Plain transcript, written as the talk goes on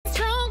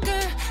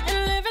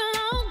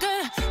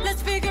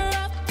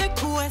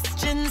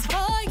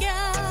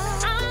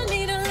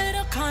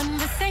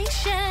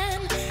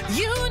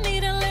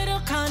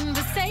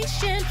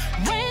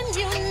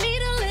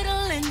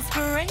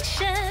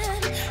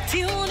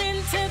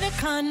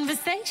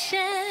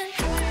conversation.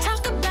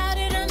 Talk about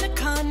it on the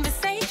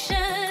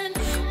conversation.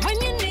 When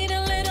you need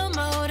a little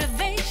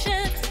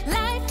motivation,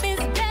 life is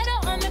better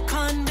on the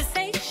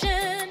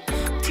conversation.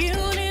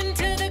 Tune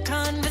into the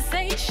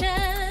conversation.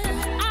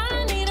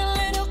 I need a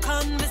little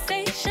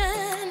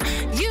conversation.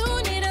 You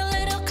need a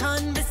little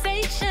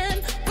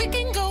conversation. We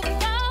can go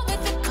far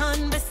with the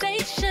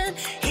conversation.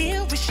 Here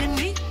with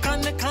Shenique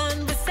on the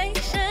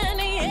conversation,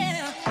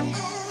 yeah.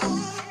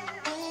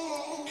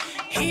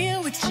 Here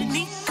with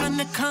Shenique on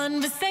the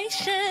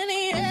conversation,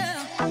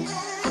 yeah.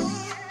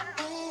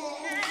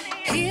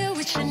 Here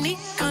with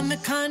Shenique on the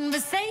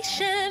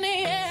conversation,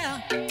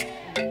 yeah.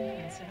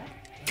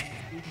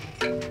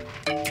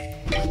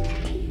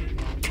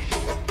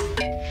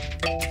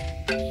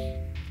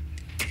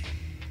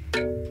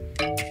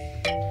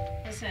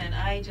 Listen,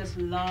 I just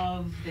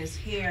love this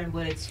here and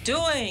what it's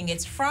doing.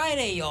 It's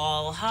Friday,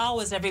 y'all. How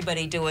is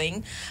everybody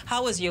doing?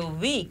 How was your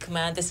week,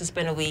 man? This has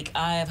been a week.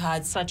 I have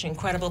had such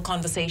incredible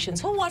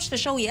conversations. Who watched the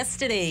show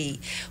yesterday?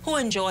 Who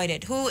enjoyed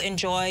it? Who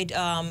enjoyed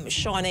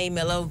Shanae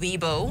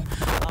Miller-Weibo?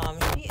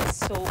 She is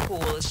so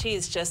cool. She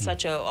is just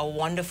such a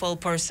wonderful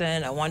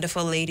person, a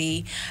wonderful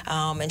lady.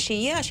 And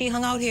she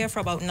hung out here for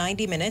about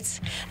 90 minutes.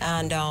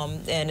 And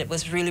it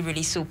was really,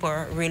 really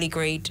super, really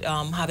great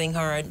having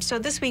her. So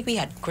this week we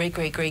had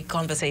great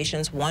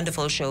conversations,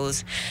 wonderful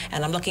shows.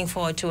 And I'm looking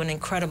forward to an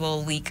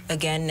incredible week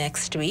again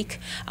next week.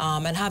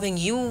 And having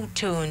you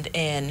tuned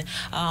in.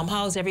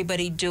 How's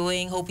everybody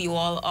doing? Hope you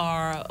all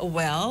are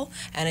well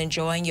and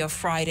enjoying your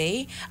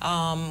Friday.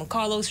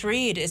 Carlos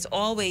Reed is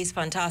always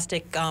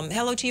fantastic.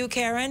 Hello to you,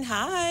 Karen.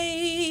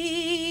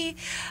 Hi.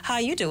 How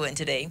you doing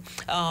today?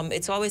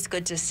 It's always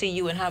good to see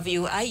you and have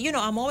you.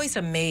 I'm always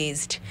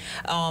amazed.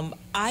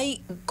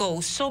 I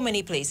go so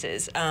many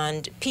places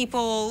and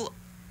people,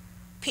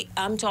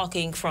 I'm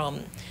talking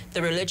from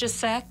the religious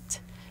sect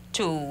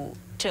to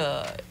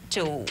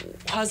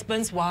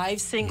husbands,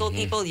 wives, single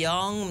people,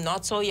 young,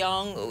 not so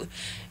young.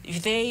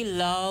 They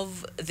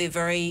love the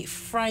very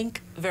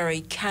frank,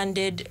 very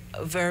candid,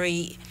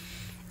 very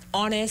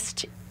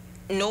honest,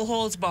 no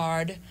holds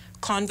barred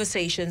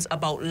conversations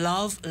about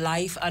love,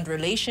 life, and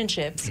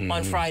relationships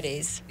on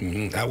Fridays.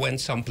 I went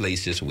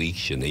someplace this week,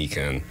 Shenique,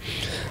 and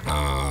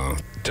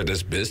to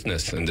this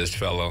business, and this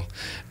fellow,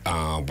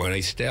 when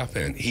I step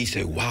in, he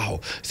said, wow,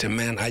 I said,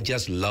 man, I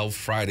just love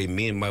Friday.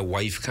 Me and my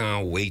wife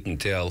can't wait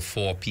until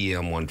 4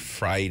 p.m. on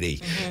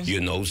Friday, you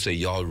know, so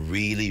y'all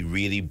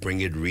really bring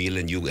it real,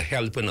 and you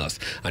helping us.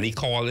 And he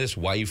called his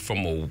wife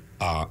from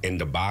in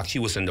the back. She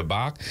was in the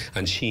back,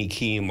 and she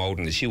came out,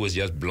 and she was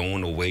just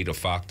blown away the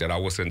fact that I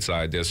was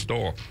inside their store.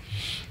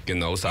 You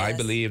know, so I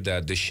believe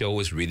that the show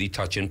is really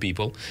touching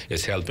people.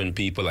 It's helping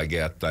people. I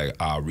get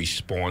a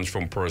response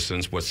from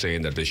persons who are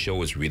saying that the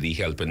show is really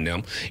helping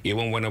them.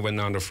 Even when I went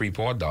down to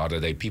Freeport the other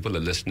day, people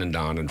are listening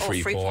down in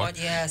Freeport,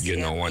 yes, you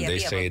know, and they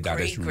say that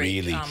it's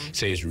really,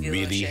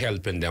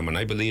 helping them. And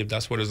I believe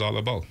that's what it's all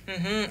about.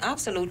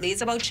 Absolutely.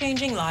 It's about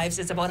changing lives.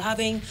 It's about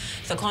having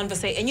the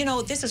conversation. And, you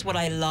know, this is what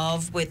I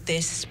love with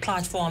this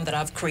platform that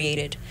I've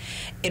created.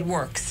 It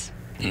works.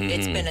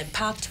 It's been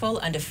impactful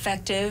and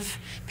effective.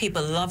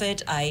 People love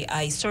it.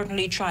 I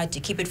certainly tried to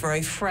keep it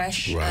very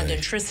fresh and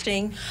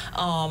interesting.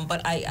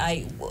 But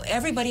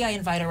everybody I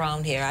invite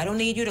around here, I don't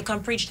need you to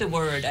come preach the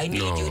word. I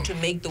need you to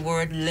make the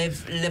word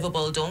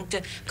livable. Don't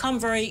come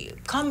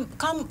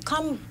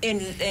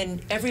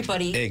in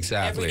everybody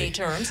everyday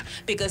terms,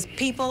 because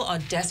people are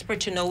desperate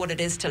to know what it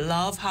is to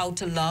love, how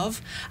to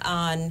love,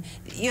 and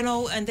you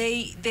know, and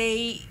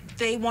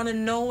they want to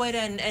know it,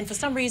 and for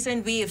some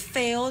reason we have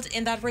failed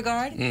in that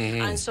regard,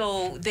 and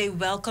so they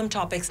welcome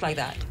topics like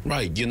that.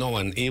 Right, you know,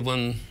 and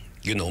even,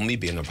 you know, me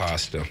being a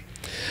pastor,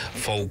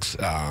 folks,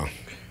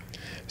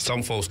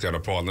 some folks got a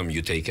problem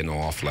you taking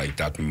off like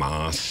that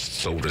mask,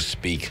 so to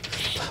speak.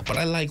 But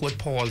I like what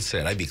Paul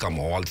said, I become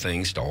all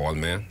things to all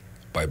men.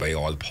 By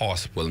all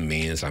possible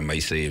means, I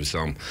may save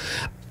some.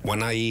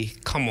 When I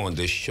come on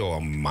this show,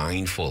 I'm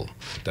mindful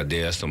that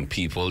there are some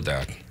people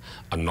that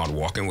are not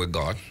walking with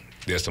God.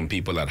 There's some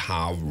people that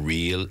have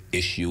real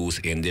issues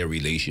in their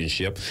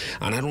relationship.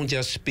 And I don't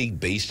just speak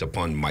based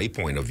upon my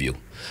point of view,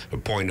 the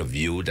point of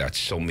view that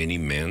so many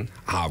men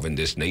have in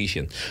this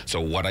nation. So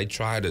what I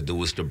try to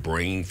do is to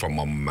bring from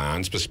a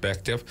man's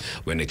perspective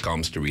when it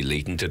comes to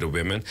relating to the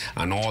women,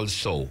 and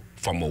also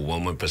from a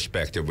woman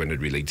perspective when it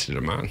relates to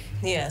the man.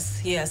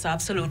 Yes,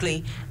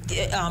 absolutely.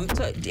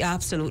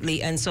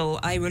 Absolutely. And so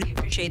I really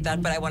appreciate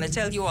that. But I want to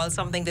tell you all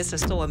something. This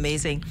is so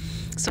amazing.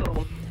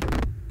 So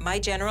my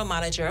general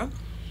manager,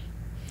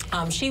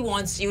 she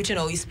wants you to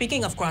know,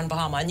 speaking of Grand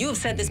Bahama, and you have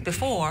said this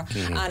before,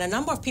 and a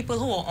number of people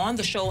who are on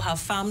the show have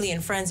family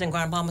and friends in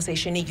Grand Bahama say,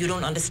 Shenique, you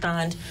don't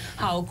understand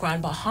how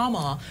Grand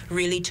Bahama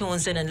really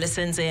tunes in and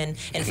listens in.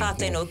 In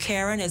fact, I know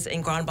Karen is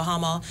in Grand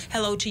Bahama.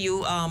 Hello to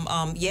you.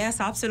 Yes,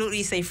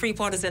 absolutely. Say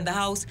Freeport is in the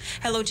house.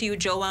 Hello to you,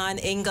 Joanne,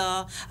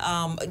 Inga,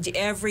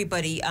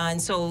 everybody.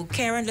 And so,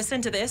 Karen,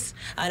 listen to this,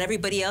 and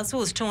everybody else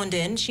who is tuned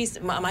in.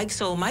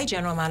 So my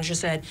general manager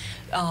said,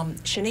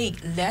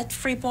 Shenique, let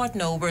Freeport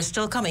know we're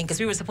still coming, because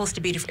we were supposed supposed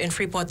to be in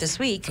Freeport this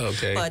week.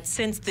 Okay. But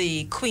since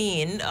the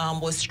Queen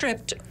was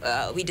stripped,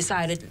 we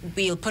decided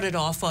we'll put it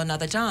off for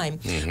another time.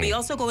 We're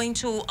also going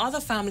to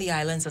other family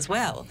islands as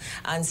well.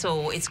 And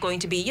so it's going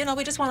to be, you know,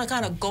 we just want to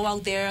kind of go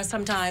out there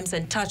sometimes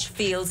and touch,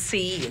 feel,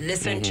 see,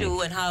 listen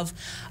to, and have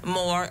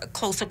more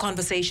closer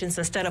conversations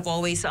instead of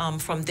always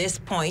from this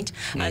point.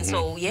 And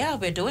so, yeah,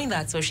 we're doing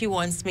that. So she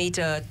wants me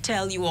to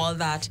tell you all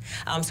that.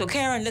 So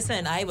Karen,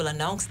 listen, I will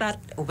announce that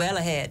well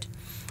ahead.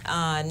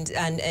 And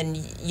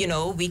you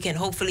know, we can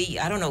hopefully,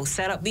 I don't know,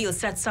 we'll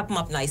set something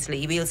up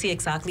nicely. We'll see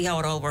exactly how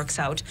it all works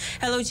out.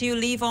 Hello to you,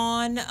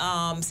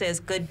 Levon,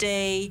 says good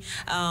day.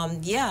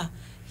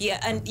 Yeah,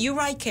 and you're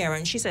right,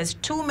 Karen. She says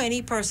too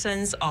many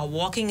persons are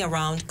walking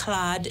around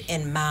clad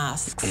in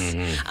masks,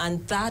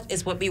 and that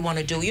is what we want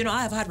to do. You know,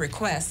 I've had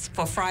requests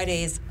for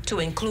Fridays to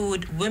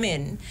include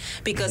women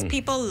because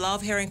people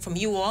love hearing from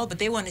you all, but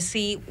they want to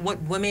see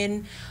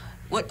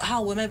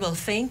how women will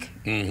think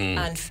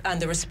and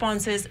the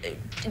responses.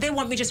 They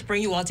want me to just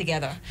bring you all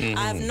together.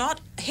 I have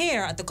not,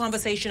 here at the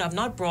conversation, I've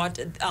not brought,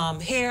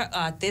 here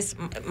at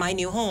my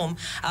new home,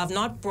 I've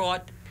not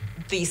brought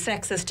the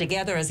sexes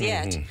together as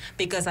yet,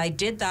 because I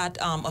did that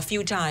a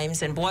few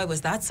times, and boy,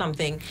 was that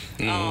something.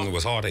 It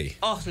was hardy.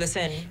 Oh,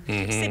 listen.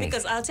 See,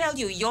 because I'll tell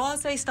you, y'all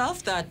say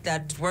stuff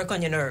that work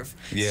on your nerve.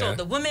 Yeah. So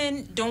the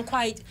women don't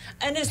quite,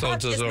 and it's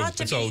not to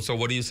be... So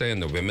what are you saying?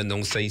 The women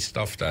don't say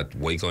stuff that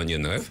work on your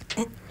nerve?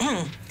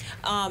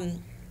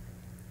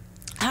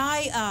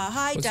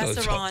 Hi,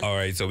 Dasaron. All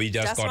right, so we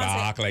just got to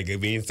act like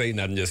we ain't saying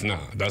nothing just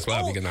now. That's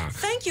why we can act.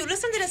 Thank you.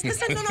 Listen to this.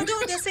 Listen, no,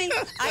 don't this. See,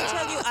 I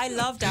tell you, I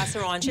love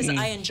Dasaron. She said,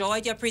 I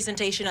enjoyed your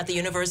presentation at the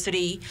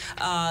University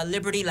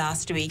Liberty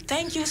last week.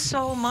 Thank you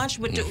so much.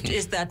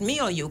 Is that me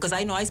or you? Because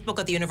I know I spoke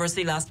at the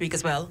university last week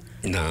as well.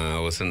 No,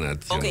 it wasn't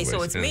that. Okay,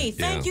 so it's me.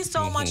 Thank you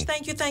so much.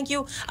 Thank you.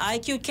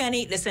 IQ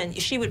Kenny, listen,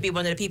 she would be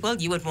one of the people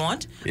you would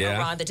want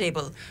around the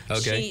table.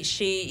 Okay.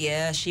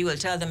 She will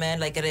tell the man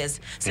like it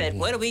is. Said,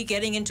 what are we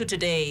getting into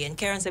today? And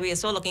Karen said, we are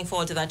so looking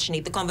forward to that,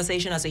 Shenique. The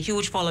conversation has a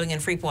huge following in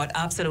Freeport.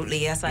 Absolutely.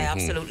 Yes, I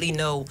absolutely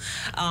know.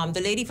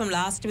 The lady from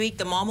last week,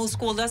 the mom who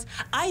schooled us,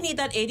 I need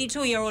that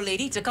 82-year-old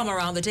lady to come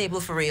around the table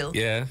for real.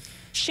 Yeah.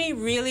 She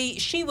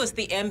was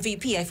the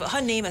MVP.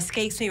 Her name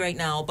escapes me right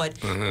now, but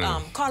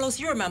Carlos,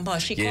 you remember,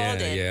 she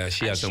called in. Yeah,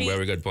 she had some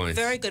very good points.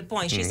 Very good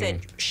points. She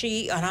said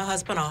she and her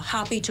husband are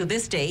happy to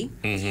this day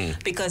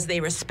because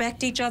they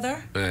respect each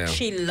other. Yeah.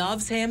 She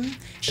loves him.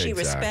 She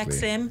respects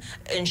him.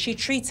 And she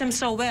treats him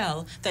so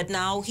well that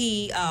now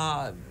he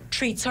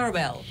treats her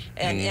well.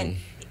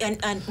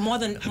 And more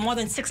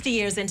than 60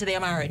 years into their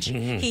marriage,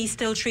 he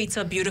still treats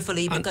her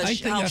beautifully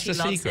because how she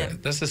loves him.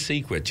 That's the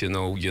secret, you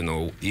know.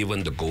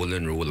 Even the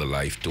golden rule of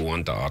life: do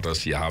unto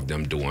others, you have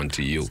them do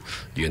unto you.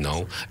 You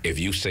know, if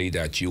you say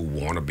that you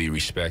want to be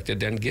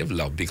respected, then give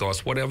love,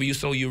 because whatever you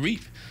sow, you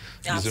reap.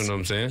 You see what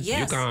I'm saying? Yes.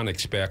 You can't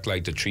expect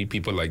to treat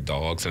people like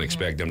dogs and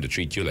expect them to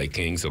treat you like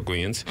kings or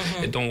queens.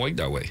 It don't work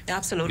that way.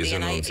 Absolutely. You see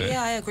And what I'm saying?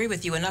 I agree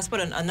with you. And that's what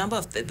a number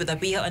of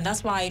and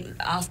that's why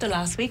after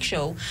last week's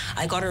show,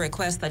 I got a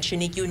request that,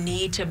 Shenique, you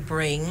need to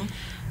bring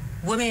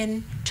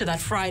women to that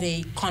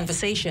Friday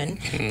conversation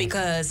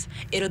because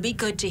it'll be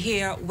good to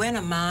hear when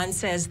a man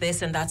says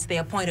this and that's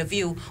their point of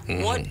view.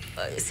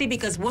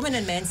 Because women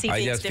and men see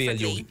things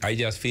differently. I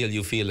just feel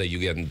you feel like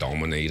you're getting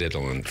dominated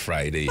on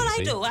Friday. Well,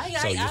 I do.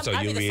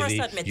 I'll be the first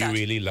to admit that. You're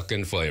really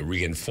looking for a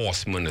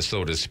reinforcement,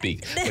 so to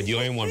speak. But you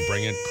ain't want to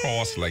bring it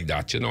cross like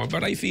that, you know.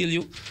 But I feel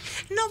you.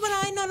 No, but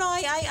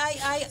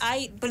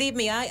I believe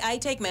me, I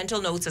take mental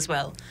notes as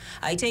well.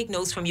 I take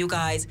notes from you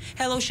guys.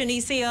 Hello,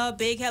 Shanicia.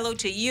 Big hello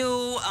to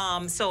you.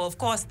 So, of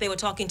course, they were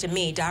talking to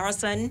me.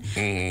 Darrison,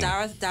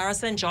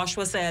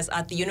 Joshua says,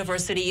 at the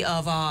University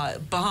of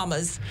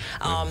Bahamas.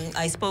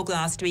 I spoke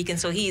last week, and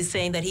so he's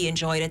saying that he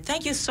enjoyed it.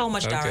 Thank you so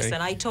much,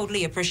 Darrison. I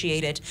totally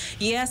appreciate it.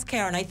 Yes,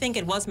 Karen, I think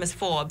it was Miss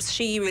Forbes.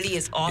 She really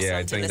is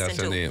awesome to listen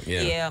to. Name.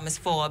 Yeah, Miss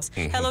Forbes.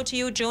 Hello to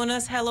you,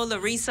 Jonas. Hello,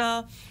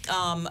 Larissa.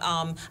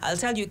 I'll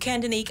tell you,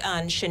 Kendanique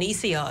and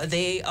Shanicia,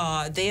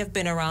 they have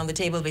been around the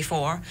table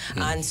before,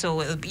 and so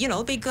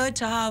it'll be good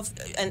to have,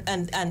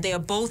 and they are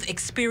both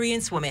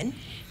experienced women.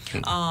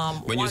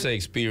 When you say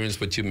experience,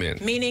 what you mean?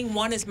 Meaning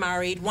one is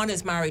married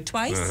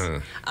twice,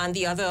 and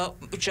the other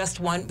just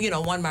one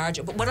marriage.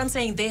 But what I'm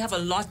saying, they have a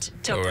lot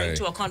to bring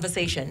to a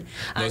conversation.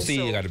 No,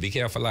 see, you got to be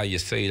careful how you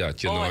say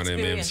that. You know what I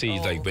mean? See,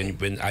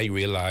 when I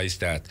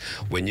realized that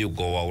when you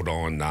go out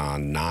on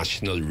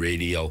national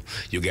radio,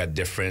 you get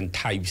different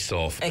types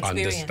of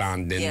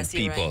understanding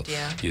people. Right,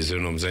 yeah. You see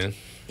what I'm saying?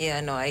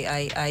 Yeah, no,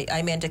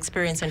 I meant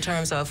experience in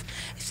terms of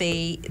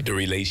the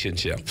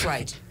relationship.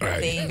 Right.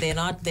 They're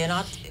not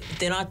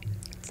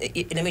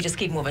let me just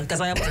keep moving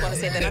because I was going to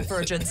say they're not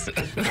virgins.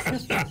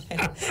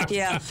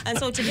 Yeah. And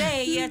so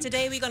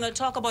today we're going to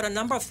talk about a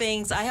number of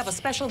things. I have a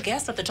special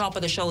guest at the top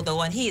of the show,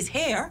 though, and he's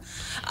here.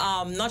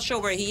 Not sure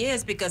where he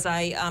is because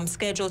I am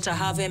scheduled to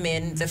have him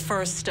in the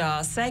first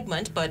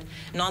segment, but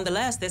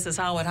nonetheless, this is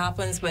how it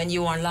happens when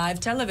you are on live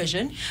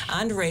television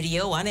and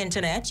radio and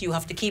internet. You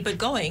have to keep it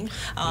going.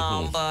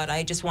 But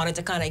I just wanted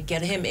to kind of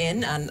get him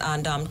in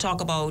and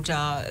talk about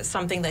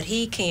something that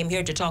he came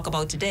here to talk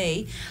about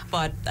today,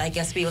 but I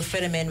guess we will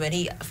fit him in when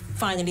he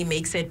finally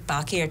makes it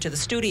back here to the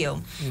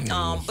studio.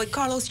 But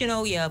Carlos, we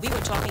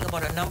were talking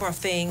about a number of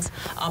things.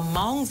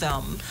 Among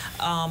them,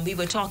 we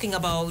were talking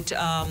about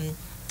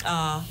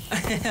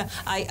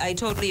I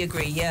totally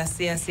agree. Yes.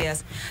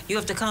 You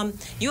have to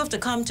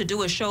come to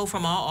do a show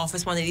from our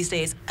office one of these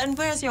days. And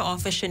where's your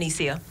office,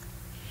 Shenique?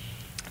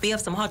 We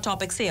have some hot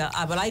topics here,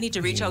 but I need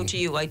to reach out to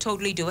you. I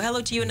totally do.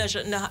 Hello to you,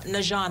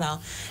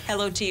 Najana.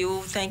 Hello to you.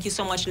 Thank you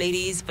so much,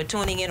 ladies, for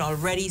tuning in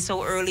already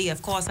so early.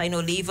 Of course, I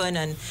know Levan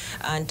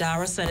and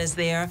Darrison is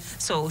there.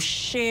 So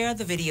share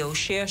the video.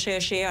 Share.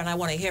 And I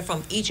want to hear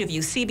from each of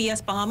you.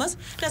 CBS Bahamas,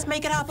 let's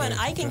make it happen.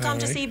 I can come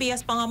to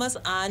CBS Bahamas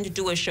and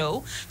do a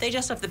show. They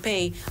just have to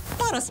pay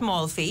but a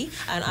small fee,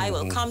 and I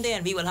will come there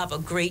and we will have a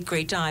great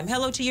time.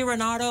 Hello to you,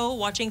 Renato,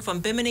 watching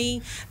from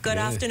Bimini. Good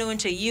afternoon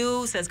to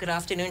you. Says good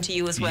afternoon to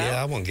you as well.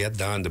 Yeah, I want to get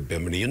down to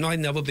Bimini. I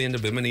never been to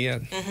Bimini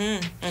yet.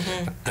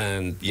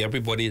 And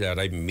everybody that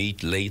I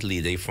meet lately,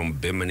 they from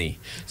Bimini.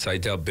 So I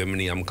tell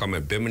Bimini I'm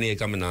coming. Bimini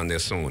coming down there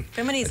soon.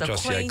 Bimini is a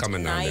quaint,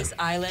 nice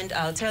island.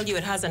 I'll tell you,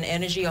 it has an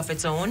energy of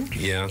its own.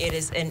 Yeah. It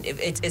is, and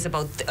it's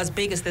about as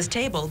big as this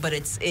table, but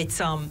it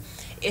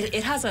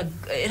has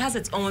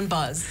its own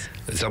buzz.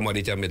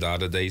 Somebody tell me the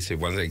other day, say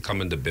once they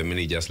come into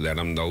Bimini, just let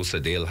them know so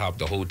they'll have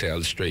the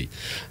hotel straight.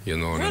 You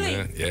know what I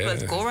mean? Yeah.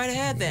 Well, go right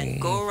ahead then.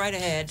 Go right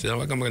ahead. So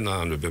I'm coming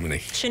down to Bimini.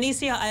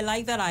 Shenique, I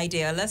like that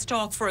idea. Let's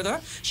talk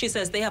further. She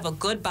says they have a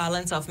good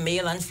balance of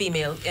male and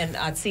female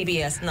at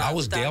CBS. No, I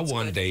was there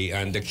one day,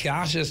 and the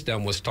cashiers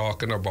then was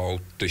talking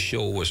about the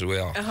show as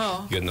well.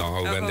 You know,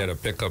 I went there to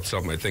pick up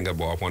something. I think I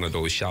bought one of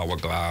those shower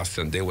glass,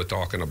 and they were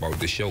talking about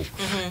the show.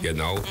 You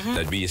know,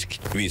 that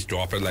we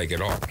drop it like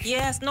it all.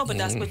 Yes, no, but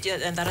that's what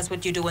that is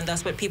what you do, and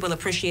that's what people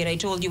appreciate. I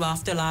told you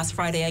after last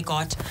Friday I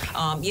got,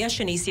 yes,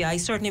 Shenique, I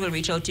certainly will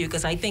reach out to you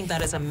because I think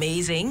that is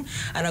amazing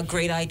and a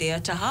great idea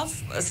to have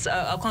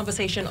a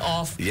conversation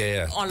on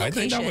location. I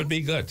think that would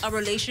be good. A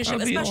relationship,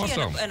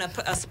 especially awesome. in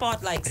a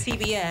spot like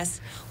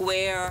CBS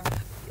where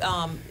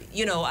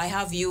I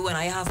have you and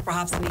I have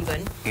perhaps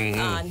Levan,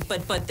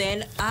 but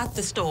then at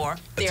the store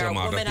there are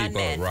women and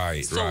men.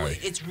 Right.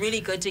 It's really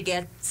good to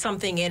get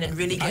something in and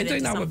really get into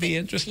something. I think that would be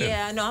interesting.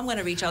 Yeah, no, I'm going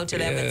to reach out to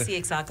them and see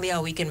exactly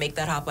how we can make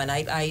that happen.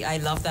 I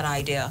love that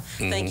idea.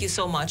 Thank you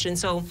so much. And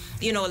so,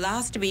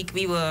 last week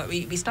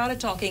we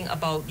started talking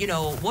about,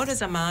 what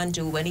does a man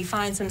do when he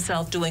finds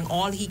himself doing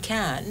all he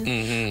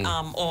can,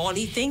 or all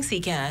he thinks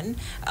he can,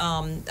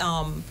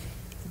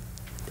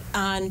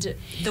 and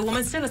the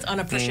woman still is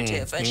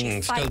unappreciative, and she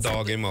fights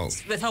him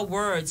with her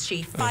words.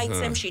 She fights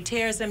him, she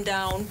tears him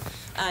down,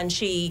 and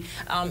she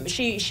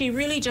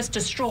really just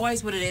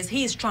destroys what it is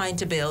he's trying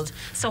to build.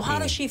 So how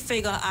does she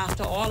figure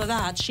after all of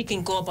that she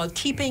can go about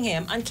keeping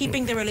him and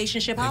keeping the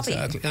relationship happy?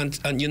 Exactly.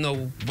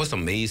 And what's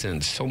amazing,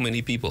 so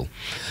many people,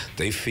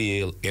 they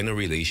feel in a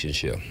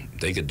relationship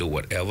they could do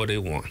whatever they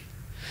want,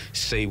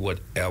 say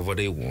whatever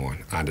they want,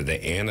 and at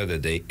the end of the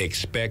day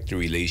expect the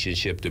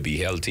relationship to be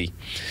healthy.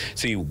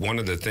 See, one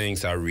of the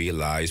things I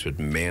realize with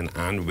men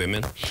and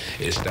women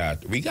is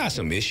that we got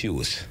some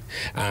issues,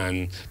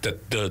 and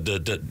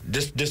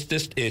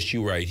this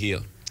issue right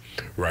here,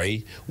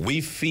 right, we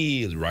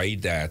feel,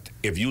 right, that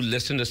if you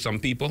listen to some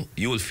people,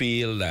 you will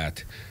feel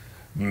that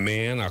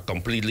men are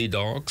completely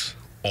dogs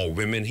or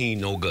women he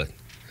no good.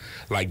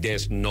 Like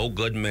there's no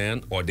good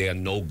men or there are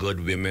no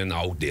good women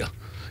out there.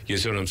 You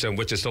see what I'm saying?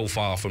 Which is so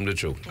far from the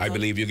truth. I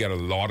believe you get a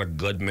lot of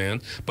good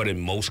men, but in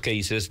most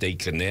cases they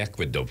connect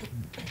with the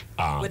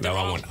I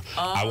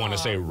want to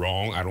say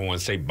wrong. I don't want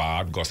to say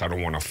bad because I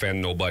don't want to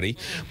offend nobody.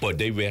 But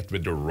they met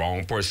with the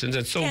wrong persons,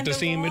 and so the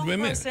same with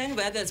women. Person,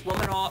 whether it's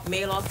woman or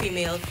male or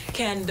female,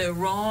 can the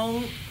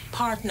wrong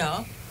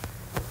partner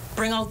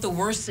bring out the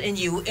worst in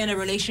you in a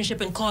relationship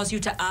and cause you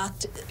to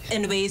act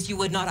in ways you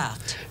would not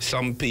act?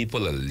 Some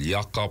people will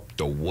yuck up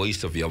the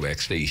voice of your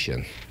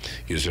ex-station.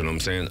 You see what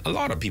I'm saying? A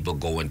lot of people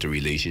go into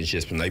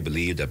relationships, and I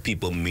believe that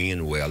people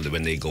mean well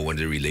when they go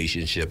into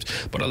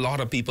relationships, but a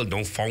lot of people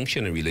don't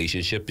function in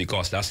relationships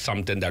because that's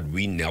something that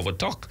we never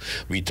took.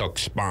 We took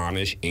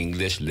Spanish,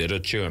 English,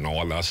 literature, and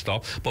all that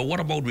stuff. But what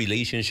about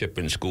relationship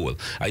in school?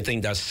 I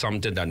think that's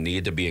something that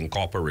needs to be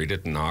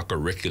incorporated in our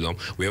curriculum,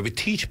 where we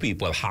teach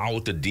people how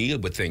to deal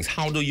with things.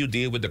 How do you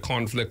deal with the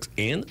conflicts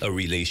in a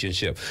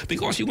relationship?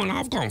 Because you're going to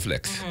have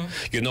conflicts.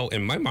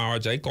 In my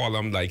marriage, I call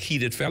them like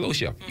heated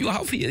fellowship. You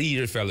have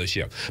heated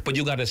fellowship, but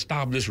you got to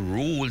establish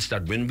rules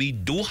that when we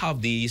do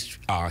have these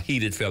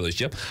heated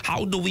fellowship,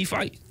 how do we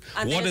fight?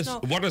 What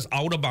is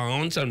out of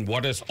bounds and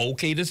what is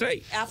okay to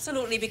say?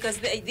 Absolutely, because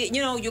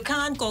you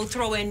can't go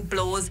throwing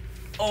blows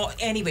or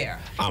anywhere.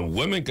 And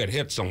women could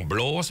hit some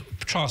blows.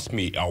 Trust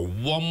me, a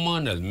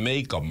woman will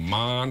make a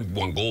man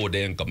want to go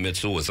there and commit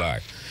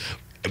suicide.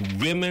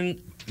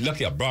 Women, look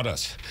here,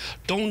 brothers,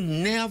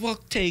 don't never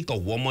take a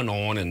woman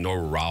on in no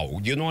row.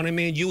 You know what I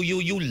mean?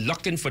 You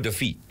looking for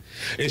defeat.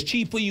 It's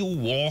cheaper you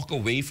walk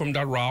away from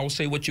that row,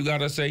 say what you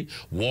gotta say,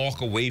 walk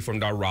away from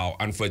that row.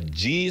 And for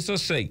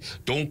Jesus' sake,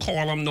 don't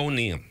call them no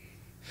name,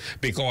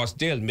 because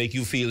they'll make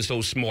you feel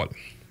so small.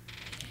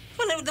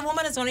 Well, the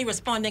woman is only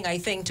responding, I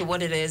think, to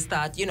what it is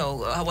that, you know,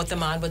 what the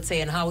man would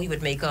say and how he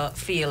would make her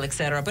feel,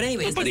 etc. But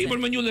anyways, but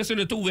even when you listen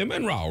to two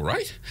women row,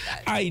 right?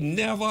 I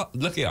never,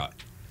 look here,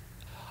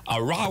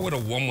 a row with a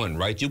woman,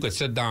 right? You could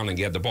sit down and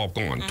get the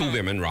popcorn. Two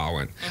women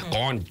rowing. Go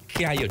on,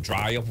 carry your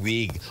dry up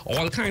wig,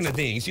 all kind of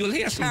things. You'll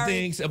hear some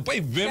things.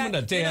 Women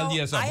will tell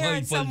you some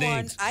hurtful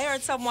things. I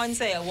heard someone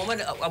say, a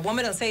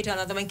woman will say to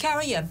another woman,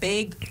 carry your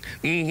big.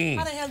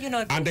 How the hell you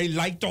know? And they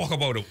like talk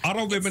about it.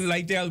 Other women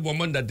like tell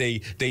women that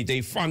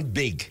they front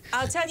big.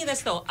 I'll tell you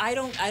this though, I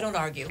don't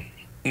argue.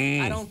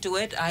 I don't do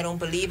it. I don't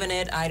believe in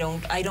it. I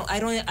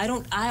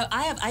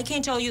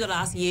can't tell you the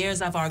last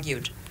years I've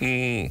argued.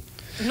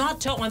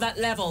 Not to, on that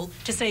level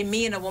to say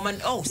me and a woman,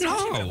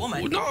 especially with a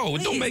woman. No,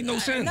 it don't make no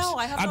sense. No,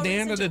 I have At the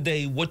end of the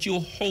day, what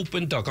you're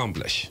hoping to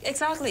accomplish.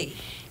 Exactly.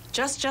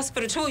 Just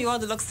for the two of you all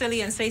to look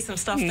silly and say some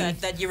stuff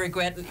that you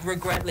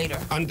regret later.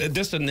 And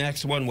this is the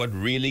next one, what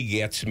really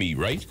gets me,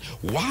 right?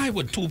 Why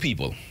would two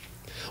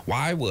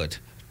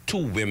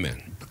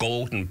women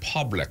go out in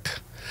public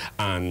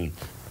and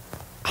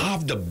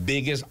have the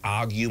biggest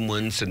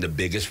arguments and the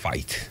biggest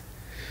fight?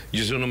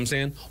 You see what I'm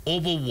saying?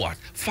 Over what?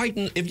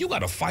 Fighting, if you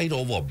got to fight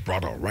over a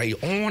brother, right?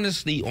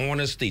 Honesty,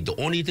 the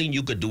only thing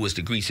you could do is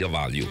decrease your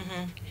value.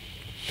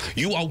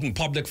 You out in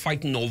public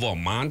fighting over a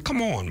man? Come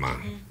on,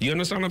 man. You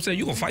understand what I'm saying?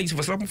 You gonna fight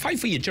for something?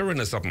 Fight for your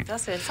children or something.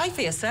 That's it. Fight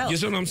for yourself. You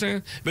see what I'm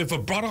saying? But if a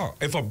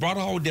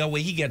brother out there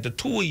where he get the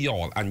two of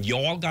y'all and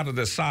y'all got to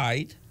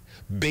decide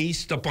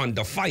based upon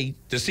the fight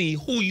to see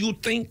who you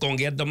think gonna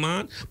get the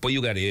man, but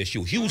you got an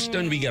issue.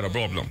 Houston, we got a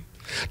problem.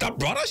 That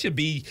brother should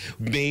be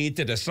made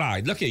to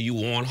decide. Look here, you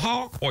want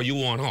her or you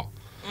want her.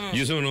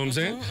 You see what I'm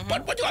saying?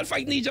 But what you all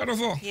fighting each other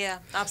for? Yeah,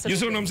 absolutely. You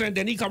see what I'm saying?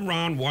 Then he come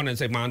round one and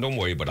say, man, don't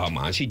worry about her,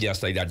 man. She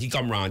just like that. He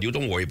come round, you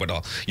don't worry about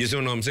her. You see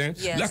what I'm saying?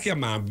 Yes. Look here,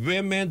 man.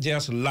 Women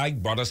just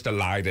like brothers to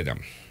lie to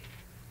them.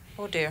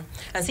 Oh dear.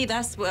 And see,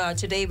 that's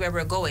today where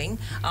we're going.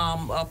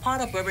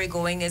 Part of where we're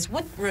going is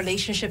what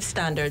relationship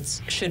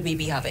standards should we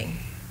be having?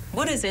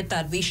 What is it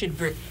that we should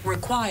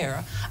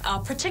require,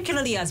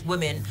 particularly as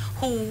women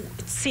who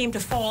seem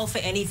to fall for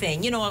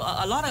anything? You know,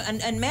 a lot of,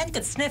 and men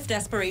could sniff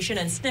desperation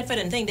and sniff it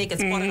and think they could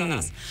spot it on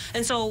us.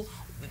 And so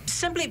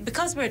simply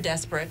because we're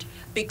desperate,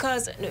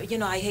 because, you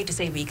know, I hate to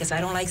say we because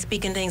I don't like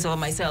speaking things over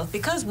myself,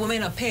 because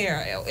women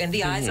appear in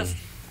the eyes of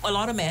a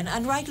lot of men,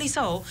 and rightly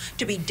so,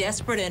 to be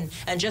desperate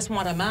and just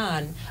want a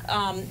man.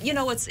 You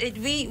know,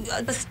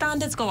 the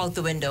standards go out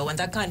the window and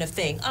that kind of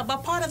thing.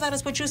 But part of that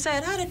is what you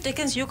said. How the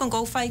dickens you can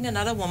go fighting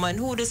another woman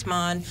who this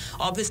man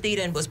obviously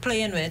then was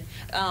playing with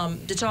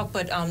to talk,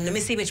 but let me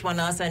see which one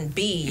us and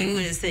B.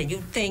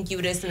 You think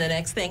you this and the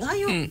next thing. How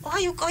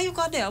you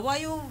got there? Why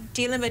you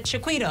dealing with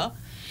Shaquita?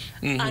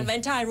 And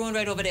when Tyrone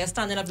right over there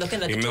standing up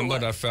looking at the Remember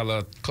that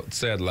fella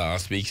said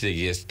last week,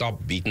 he stop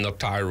beating up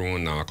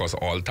Tyrone now because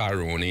all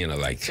Tyrone, you know,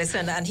 like.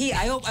 Listen, and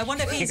I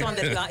wonder if he's on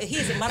the,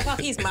 matter of fact,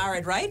 he's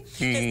married, right?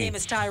 His name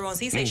is Tyrone. So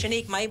he said,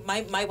 Shenique,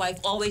 my wife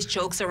always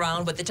jokes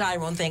around with the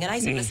Tyrone thing. And I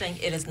said, listen,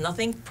 it is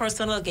nothing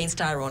personal against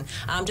Tyrone.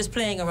 I'm just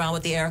playing around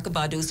with the Erykah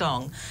Badu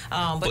song.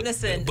 But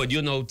listen. But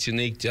you know,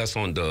 Shenique, just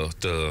on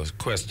the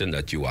question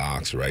that you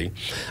asked, right?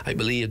 I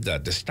believe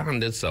that the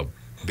standards of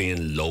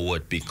being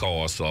lowered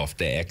because of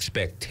the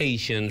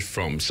expectations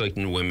from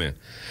certain women.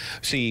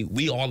 See,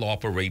 we all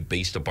operate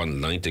based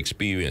upon life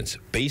experience,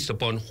 based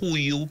upon who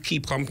you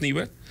keep company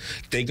with.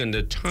 They can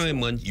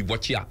determine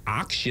what your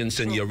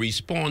actions and your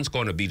response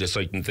going to be to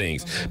certain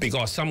things.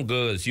 Because some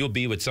girls, you'll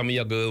be with some of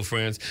your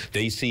girlfriends,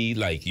 they see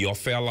like you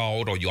fell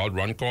out or y'all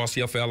run across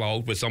you fell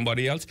out with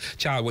somebody else.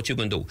 Child, what you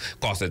gonna do?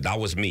 Because that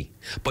was me.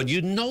 But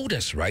you know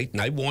this, right?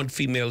 And I want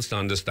females to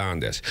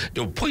understand this.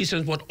 The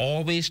persons would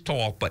always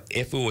talk, but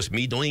if it was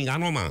me, don't ain't got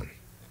no man.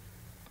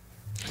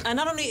 And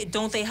not only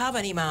don't they have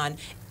any man,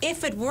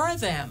 if it were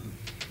them,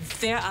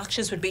 their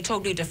actions would be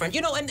totally different.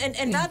 You know, and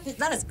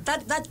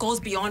that goes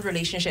beyond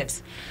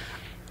relationships.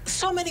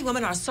 So many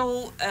women are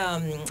so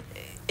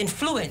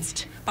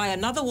influenced by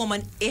another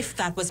woman. If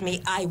that was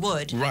me, I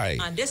would. Right.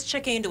 And this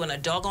chick ain't doing a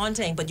doggone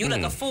thing, but you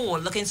like a fool,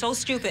 looking so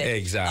stupid.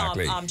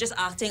 Exactly. Just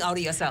acting out of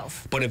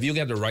yourself. But if you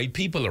get the right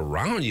people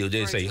around you,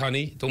 they say,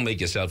 honey, don't make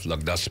yourself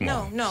look that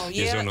small. No.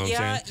 You see what I'm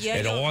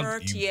saying? You're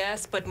hurt,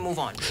 yes, but move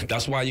on.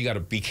 That's why you got to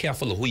be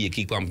careful of who you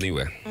keep company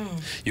with.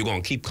 You're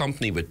going to keep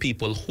company with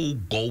people who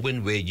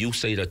going where you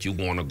say that you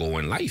want to go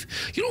in life.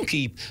 You don't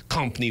keep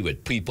company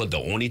with people, the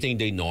only thing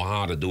they know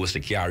how to do is to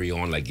carry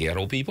on like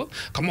ghetto people.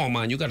 Come on,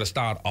 man, you got to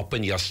start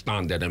upping your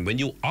standard. And when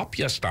you up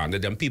your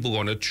standard, then people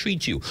are going to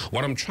treat you.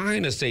 What I'm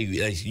trying to say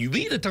is you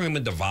be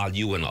determine the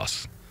value in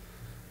us.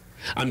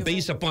 And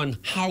based upon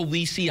how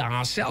we see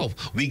ourselves,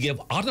 we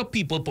give other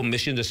people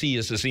permission to see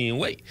us the same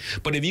way.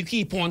 But if you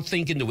keep on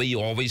thinking the way you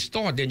always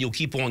thought, then you'll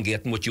keep on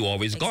getting what you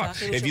always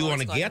got. If you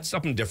want to get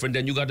something different,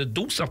 then you got to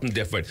do something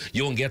different.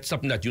 You don't get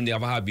something that you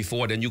never had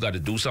before, then you got to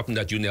do something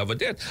that you never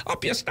did.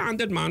 Up your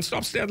standard, man.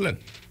 Stop settling.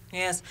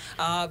 Yes.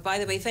 By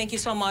the way, thank you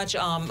so much.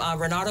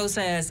 Renato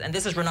says, and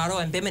this is Renato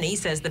and Bimini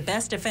says, the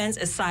best defense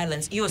is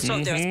silence. You are so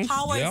there's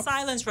power in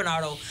silence,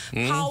 Renato.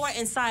 Power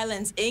in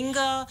silence.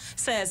 Inga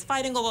says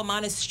fighting over a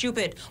man is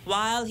stupid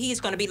while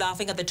he's going to be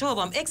laughing at the two of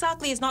them.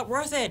 Exactly, it's not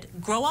worth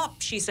it. Grow up,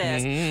 she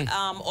says.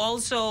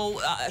 Also,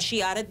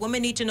 she added,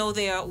 women need to know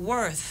their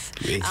worth.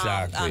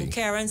 Exactly.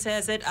 Karen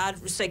says it.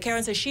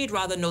 Karen says she'd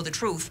rather know the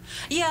truth.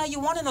 Yeah,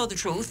 you want to know the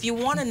truth. You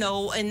want to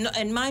know,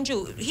 and mind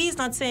you, he's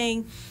not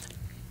saying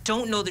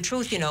don't know the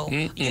truth, you know.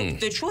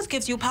 The truth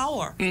gives you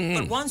power.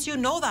 But once you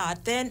know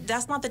that, then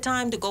that's not the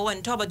time to go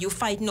and talk about you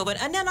fighting over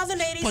it. And then other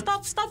ladies,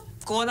 stop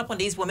going up on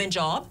these women's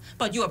job,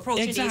 but you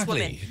approaching these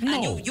women.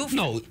 No,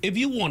 no. If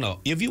you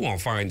wanna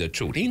find the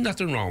truth, ain't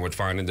nothing wrong with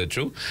finding the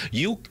truth.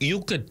 You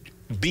could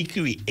be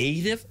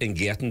creative in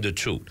getting the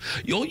truth.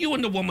 You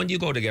and the woman, you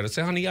go together,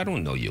 say, honey, I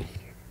don't know you.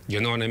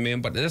 You know what I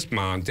mean? But this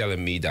man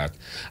telling me that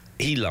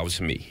he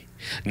loves me.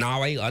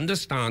 Now I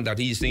understand that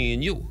he's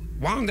seeing you.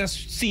 Why don't let's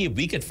see if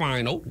we could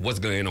find out what's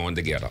going on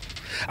together.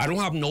 I don't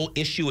have no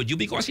issue with you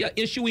because your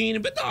issue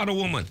ain't with the other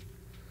woman.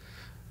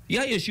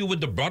 Your issue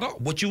with the brother,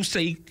 what you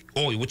say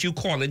or what you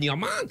call in your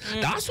man.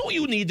 That's who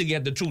you need to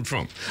get the truth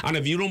from. And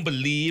if you don't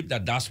believe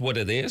that that's what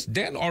it is,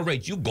 then all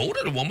right, you go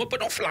to the woman, but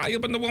don't fly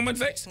up in the woman's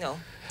face. No.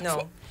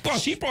 But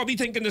she probably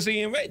thinking the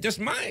same way, just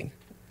mine.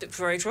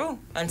 Very true.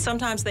 And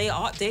sometimes they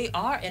are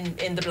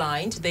in the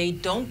blind. They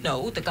don't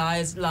know. The guy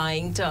is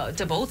lying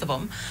to both of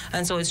them.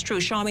 And so it's true.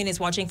 Charmaine is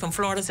watching from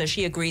Florida, says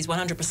she agrees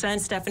 100%.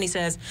 Stephanie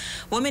says,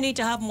 women need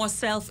to have more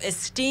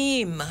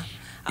self-esteem.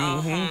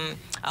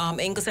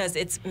 Inga says,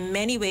 it's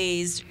many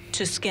ways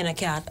to skin a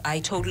cat. I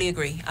totally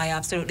agree. I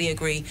absolutely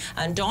agree.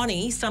 And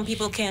Donnie, some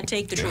people can't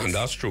take the truth. And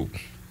that's true.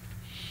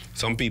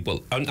 Some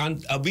people,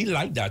 and we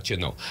like that, you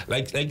know.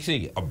 Like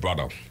say, a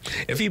brother,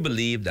 if he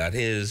believed that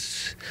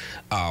his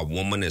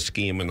woman is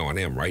scheming on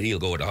him, right, he'll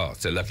go to her,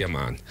 say, look,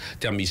 man,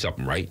 tell me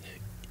something, right?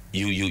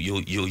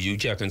 You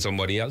checking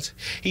somebody else?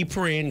 He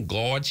praying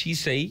God, she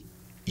say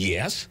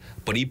yes,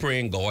 but he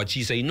praying God,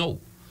 she say no.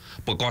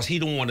 Because he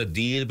don't want to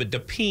deal with the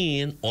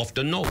pain of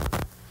the no.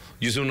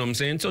 You see what I'm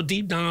saying? So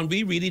deep down,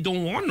 we really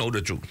don't want to know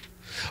the truth.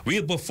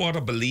 We prefer to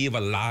believe a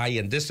lie,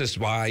 and this is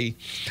why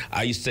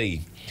I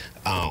say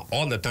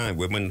all the time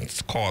women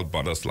call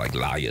brothers like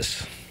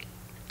liars.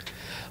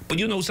 But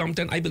you know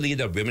something? I believe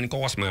that women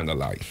cause men to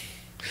lie.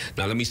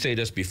 Now let me say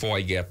this before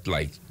I get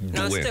like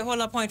no, hold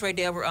that point right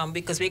there,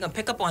 because we can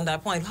pick up on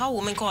that point. How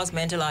women cause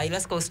men to lie.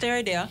 Let's go. Stay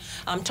right there.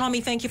 Tommy,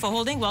 thank you for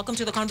holding. Welcome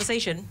to the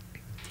conversation.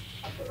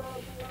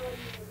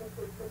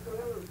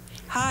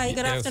 Hi,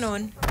 good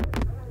afternoon.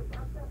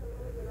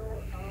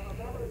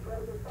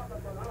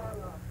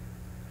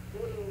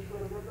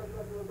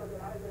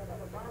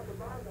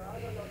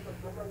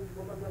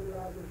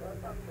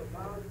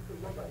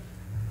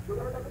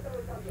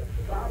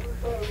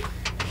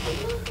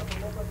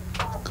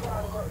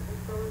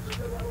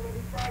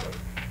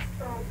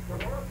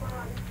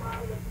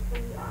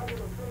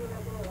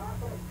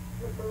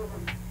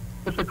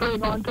 Mr.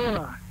 Claiborne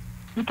Taylor,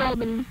 you told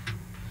me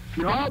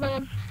you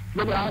always,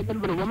 when you're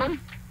arguing with a woman,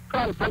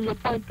 try to bring your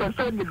point to a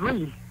certain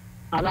degree.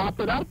 And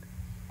after that,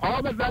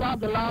 always let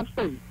out the last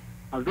say.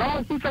 As long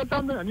as she said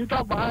something and you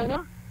talk behind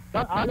her,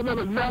 that argument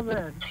was never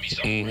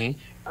end.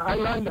 I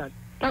learned that.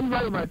 Thank you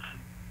very much.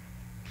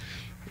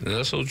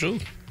 That's so true.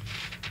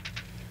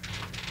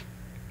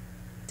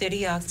 Did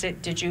he ask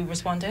it? Did you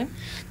respond to him?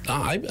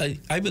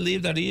 I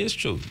believe that he is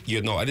true.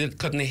 You know,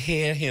 couldn't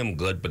hear him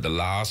good, but the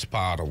last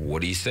part of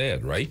what he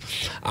said, right?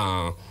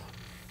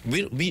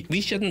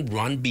 We shouldn't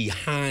run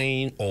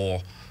behind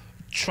or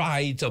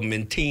try to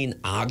maintain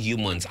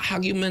arguments.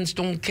 Arguments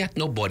don't get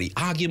nobody.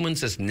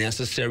 Arguments is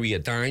necessary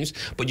at times,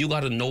 but you got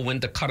to know when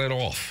to cut it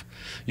off.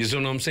 You see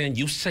what I'm saying?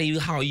 You say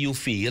how you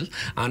feel,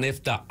 and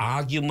if the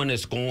argument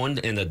is going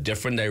in a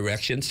different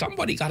direction,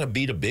 somebody got to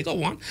be the bigger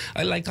one.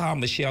 I like how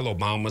Michelle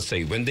Obama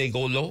say, when they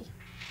go low,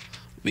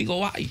 we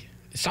go high.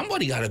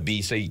 Somebody got to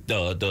be, say,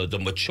 the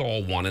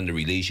mature one in the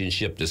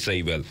relationship to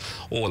say, well,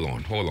 hold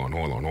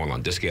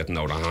on. This getting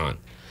out of hand.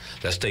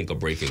 Let's take a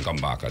break and come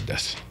back at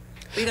this.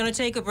 We're going to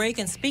take a break,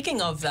 and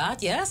speaking of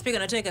that, yes, we're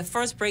going to take a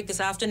first break this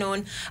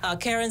afternoon.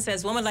 Karen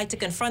says women like to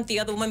confront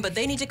the other woman, but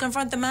they need to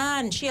confront the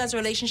man. She has a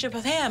relationship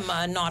with him,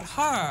 not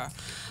her.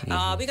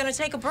 We're going to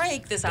take a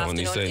break this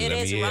afternoon. It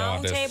is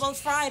Roundtable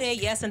Friday,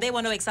 yes, and they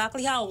want to know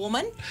exactly how a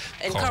woman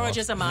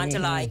encourages a man to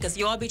lie, because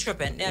you all be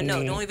tripping.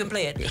 No, don't even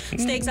play it.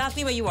 Stay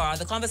exactly where you are.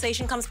 The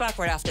conversation comes back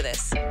right after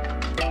this.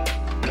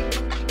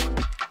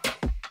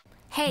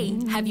 Hey,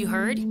 have you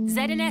heard?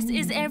 ZNS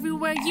is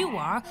everywhere you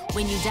are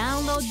when you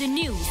download the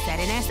new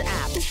ZNS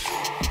app.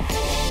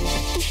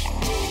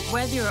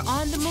 Whether you're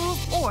on the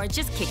move or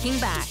just kicking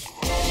back.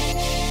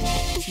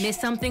 Miss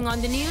something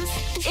on the news?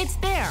 It's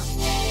there.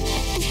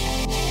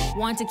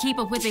 Want to keep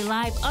up with a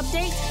live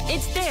update?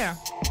 It's there.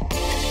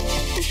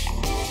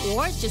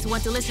 Or just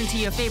want to listen to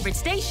your favorite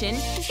station?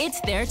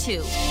 It's there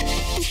too.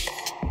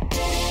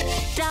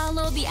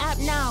 Download the app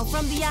now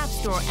from the App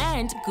Store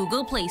and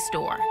Google Play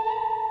Store.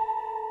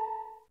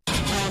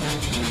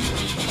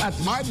 At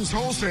Miden's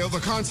Wholesale, the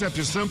concept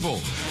is simple.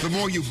 The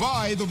more you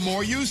buy, the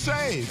more you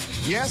save.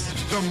 Yes,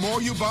 the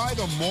more you buy,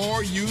 the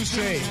more you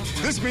save.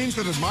 This means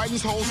that at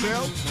Miden's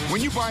Wholesale,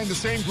 when you buy in the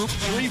same group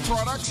 3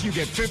 products, you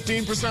get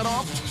 15%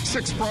 off,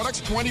 6 products,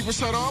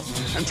 20% off,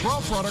 and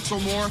 12 products or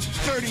more,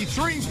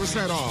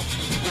 33% off.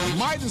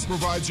 Miden's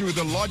provides you with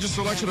the largest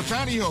selection of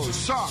pantyhose,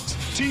 socks,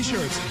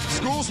 t-shirts,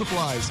 school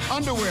supplies,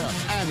 underwear,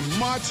 and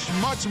much,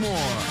 much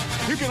more.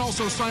 You can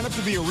also sign up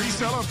to be a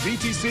reseller of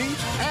BTC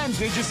and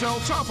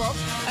Digicel top-up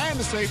and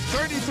to save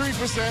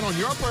 33% on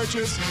your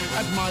purchase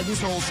at Miden's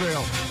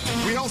Wholesale.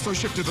 We also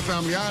ship to the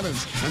Family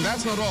Islands, and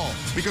that's not all,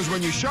 because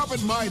when you shop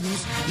at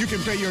Miden's, you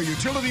can pay your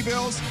utility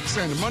bills,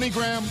 send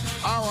MoneyGram,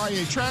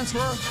 RIA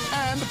transfer,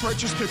 and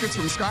purchase tickets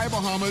from Sky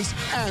Bahamas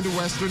and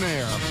Western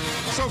Air.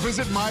 So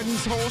visit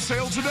Miden's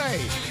Wholesale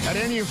today at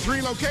any of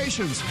 3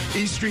 locations,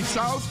 East Street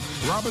South,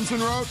 Robinson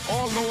Road,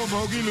 or Lower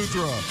Bogey,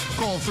 Luthra.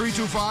 Call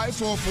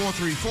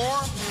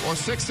 325-4434 or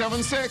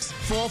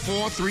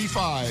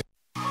 676-4435.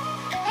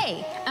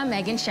 Hey, I'm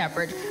Megan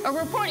Shepard, a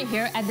reporter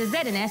here at the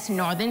ZNS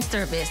Northern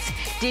Service.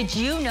 Did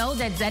you know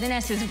that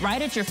ZNS is right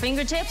at your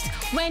fingertips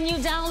when you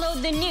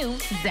download the new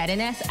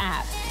ZNS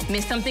app?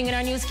 Miss something in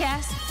our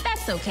newscast?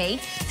 That's okay.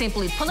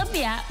 Simply pull up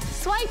the app,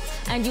 swipe,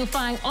 and you'll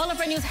find all of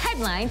our news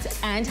headlines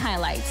and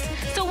highlights.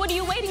 So what are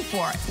you waiting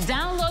for?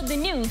 Download the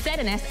new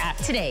ZNS app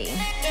today.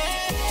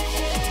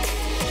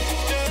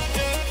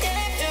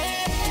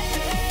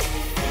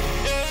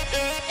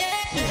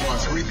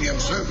 3 p.m.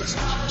 service.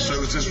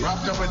 Services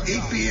wrapped up at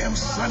 8 p.m.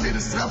 Sunday the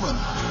 7th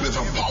with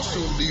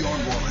Apostle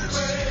Leon Wallace.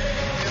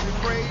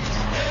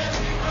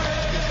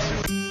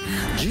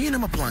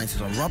 G&M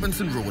Appliances on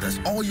Robinson Road has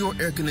all your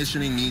air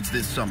conditioning needs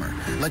this summer,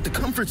 like the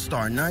Comfort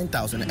Star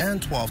 9,000 and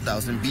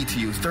 12,000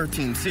 BTU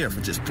 13 SEER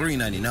for just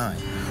 $3.99.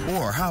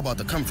 Or how about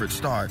the Comfort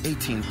Star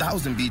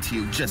 18,000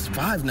 BTU just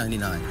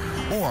 $5.99?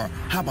 Or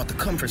how about the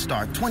Comfort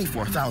Star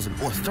 24,000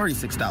 or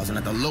 36,000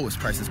 at the lowest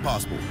prices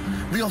possible?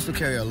 We also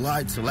carry a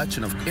wide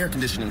selection of air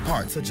conditioning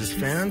parts such as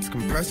fans,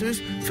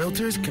 compressors,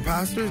 filters,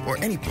 capacitors, or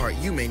any part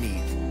you may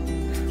need.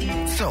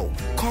 So,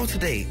 call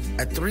today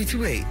at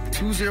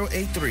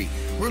 328-2083.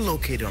 We're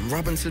located on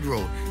Robinson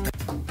Road.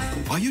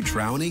 Are you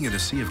drowning in a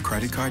sea of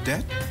credit card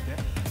debt?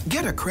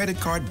 Get a credit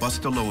card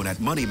buster loan at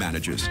Money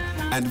Managers,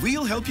 and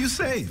we'll help you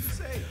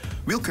save.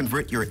 We'll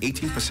convert your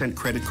 18%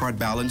 credit card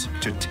balance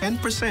to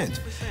 10%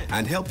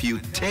 and help you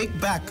take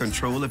back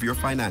control of your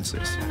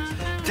finances.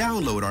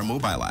 Download our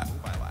mobile app.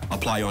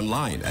 Apply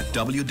online at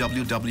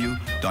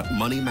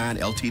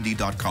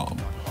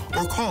www.moneymanltd.com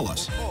or call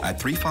us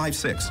at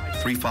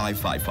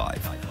 356-3555.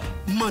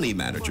 Money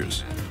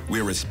Managers.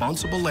 We're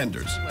responsible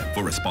lenders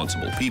for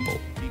responsible people.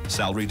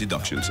 Salary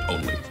deductions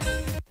only.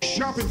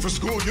 Shopping for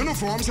school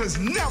uniforms has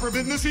never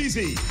been this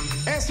easy.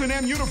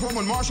 S&M Uniform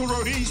on Marshall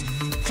Road East,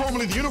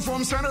 formerly the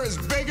Uniform Center, is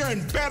bigger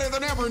and better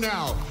than ever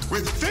now,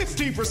 with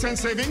 50%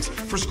 savings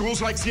for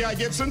schools like C.I.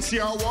 Gibson,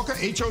 C.R. Walker,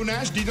 H.O.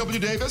 Nash, D.W.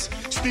 Davis,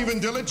 Stephen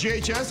Dillett,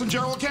 J.H.S., and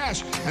Gerald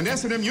Cash. And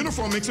S&M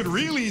Uniform makes it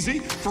real easy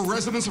for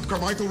residents of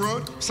Carmichael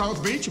Road,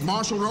 South Beach,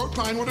 Marshall Road,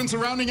 Pinewood, and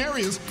surrounding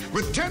areas,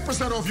 with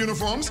 10% off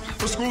uniforms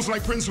for schools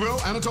like Prince Will,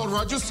 Anatole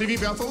Rogers, C.V.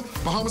 Bethel,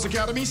 Bahamas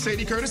Academy,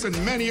 Sadie Curtis, and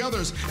many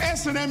others.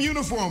 S&M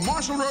Uniform,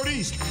 Marshall Road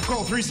East.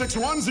 Call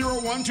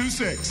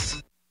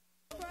 361-0126.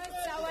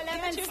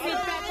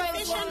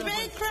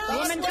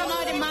 Women come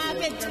out the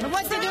market.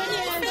 What's he doing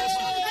here?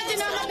 You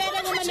know, I'm a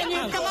better woman than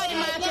you. Come out the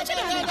market.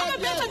 I'm a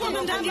better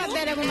woman than you.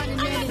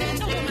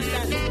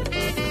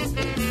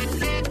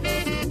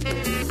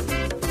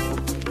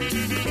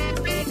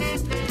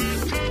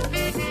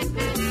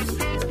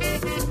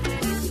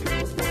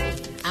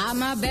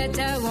 I'm a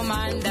better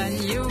woman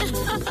than you.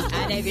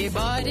 And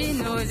everybody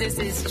knows this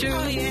is true.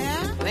 Oh,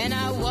 yeah? When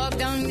I walk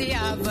down the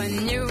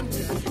avenue,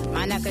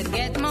 man, I could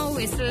get more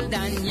whistle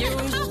than you.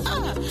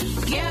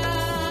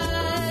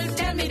 Girl,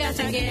 tell me that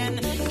again.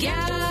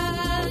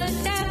 Girl,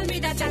 tell me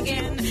that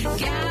again.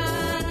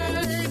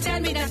 Girl, tell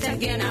me that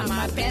again. I'm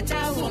a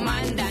better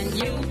woman than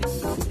you.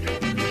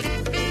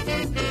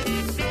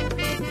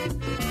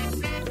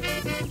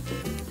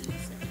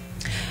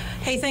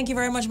 Hey, thank you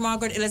very much,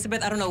 Margaret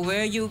Elizabeth. I don't know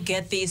where you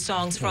get these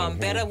songs from.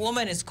 Better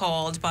Woman is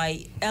called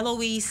by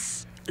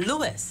Eloise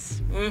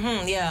Lewis.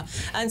 Yeah.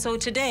 And so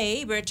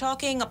today we're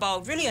talking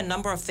about really a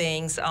number of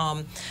things,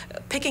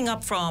 picking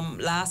up from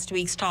last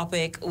week's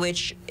topic,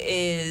 which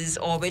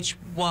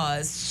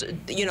was,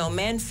 you know,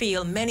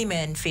 many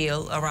men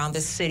feel around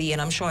this city,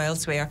 and I'm sure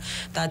elsewhere,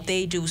 that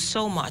they do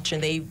so much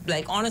and they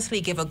like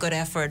honestly give a good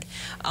effort,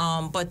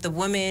 but the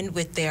women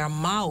with their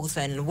mouth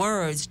and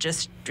words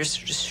just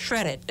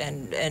shred it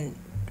and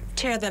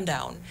tear them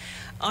down,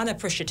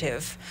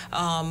 unappreciative,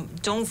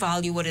 don't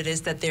value what it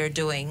is that they're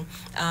doing.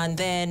 And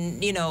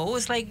then, you know,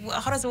 it's like,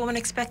 how does a woman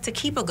expect to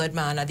keep a good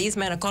man? Now, these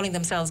men are calling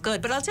themselves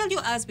good. But I'll tell you,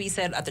 as we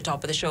said at the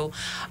top of the show,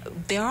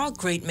 there are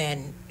great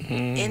men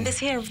in this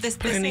here, this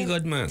Plenty same,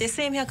 good man. this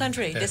same here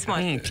country, this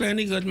one.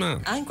 Plenty good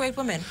man. And great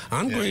women.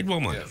 And great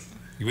woman. Yes.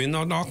 We're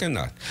not knocking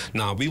that.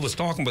 Now, we was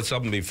talking about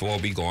something before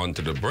we go on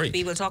to the break.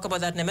 We will talk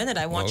about that in a minute.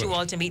 I want you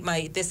all to meet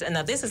this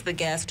is the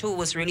guest who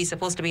was really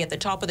supposed to be at the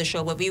top of the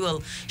show, but we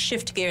will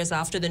shift gears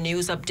after the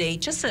news update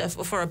just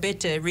for a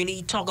bit to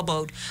really talk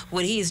about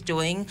what he is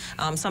doing.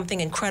 Something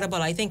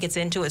incredible. I think it's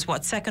into his,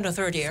 second or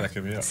third year?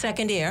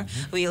 Second year.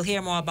 We'll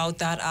hear more about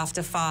that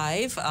after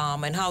 5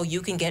 and how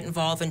you can get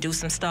involved and do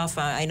some stuff.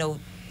 I know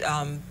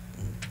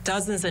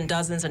dozens and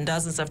dozens and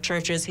dozens of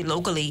churches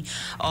locally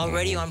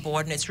already on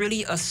board, and it's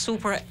really a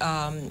super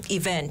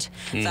event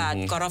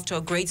that got off to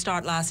a great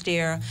start last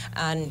year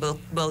and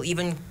will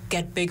even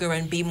get bigger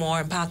and be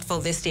more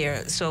impactful this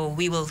year. So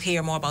we will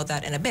hear more about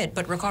that in a bit.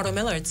 But Ricardo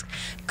Miller, it's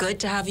good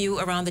to have you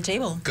around the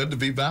table. Good to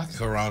be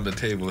back around the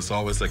table. It's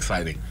always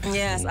exciting.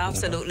 Yes,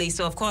 absolutely.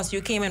 So, of course,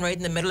 you came in right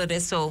in the middle of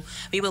this, so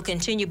we will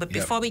continue. But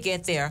before we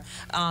get there,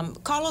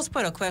 Carlos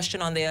put a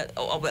question on there,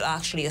 well,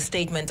 actually a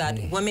statement that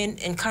women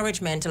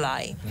encourage men to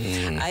lie.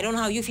 I don't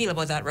know how you feel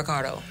about that,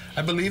 Ricardo.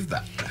 I believe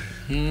that.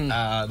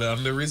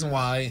 The reason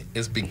why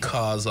is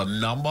because a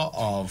number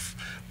of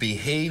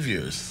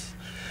behaviors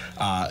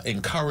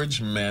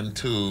encourage men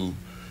to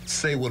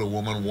say what a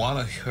woman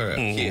want to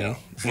hear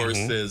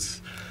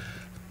versus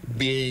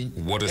being...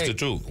 What is the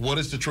truth? What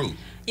is the truth?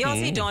 You all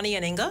see Donnie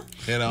and Inga?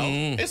 You know,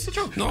 it's the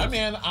truth. No. I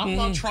mean, I'm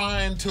not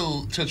trying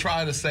to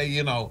try to say,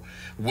 you know,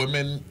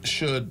 women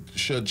should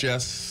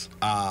just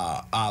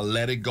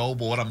let it go.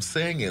 But what I'm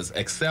saying is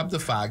accept the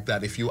fact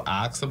that if you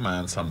ask a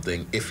man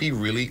something, if he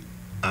really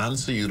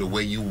answer you the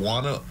way you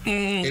want to,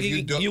 if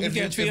you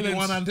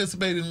want to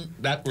anticipate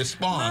that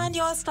response, man,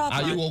 y'all stop,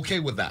 are man. you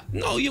okay with that?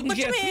 No, you can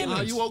get feelings.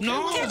 Are you okay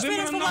No, with that?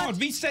 women not.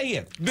 We say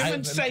it.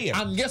 Women say it.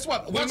 And guess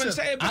what? Women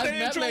say it, but I've they ain't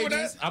met true with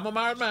ladies. that. I'm a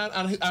married man,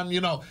 and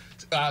you know,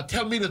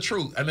 tell me the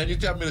truth, and then you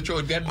tell me the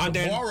truth. Then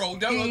tomorrow,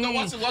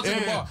 what's it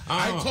tomorrow?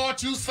 I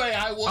thought you say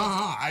I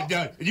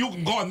was. You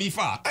can call me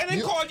fat. I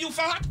didn't call you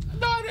fat.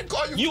 No, I didn't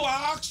call you. You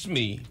asked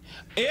me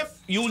if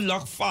you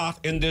look fat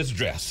in this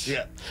dress.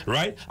 Yeah.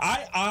 Right?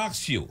 I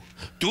asked you,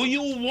 do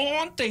you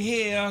want to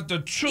hear the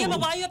truth? Yeah, but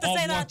why you have to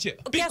say that?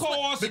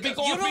 Because you we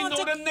don't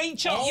know the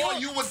nature. Or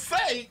you would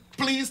say,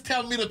 please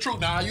tell me the truth.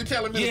 Now, are you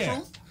telling me the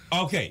truth?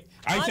 Okay.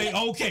 I say,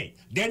 okay.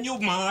 Then you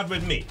mad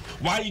with me.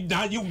 Why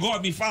now you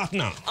got me fat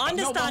now?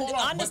 Understand.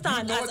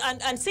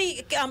 And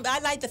see, I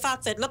like the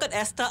fact that, look at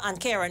Esther and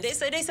Karen. They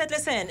said,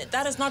 listen,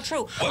 that is not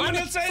true. Well,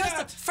 say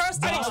that.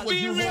 First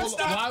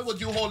why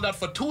would you hold that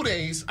for 2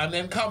 days and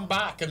then come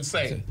back and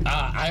say,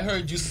 I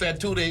heard you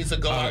said 2 days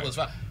ago I was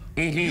fat.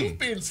 You've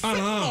been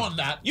sitting on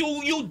that.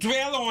 You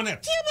dwell on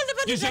it. Yeah,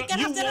 but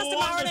you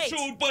want the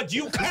truth, but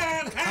you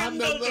can't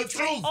handle the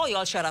truth. Oh,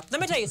 y'all shut up. Let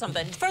me tell you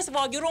something. First of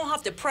all, you don't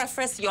have to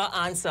preface your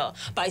answer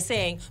by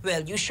saying,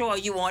 well, you sure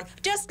you want.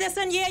 Just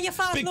listen, yeah, you're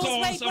fat, lose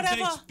weight, whatever. Because of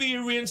the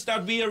experience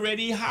that we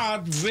already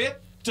had with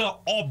the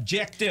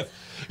objective.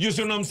 You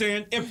see what I'm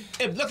saying?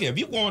 If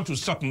you gone through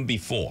something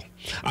before,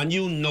 and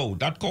you know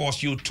that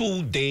cost you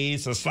 2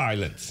 days of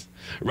silence,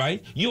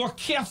 right? You are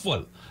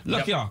careful.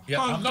 Look here.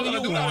 I'm not going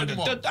to do that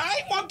anymore.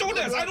 I want to do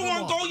this. I don't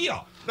want to go here.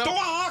 No. Don't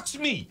ask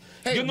me.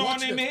 Hey, you know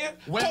what I mean?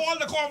 Call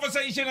the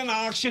conversation and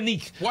ask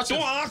Shenique.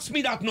 Don't ask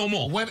me that no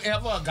more.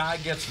 Whenever a guy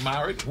gets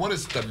married, what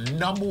is the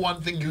number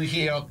one thing you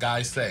hear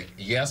guys say?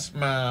 Yes,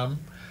 ma'am.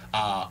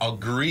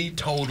 Agree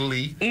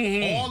totally.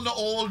 All the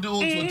old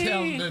dudes will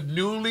tell the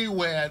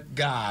newlywed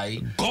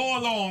guy, go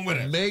along with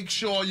it. Make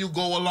sure you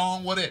go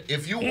along with it.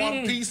 If you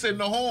want peace in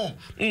the home,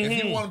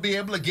 if you want to be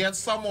able to get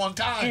some on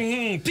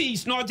time.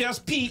 Peace, not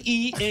just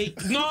P-E-A.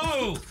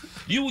 No.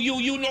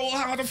 You know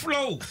how to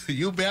flow.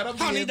 You better be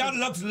Honey, that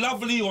looks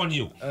lovely on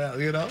you.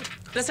 You know?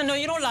 Listen, no,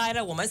 you don't lie to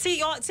a woman.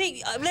 See,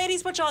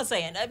 ladies, what y'all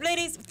saying?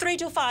 Ladies,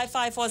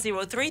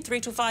 325-5403,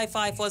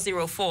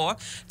 325-5404,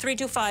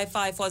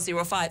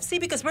 325-5405. See,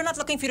 because we're not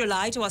looking for you to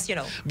lie to us, you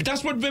know. But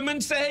that's what women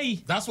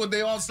say. That's what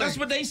they all say. That's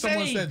what they say.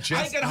 Someone said,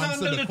 just I can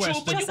handle the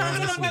truth, but you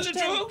can't handle the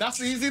truth.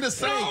 That's easy to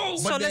say. No.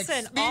 But so the listen,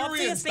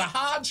 experience, the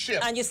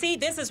hardship. And you see,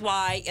 this is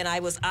why, and I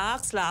was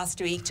asked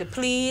last week to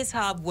please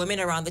have women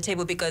around the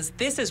table, because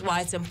this is why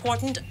it's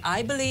important,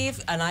 I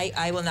believe, and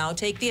I will now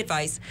take the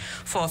advice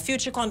for a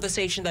future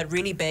conversation that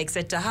really begs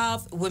it, to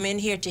have women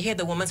here to hear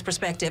the woman's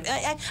perspective.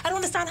 I don't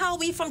understand how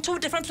we from 2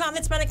 different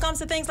planets when it comes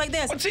to things like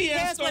this. But see,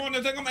 Esther, on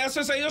the thing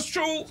Esther say is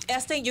true.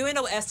 Esther, you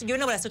know what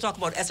Esther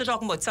talking about. Esther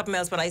talking about something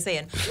else what I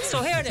saying.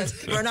 So here it is.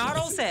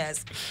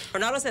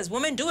 Renardo says,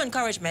 women do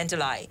encourage men to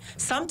lie.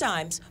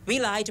 Sometimes we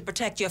lie to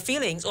protect your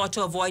feelings or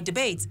to avoid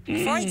debates.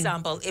 For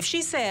example, if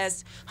she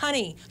says,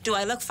 honey, do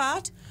I look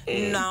fat?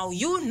 Now,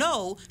 you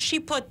know she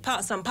put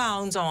some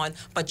pounds on,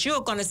 but you're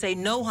going to say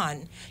no,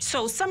 hun.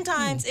 So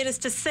sometimes it is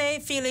to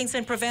save feelings arguments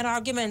and prevent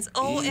arguments.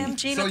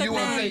 OMG, So look you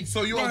at okay? men.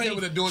 So you okay Right.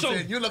 with it? So-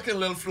 You're looking a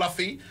little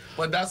fluffy,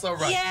 but that's all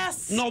right.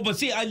 Yes. No, but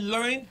see, I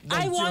learned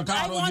that I want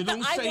you don't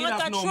the- I say want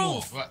that the no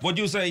truth. more. What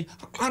you say,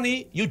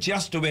 honey, you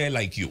just the way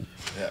like you.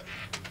 Yeah.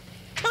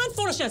 Man,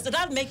 foolishness.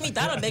 That'll make me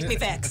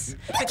vex.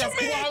 Because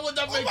Why would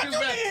that make you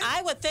vex?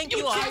 I would think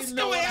you are. I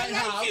know what I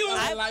have. you.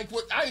 I like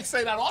what I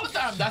say that all the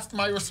time. That's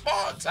my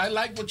response. I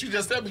like what you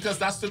just said because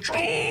that's the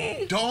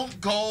truth. Don't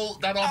go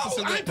that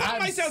opposite way. I put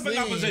myself in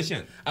that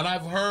position. And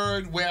I've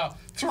heard, well,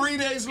 3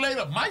 days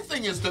later. My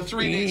thing is the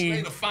 3 days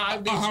later,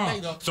 5 days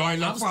later. So I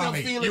look I'm still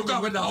funny. feeling You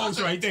come in the house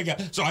responsible. right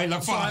there. So I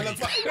look So I funny. look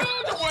funny.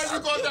 Where you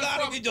got that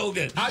Gotta from? be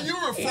joking. Are you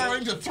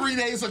referring to 3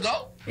 days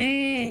ago?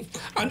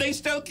 And they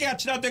still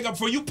catch that thing up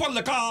for you. Pull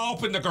the car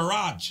up in the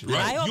garage, right?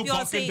 I hope You y'all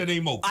buck see. into the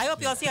mouth. I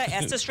hope y'all see how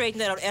Esther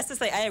straightened it out. Esther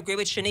say, I agree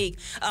with Shenique.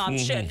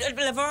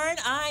 Laverne,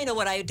 I know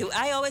what I do.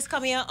 I always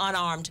come here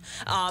unarmed.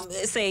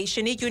 Say,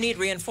 Shenique, you need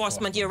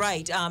reinforcement. You're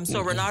right.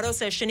 So Renato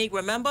says, Shenique,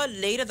 remember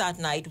later that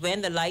night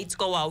when the lights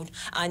go out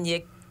and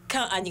you're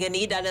gonna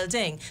need that little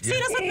thing. See,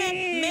 that's what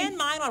men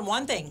mind on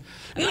one thing.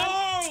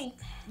 No,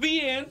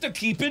 we ain't to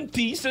keeping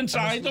peace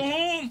inside the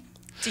home.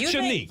 Do you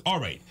Shenique, think- all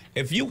right.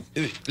 If you,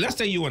 let's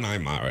say you and I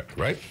married,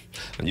 right?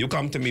 And you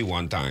come to me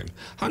one time,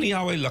 honey,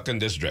 how I look in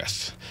this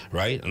dress,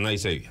 right? And I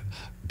say,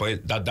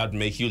 but that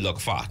make you look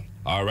fat.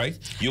 All right,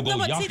 you go No,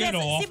 but yuck see, it there's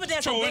off.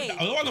 a throw way. it.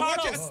 Hold on, watch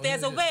Carlos, it.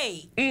 there's a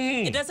way.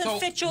 It doesn't So,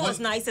 fit you what- as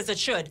nice as it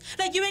should.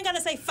 Like, you ain't gonna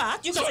say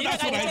fat. You can So say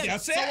that's what I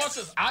just So said. what's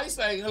this? I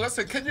say,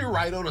 listen, can you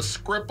write out a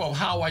script of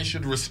how I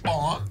should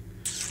respond?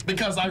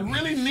 Because I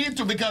really need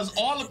to. Because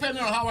all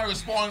depending on how I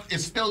respond,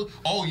 it's still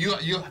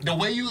the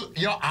way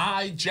your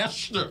eye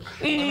gesture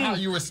and how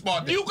you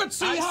respond. You could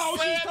see how she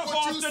said took what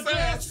off you the said,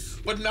 dress.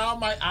 but now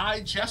my eye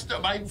gesture,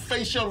 my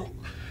facial.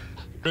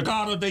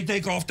 Ricardo, they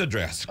take off the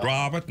dress,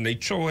 grab it, and they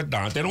throw it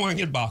down. They don't want to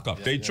get back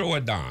up. They throw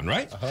it down,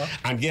 right?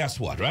 And guess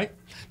what, right?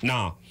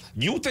 Now,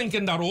 you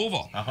thinking that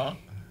over.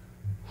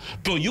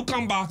 So you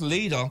come back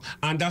later,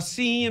 and that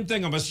same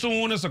thing, as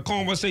soon as the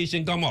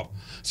conversation come up,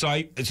 so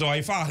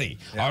I fatty,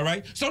 all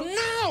right? So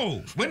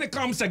now, when it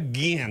comes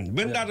again,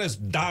 when that is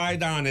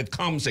died down, it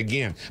comes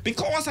again.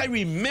 Because I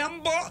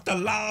remember the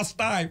last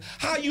time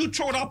how you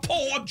throw that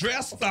poor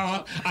dress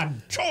down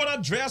and throw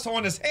that dress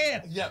on his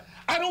head. Yeah.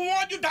 I don't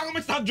want you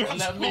damage that dress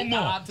Let no me more.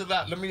 add to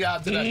that.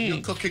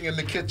 You're cooking in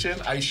the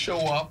kitchen. I show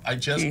up. I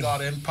just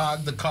got in,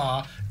 parked the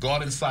car,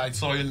 got inside,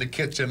 saw you in the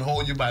kitchen,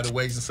 hold you by the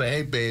waist and say,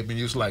 hey, babe. And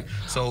you was like,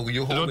 so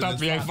you holding Don't this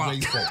touch me, fat I'm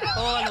waist up.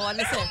 Oh, no,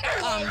 listen.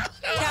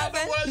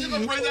 Calvin. Well, you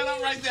can bring that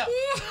up right there.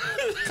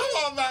 Come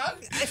on,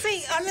 man.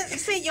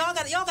 See, y'all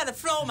got to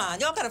flow, man.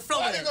 Y'all got to flow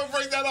Why with you it. gonna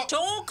bring that up?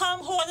 Don't come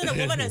holding a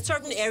woman in a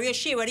certain area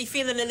she already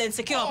feeling a little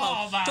insecure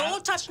about. man.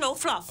 Don't touch no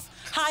fluff.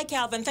 Hi,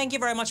 Calvin. Thank you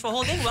very much for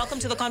holding. Welcome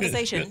to the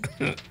conversation.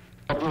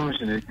 Hello,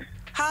 Shenique.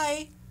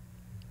 Hi.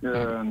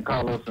 And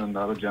Carlos and the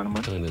other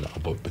gentleman. Turn it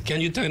up a bit.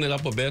 Can you turn it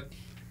up a bit?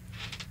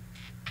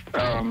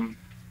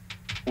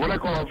 When I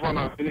call for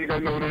now, Shenique, I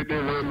know they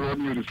railroad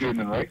you this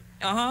evening, right?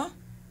 Uh-huh.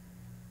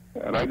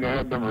 And I can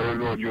have them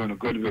railroad you in a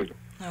good way.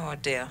 Oh,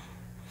 dear.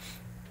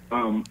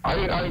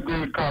 I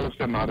agree with Carlos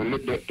and now the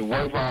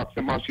wife asked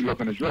him how she look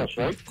in the dress,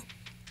 right?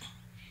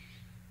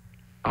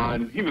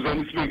 And he was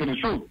only speaking the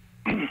truth.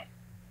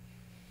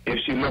 If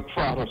she looked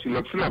fat or she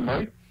looked slim,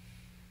 right?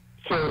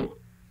 So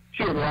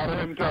she would rather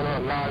him tell her a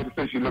lie to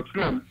say she looks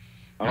slim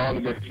and all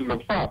to get she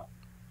looks fat.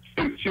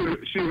 She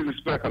would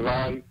respect a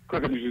lie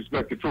quicker than she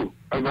respect the truth.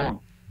 I go on.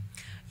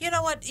 You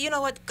know what?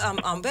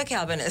 Where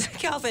Calvin is.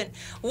 Calvin,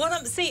 a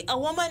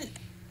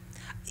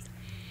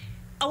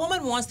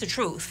woman wants the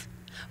truth.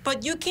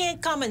 But you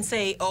can't come and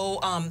say,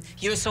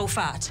 you're so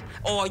fat,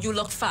 or you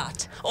look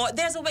fat, or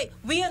there's a way.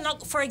 We are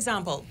not, for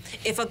example,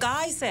 if a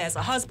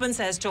husband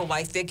says to a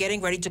wife, they're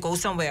getting ready to go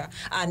somewhere,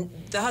 and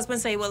the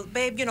husband say, well,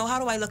 babe, how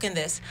do I look in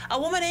this? A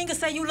woman ain't gonna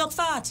say you look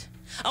fat.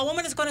 A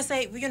woman is gonna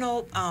say,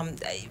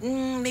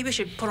 maybe we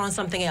should put on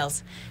something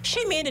else.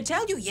 She may to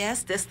tell you,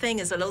 yes, this thing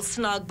is a little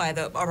snug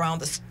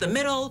around the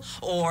middle,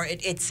 or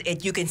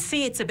you can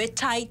see it's a bit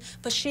tight,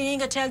 but she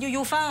ain't gonna tell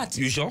you fat.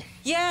 You sure?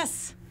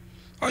 Yes.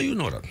 How you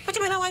know that? What do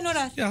you mean how I know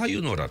that? Yeah, how you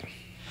know that?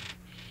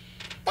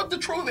 But the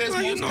truth is,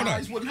 Well, you most know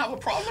guys that. wouldn't have a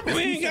problem if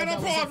We he ain't said got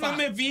a that was a problem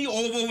fact. if he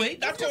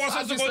overweight. That causes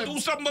us to go do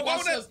something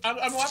about it.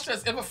 And watch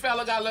this. If a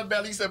fella got a little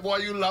belly, he said, boy,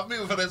 you love me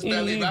for this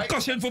belly, right?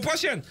 Cushion for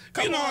pushing.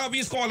 You know how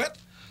we call it.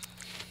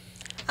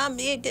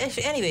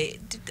 Anyway,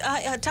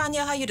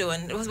 Tanya, how you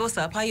doing? What's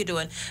up? How you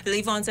doing?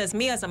 Levon says,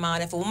 me as a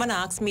man, if a woman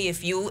asks me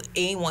if you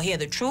ain't want to hear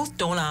the truth,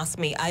 don't ask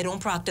me. I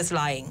don't practice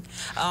lying.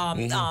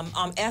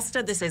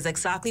 Esther, this is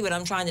exactly what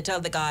I'm trying to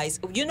tell the guys.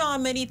 You know how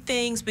many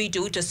things we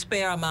do to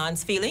spare a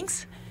man's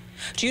feelings?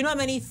 Do you know how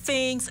many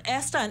things,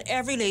 Esther and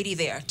every lady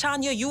there,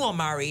 Tanya, you are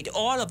married,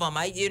 all of them,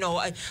 you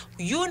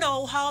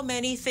know how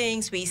many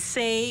things we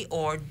say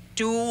or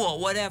do or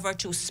whatever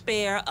to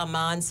spare a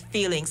man's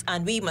feelings,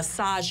 and we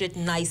massage it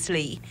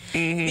nicely.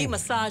 We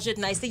massage it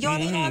nicely. You all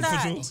know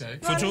that.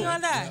 For true.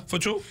 For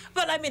true.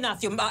 Well, I mean,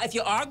 if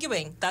you're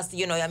arguing, that's,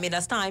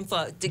 that's time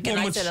to get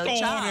a little store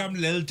chat. them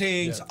little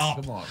things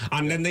up,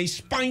 and then they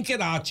spank it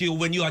at you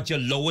when you're at your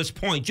lowest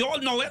point. You all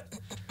know it.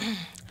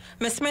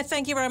 Ms. Smith,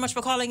 thank you very much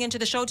for calling into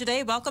the show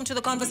today. Welcome to the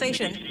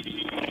conversation.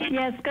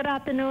 Yes, good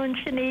afternoon,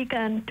 Shenique,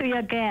 and to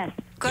your guest.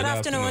 Good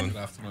afternoon.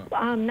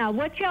 Now,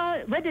 what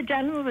the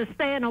gentleman was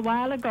saying a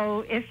while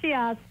ago, if she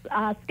asked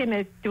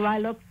him, do I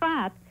look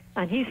fat?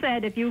 And he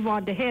said, if you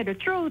want to hear the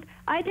truth,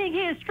 I think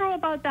he is true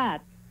about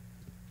that.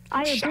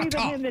 I agree with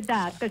him with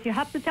that, because you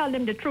have to tell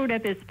them the truth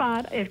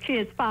if she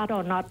is fat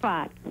or not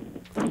fat.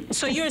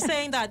 So you're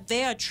saying that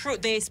they're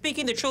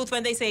speaking the truth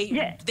when they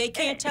say they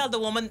can't tell the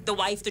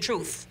wife, the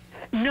truth?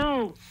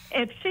 No.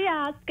 If she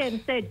asks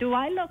him, say, do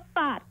I look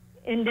fat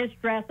in this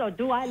dress, or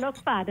do I look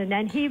fat? And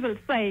then he will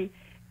say,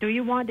 do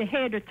you want to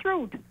hear the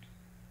truth?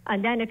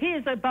 And then if he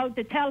is about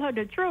to tell her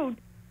the truth,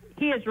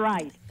 he is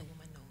right. The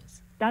woman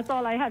knows. That's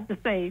all I have to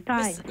say.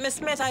 Thanks. Ms.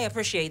 Smith, I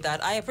appreciate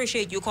that. I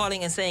appreciate you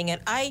calling and saying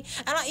it.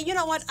 You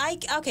know what?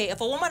 Okay, if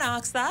a woman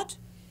asks that,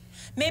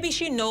 maybe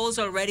she knows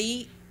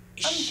already.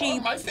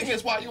 My thing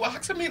is, why are you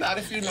asking me that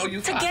if you know you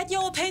to get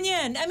your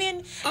opinion? I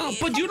mean,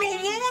 but you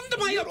don't want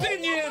my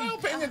opinion.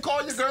 Want my opinion.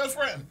 Call your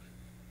girlfriend.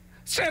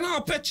 Send her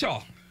a picture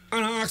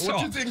and ask What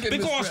her. you think in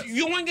Because this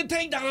you ain't gonna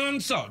take the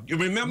answer. You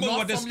remember Not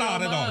what this from your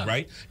started out, man.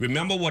 right?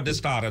 Remember what this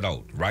started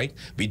out, right?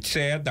 We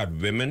said that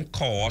women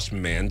cause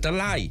men to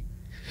lie.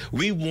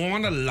 We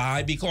want to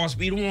lie because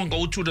we don't want to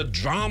go through the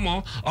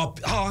drama of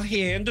her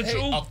hearing the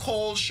truth. A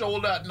cold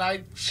shoulder at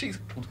night.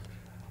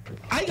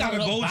 I gotta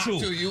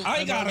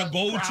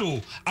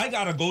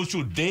go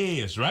through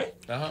days, right?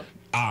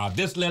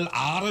 This little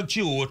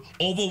attitude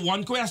over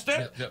one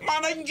question.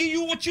 Man, I can give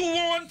you what you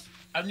want.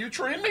 And you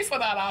train me for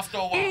that after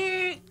a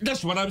while.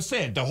 That's what I'm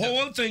saying. The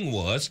whole thing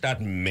was that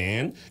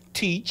women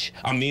teach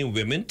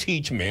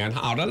men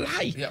how to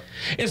lie.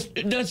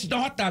 It's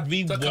not that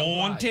we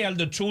won't tell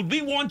the truth.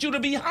 We want you to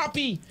be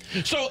happy.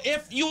 So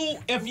if you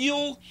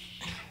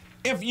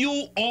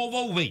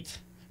overweight,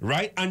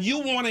 right, and you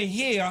want to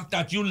hear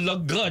that you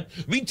look good,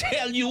 we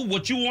tell you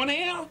what you want to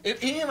hear.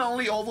 It ain't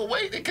only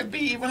overweight. It could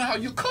be even how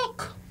you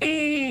cook.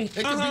 It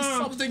could be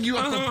something you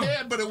have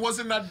prepared, but it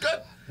wasn't that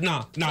good.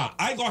 Nah,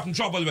 I got in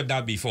trouble with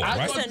that before,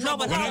 right? got in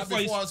trouble with that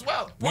before as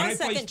well. One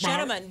second,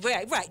 gentlemen.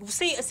 Right.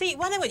 See,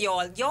 one thing with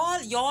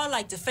y'all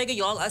like to figure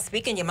y'all are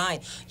speaking your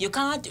mind. You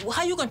can't.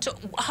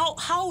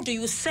 How do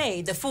you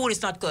say the food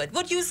is not good?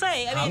 What do you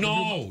say? I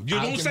mean,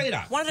 you don't say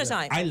that. One at a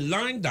time. I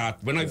learned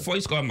that when I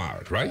first got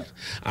married, right?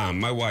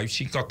 My wife,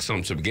 she cooked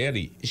some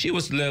spaghetti. She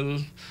was a little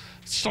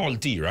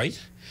salty, right?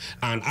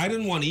 And I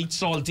didn't want to eat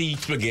salty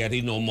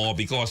spaghetti no more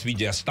because we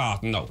just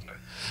starting out.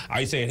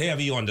 I said,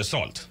 heavy on the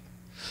salt.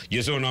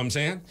 You see what I'm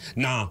saying?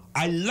 Now,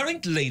 I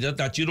learned later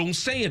that you don't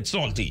say it's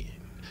salty.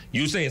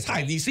 You say it's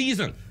highly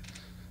seasoned.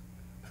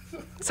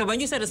 So when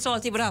you said it's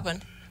salty, what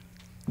happened?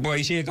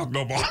 Boy, she ain't got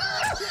no more.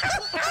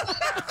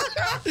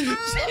 Because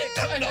you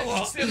can't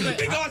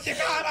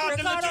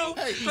answer the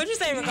truth. What'd you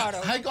say,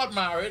 Ricardo? I got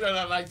married and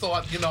I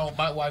thought,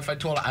 my wife, I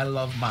told her I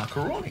love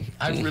macaroni.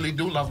 I really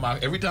do love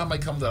macaroni. Every time I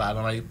come to that,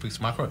 I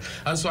eat macaroni.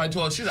 And so I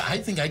told her, she said, I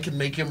think I can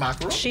make you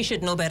macaroni. She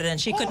should know better than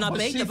she could not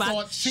make the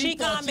macaroni. She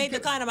can't make the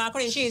kind of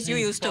macaroni you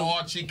used to. She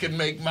thought she could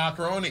make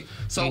macaroni.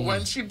 So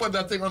when she put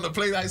that thing on the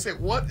plate, I said,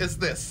 what is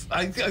this?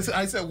 I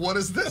said, what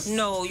is this?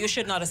 No, you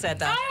should not have said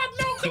that. I had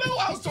no clue.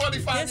 I was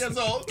 25 years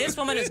old. This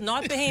woman is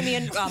not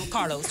Bahamian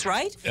Carlos,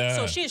 right?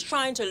 So she is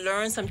trying to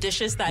learn some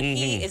dishes that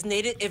he is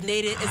native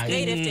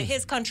to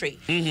his country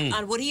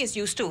and what he is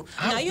used to.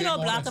 Now,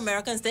 black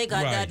Americans, they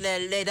got that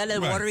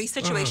little watery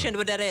situation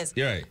what that is.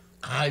 Right.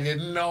 I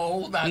didn't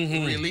know that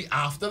really.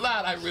 After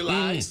that, I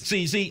realized.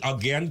 See,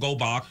 again, go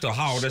back to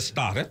how this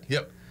started.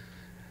 Yep.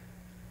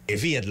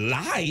 If he had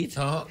lied,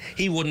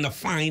 he wouldn't have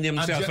found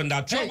himself in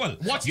that trouble.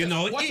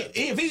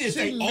 If he didn't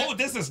say,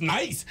 this is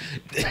nice.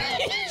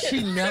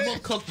 She never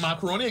cooked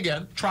macaroni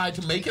again, tried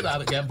to make it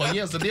out again. But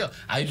here's the deal.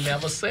 I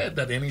never said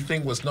that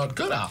anything was not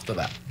good after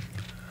that.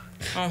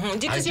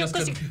 Because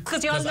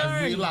you learned.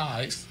 I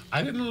realized,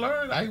 I didn't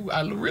learn.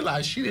 I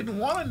realized she didn't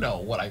want to know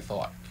what I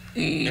thought.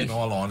 In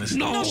all honesty.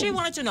 No, she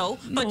wanted to know.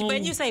 But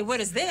when you say, what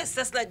is this?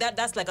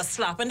 That's like a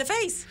slap in the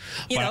face.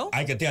 You know?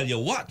 I can tell you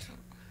what.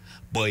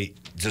 Boy,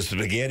 the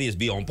spaghetti is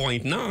be on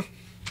point now.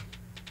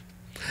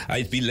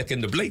 I be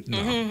licking the plate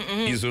now.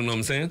 You see what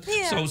I'm saying?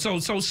 Yeah.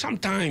 So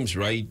sometimes,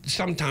 right?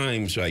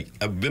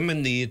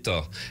 Women need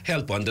to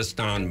help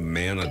understand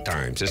men at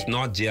times. It's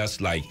not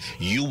just like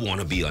you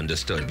want to be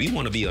understood. We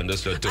want to be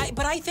understood too.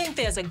 But I think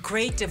there's a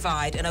great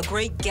divide and a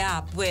great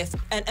gap with,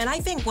 and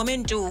I think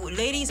women do.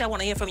 Ladies, I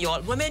want to hear from you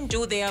all. Women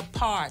do their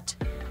part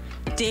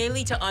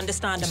daily to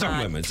understand a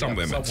man. Some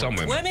women.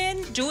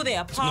 Women do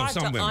their part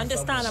to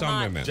understand a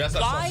man.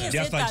 Why is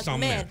it that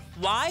men?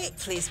 Why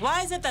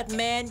is it that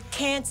men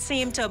can't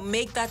seem to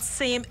make that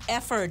same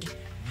effort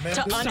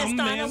to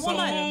understand a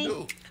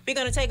woman? We're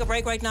going to take a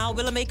break right now.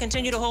 Willa may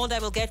continue to hold. I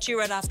will get you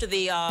right after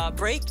the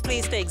break.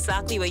 Please stay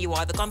exactly where you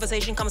are. The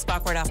conversation comes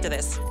back right after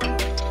this.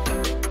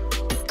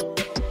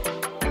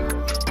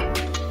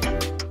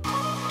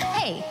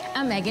 Hey,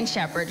 I'm Megan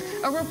Shepard,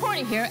 a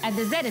reporter here at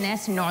the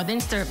ZNS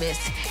Northern Service.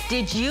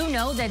 Did you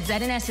know that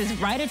ZNS is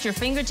right at your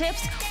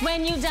fingertips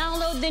when you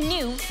download the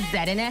new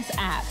ZNS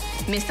app?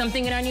 Missed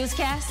something in our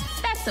newscast?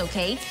 That's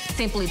okay.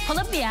 Simply pull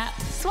up the app,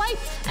 swipe,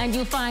 and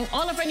you'll find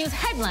all of our news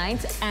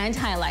headlines and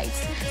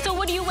highlights. So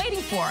what are you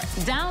waiting for?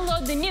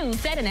 Download the new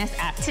ZNS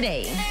app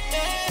today.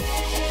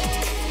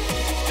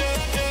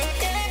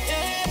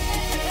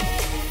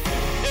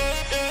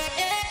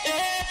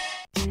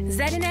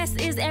 ZNS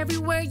is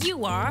everywhere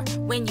you are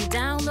when you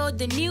download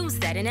the new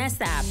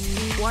ZNS app.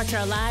 Watch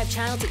our live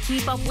channel to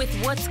keep up with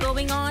what's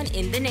going on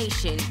in the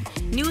nation.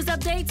 News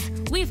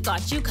updates, we've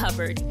got you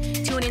covered.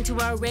 Tune into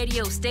our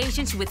radio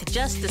stations with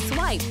just a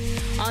swipe.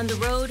 On the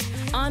road,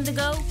 on the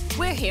go,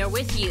 we're here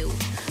with you.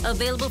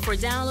 Available for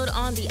download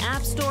on the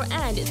App Store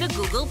and the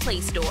Google Play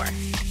Store.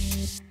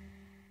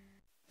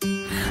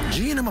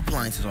 G&M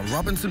Appliances on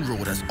Robinson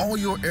Road has all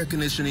your air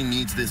conditioning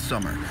needs this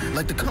summer,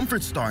 like the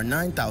Comfort Star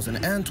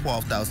 9000 and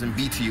 12,000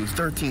 BTU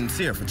 13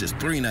 SEER for just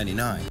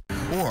 $3.99.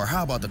 Or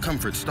how about the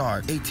Comfort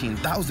Star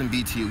 18,000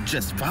 BTU,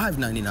 just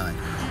 $5.99?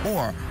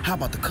 Or how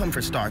about the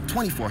Comfort Star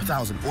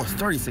 24,000 or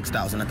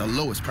 36,000 at the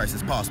lowest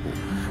prices possible?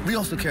 We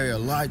also carry a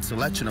wide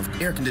selection of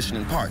air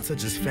conditioning parts,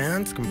 such as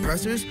fans,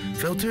 compressors,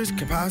 filters,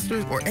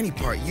 capacitors, or any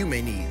part you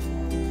may need.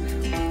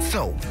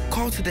 So,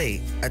 call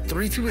today at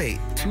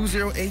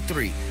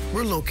 328-2083.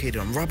 We're located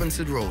on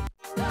Robinson Road.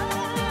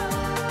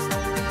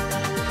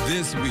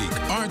 This week,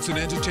 Arts and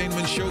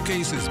Entertainment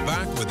Showcase is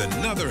back with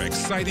another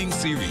exciting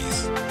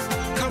series.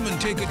 Come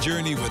and take a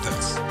journey with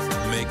us.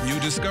 Make new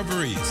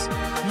discoveries,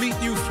 meet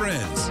new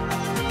friends,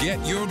 get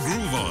your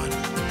groove on,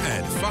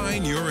 and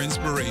find your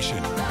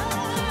inspiration.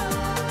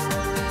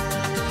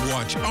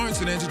 Watch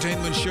Arts and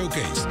Entertainment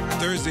Showcase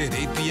Thursday at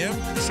 8 p.m.,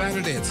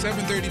 Saturday at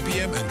 7:30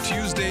 p.m., and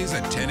Tuesdays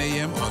at 10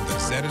 a.m. on the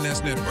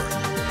ZNS Network.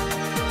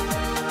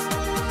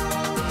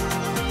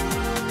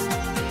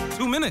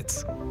 2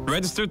 minutes.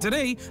 Register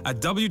today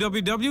at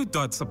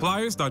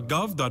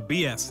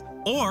www.suppliers.gov.bs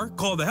or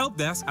call the help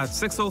desk at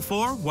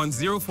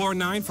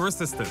 604-1049 for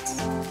assistance.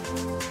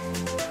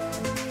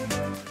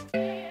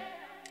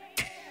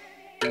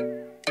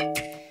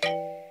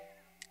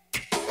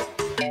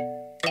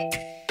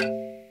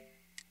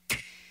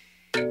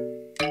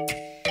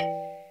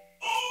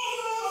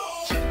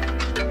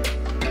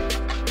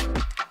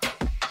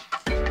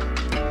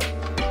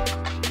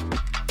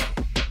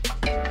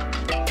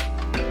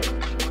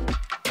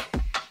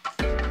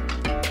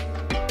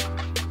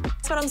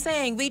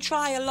 Saying we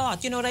try a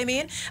lot, you know what I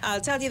mean? I'll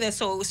tell you this.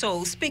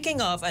 So speaking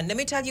of, and let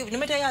me tell you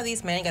how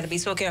these men gotta be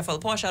so careful.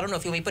 Portia, I don't know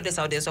if you may put this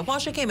out there. So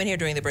Portia came in here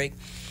during the break,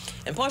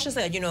 and Portia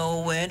said, you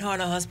know, when her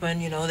and her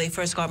husband, you know, they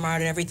first got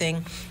married and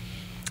everything,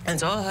 and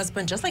so her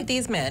husband, just like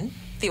these men,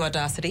 the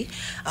audacity,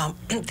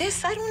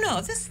 this I don't know,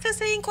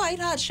 this ain't quite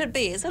how it should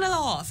be. It's a little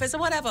off. It's a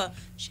whatever.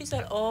 She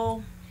said,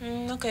 oh,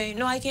 okay,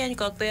 no, I can't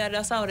cook. Yeah,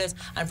 that's how it is.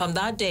 And from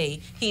that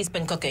day, he's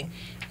been cooking,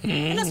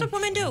 and that's what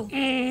women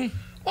do.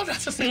 Well,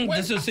 that's the same.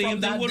 That's the same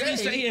thing what we're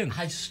saying.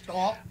 I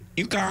stopped.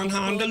 You can't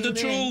handle the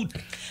truth.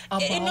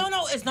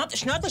 No, it's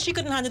not that she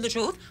couldn't handle the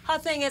truth. Her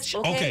thing is,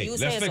 okay you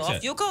say it's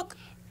off, you cook.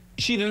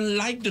 She didn't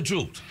like the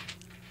truth.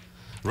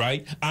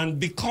 Right? And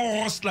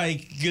because,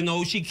 like, you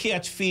know, she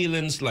catch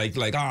feelings like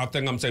I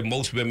think I'm saying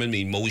most women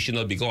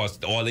emotional because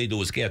all they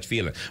do is catch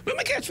feelings.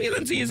 Women catch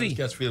feelings easy. Women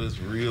catch feelings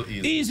real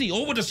easy. Easy,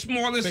 over the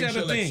smallest set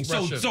of things.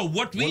 So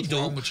what we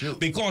do,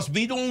 because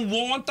we don't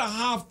want to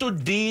have to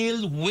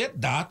deal with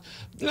that,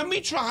 let me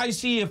try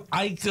see if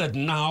I could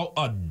now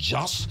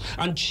adjust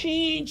and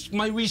change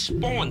my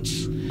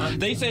response.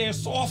 They say a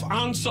soft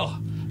answer.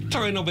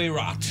 Turn away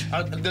rat.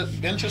 The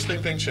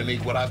interesting thing,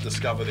 Shenique, what I've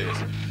discovered is,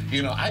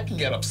 you know, I can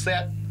get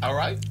upset, all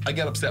right? I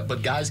get upset,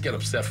 but guys get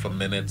upset for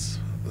minutes,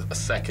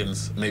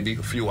 seconds, maybe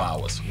a few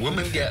hours.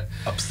 Women get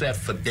upset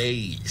for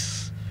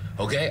days,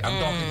 okay?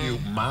 I'm talking to you,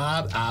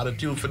 mad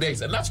attitude for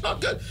days, and that's not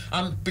good.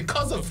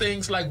 Because of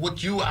things like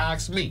what you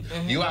asked me.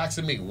 You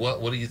asked me,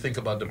 what do you think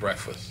about the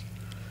breakfast?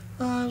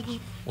 Well,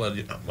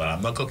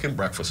 I'm not cooking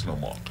breakfast no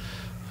more.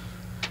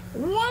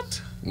 What?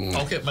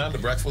 Okay, man, the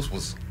breakfast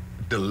was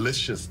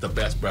delicious, the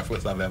best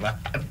breakfast I've ever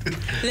had.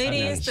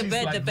 Ladies, the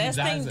best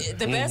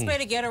way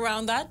to get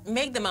around that,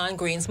 make the man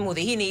green smoothie.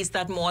 He needs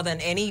that more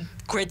than any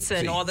grits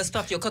and all the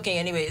stuff you're cooking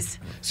anyways.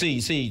 See,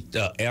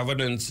 the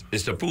evidence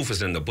is the proof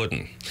is in the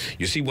pudding.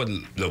 You see what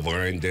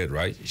Laverne did,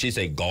 right? She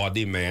said,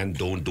 "Godly man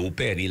don't do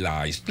petty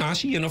lies." Now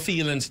she in her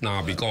feelings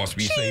now because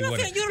we say what.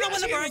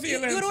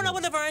 You don't know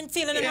what Laverne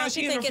feeling and how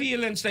she in her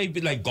feelings. They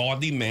be like,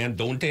 "Godly man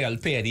don't tell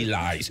petty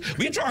lies."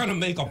 We're trying to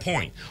make a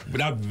point, but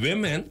that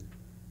women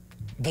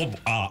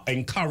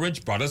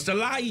encourage brothers to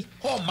lie.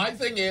 Oh, my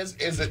thing is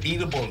it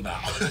eatable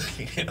now?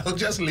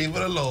 Just leave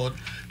it alone.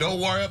 Don't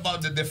worry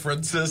about the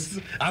differences.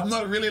 I'm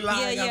not really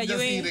lying. I'm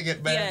just eating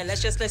it, man. Yeah,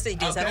 let's eat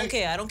this.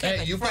 Okay? I don't care.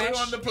 Hey, you put it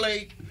on the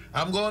plate.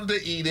 I'm going to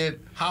eat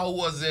it. How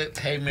was it?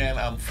 Hey, man,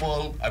 I'm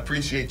full. I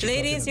appreciate you.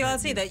 Ladies, you all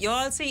see that. You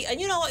all see,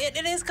 and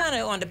it is kind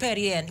of on the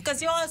petty end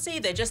because you all see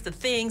that just the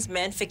things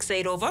men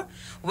fixate over.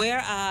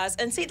 Whereas,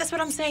 and see, that's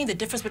what I'm saying, the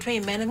difference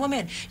between men and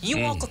women.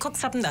 You all could cook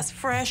something that's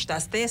fresh,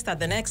 that's this, that's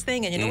the next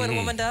thing, and you know what a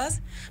woman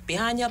does?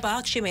 Behind your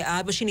back, she may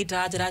add, but she need to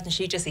add to that, and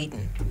she just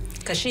eating.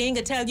 Because she ain't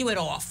going to tell you it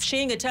off. She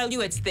ain't going to tell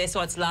you it's this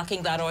or it's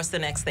lacking that or it's the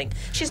next thing.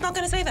 She's not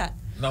going to say that.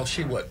 No,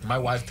 she would. My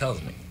wife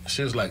tells me.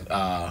 She was like,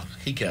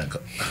 he can't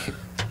cook.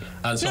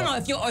 So, no,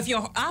 if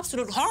you're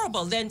absolute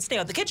horrible, then stay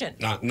out the kitchen.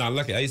 Now,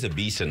 look, I is a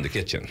beast in the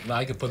kitchen. No,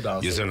 I can put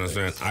down. You see what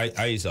I'm saying?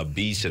 I is a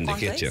beast in the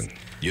kitchen.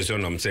 You see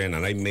what I'm saying?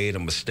 And I made a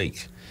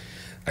mistake.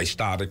 I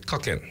started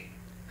cooking.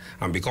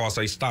 And because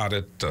I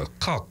started to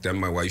cook, then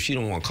my wife, she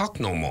don't want to cook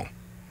no more.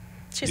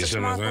 She's a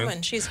smart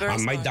woman. She's very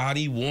smart. And my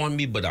daddy warned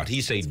me about that. He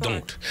said,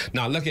 don't.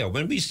 Now, look here.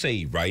 When we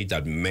say, right,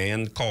 that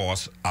women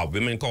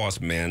cause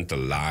men to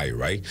lie,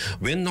 right?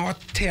 We're not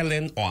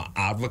telling or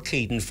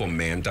advocating for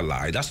men to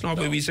lie. That's not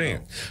what we're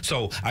saying.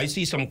 So I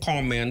see some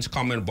comments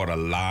coming about a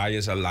lie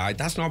is a lie.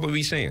 That's not what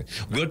we're saying.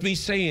 What we're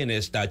saying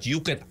is that you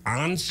can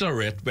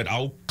answer it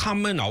without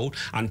coming out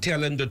and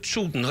telling the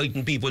truth and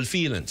hurting people's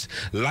feelings.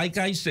 Like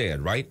I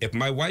said, right, if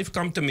my wife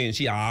come to me and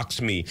she asks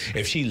me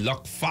if she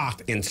look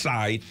fat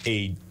inside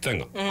a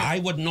thing, I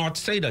would not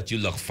say that you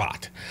look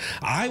fat.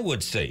 I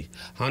would say,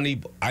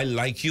 honey, I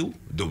like you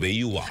the way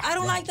you are. I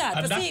don't like that.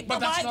 But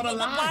that's not a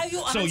lie. Why are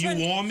you so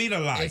you want me to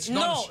lie?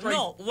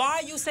 No. Why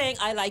are you saying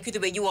I like you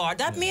the way you are?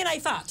 That mean I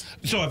fat.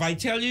 So if I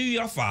tell you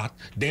you're fat,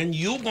 then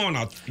you're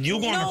gonna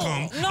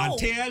come and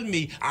tell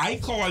me I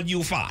call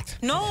you fat.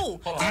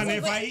 No. And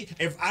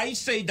if I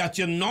say that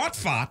you're not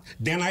fat,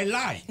 then I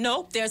lie.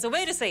 No, there's a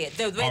way to say it.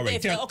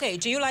 Okay,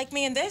 do you like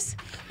me in this?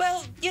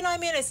 Well, you know what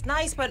I mean, it's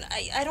nice, but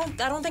I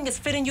don't think it's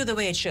fitting you the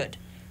way it should.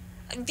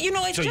 You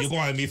know, it's so just... you're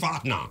calling me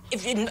fat now?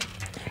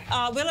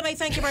 Willamette,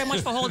 thank you very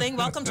much for holding.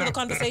 Welcome to the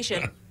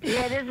conversation.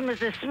 Yeah, this is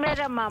Mrs. Smith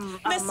and Mom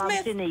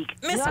Shenique.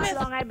 Miss Smith. How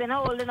long I've been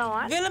holding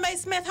on? Willamette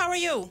Smith, how are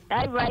you?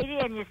 I'm right here,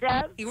 and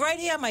yourself? You're right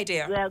here, my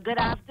dear. Well, good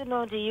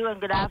afternoon to you, and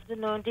good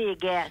afternoon to your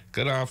guest.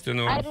 Good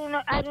afternoon. I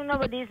don't know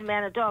what these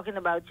men are talking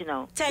about, you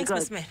know. Thanks,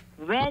 Miss Smith.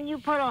 When you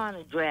put on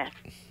a dress,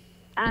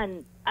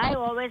 and I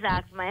always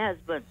ask my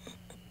husband,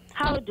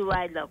 how do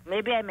I look?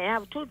 Maybe I may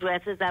have two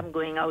dresses I'm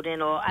going out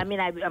in, or I'm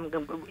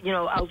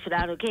out for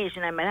that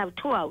occasion. I might have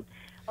two out,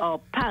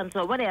 or pants,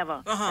 or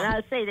whatever. And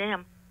I'll say to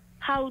him,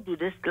 how do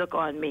this look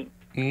on me?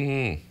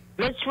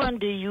 Which one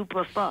do you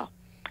prefer?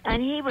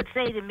 And he would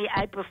say to me,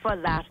 I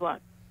prefer that one.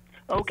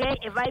 Okay?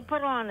 If I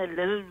put on a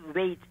little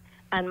weight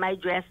and my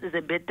dress is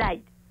a bit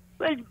tight,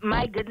 well,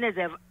 my goodness,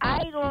 if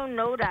I don't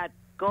know that,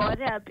 God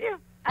help you.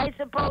 I'm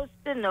supposed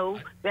to know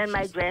when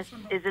my dress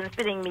isn't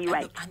fitting me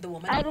right.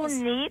 I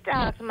don't need to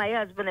ask my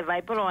husband if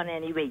I put on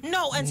any weight.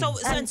 No, so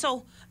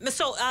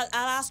I'll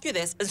ask you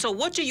this. And so,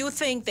 what do you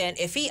think then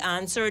if he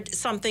answered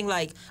something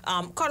like,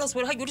 Carlos,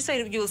 what would you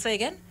say? You will say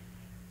again?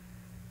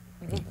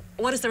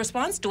 What is the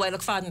response? Do I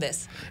look fat in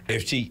this?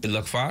 If she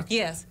look fat?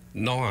 Yes.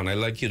 No, and I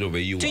like you the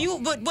way you are.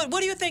 What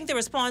do you think the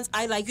response?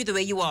 I like you the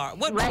way you are.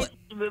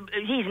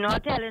 He's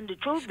not telling the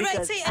truth because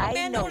right. See, and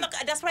men don't look.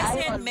 That's why I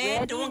said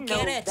men don't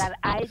get it. That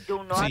I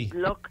do not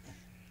look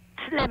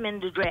slim in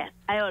the dress.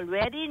 I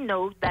already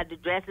know that the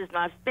dress is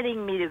not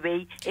fitting me the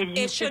way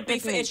it should be.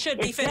 It should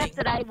be fitting. It's just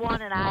that I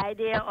want an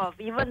idea of,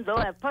 even though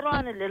I put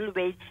on a little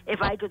weight,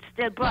 if I could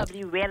still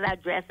probably wear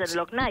that dress and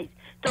look nice.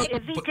 So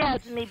if he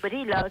tells me, but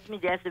he loves me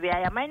just the way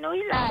I am, I know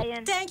he's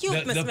lying. Thank you,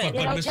 Miss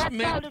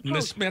Smith.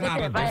 Miss Smith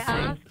had a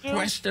different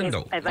question,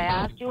 though. If I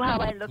ask you how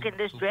I look in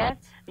this dress,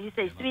 you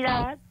say,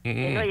 sweetheart,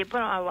 you know, you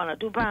put on 1 or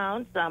 2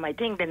 pounds, I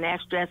think the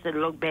next dress will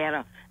look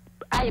better.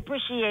 I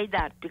appreciate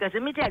that because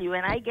let me tell you,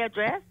 when I get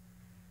dressed,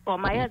 or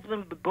my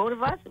husband, both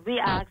of us, we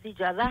ask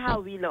each other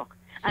how we look.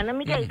 And let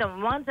me tell you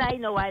something, once I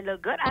know I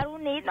look good, I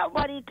don't need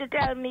nobody to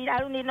tell me, I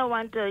don't need no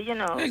one to,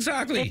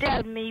 to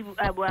tell me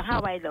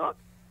how I look.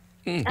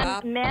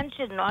 And men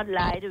should not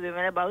lie to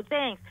women about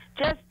things.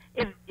 Just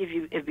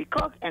if we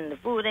cook and the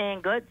food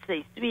ain't good,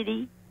 say,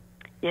 sweetie,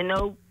 you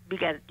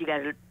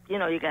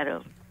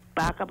gotta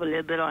back up a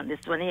little bit on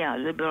this one here, a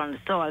little bit on the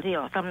salt here,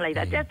 or something like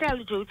that. Just tell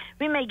the truth.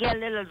 We may get a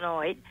little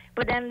annoyed,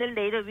 but then a little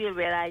later we'll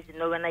realize,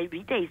 when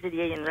we taste it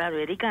here, that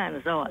really kind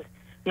of salt.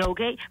 You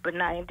okay? But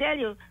now I can tell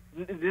you,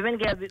 women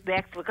get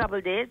vexed for a couple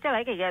of days, till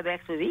I can get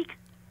vexed for weeks.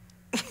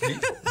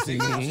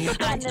 You've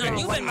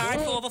been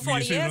married for over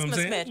 40 years, Miss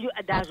Smith.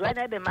 That's right.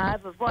 I've been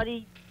married for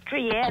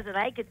 43 years, and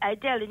I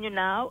telling you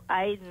now,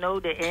 I know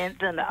the ins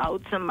and the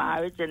outs of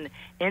marriage, and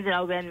ins and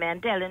outs when men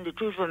telling the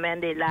truth for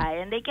men, they lie,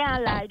 and they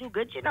can't lie too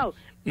good,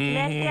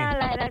 Men can't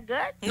lie that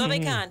good. No, they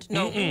can't.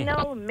 No.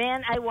 No,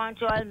 men, I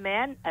want you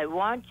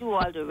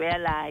all to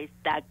realize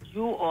that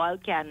you all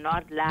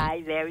cannot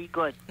lie very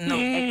good. No.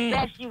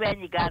 Especially when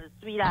you got a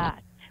sweetheart.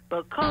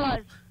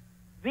 Because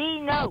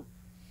we know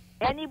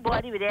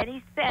anybody with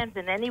any sense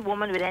and any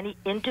woman with any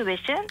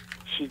intuition,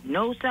 she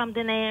knows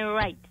something ain't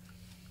right.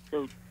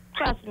 So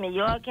trust me,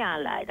 y'all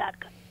can't lie that.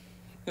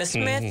 Miss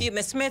Smith,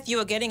 Miss Smith, you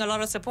are getting a lot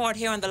of support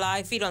here on the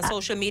live feed on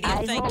social media.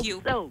 Thank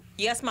you. So.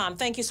 Yes, ma'am.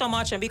 Thank you so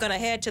much. And we're going to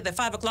head to the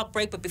 5 o'clock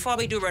break. But before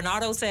we do,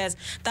 Renato says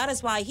that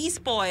is why he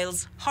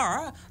spoils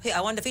her. I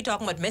wonder if he's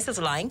talking about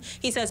Mrs. Lang.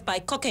 He says by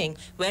cooking.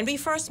 When we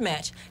first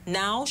met,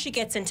 now she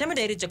gets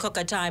intimidated to cook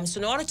at times. So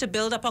in order to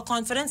build up her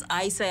confidence,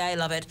 I say I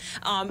love it.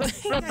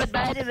 But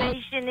by the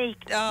way,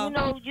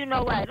 Shenique, you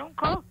know I don't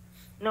cook.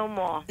 No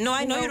more. No,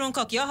 I know you don't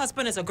cook. Your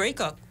husband is a great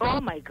cook.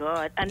 Oh my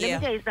God! And let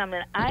me tell you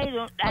something.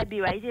 I'd be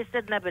right here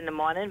sitting up in the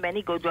morning when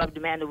he go drop the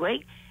man to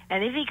work,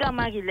 and if he come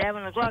back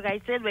 11 o'clock, I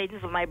still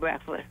waiting for my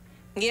breakfast.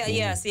 He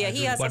has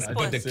a spoiled.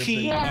 But the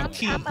key that I want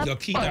to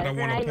point out.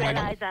 I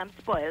realize I'm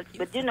spoiled,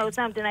 but you know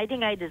something. I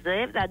think I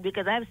deserve that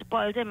because I've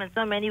spoiled him in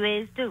so many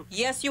ways too.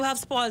 Yes, you have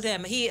spoiled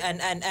him.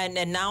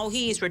 And now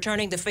he is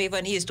returning the favor,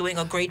 and he is doing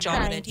a great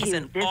job in it. He's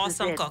an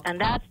awesome cook,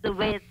 and that's the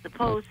way it's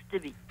supposed to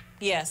be.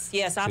 Yes,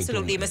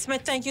 absolutely. Ms.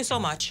 Smith, thank you so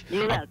much.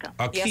 You're welcome.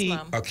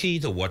 A key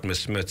to what Ms.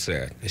 Smith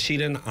said. She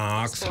didn't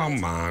ask her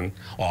man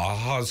or her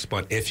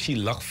husband if she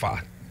looked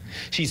fat.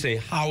 She said,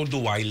 how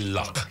do I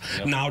look?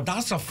 Yep. Now,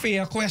 that's a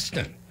fair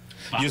question.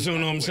 You see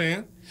what I'm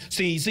saying?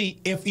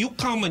 See, if you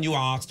come and you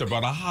ask the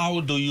brother,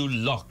 how do you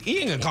look? He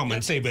ain't gonna come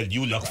and say, well,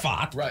 you look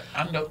fat. Right.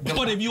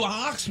 But if you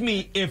ask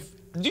me if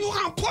you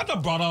can't put a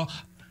brother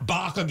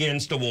back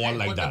against the wall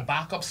like that. The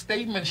backup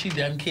statement she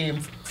then came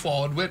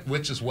forward with,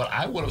 which is what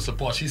I would have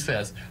supported. She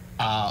says,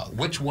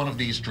 which one of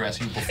these dress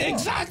you prefer?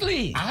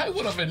 Exactly. I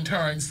would have in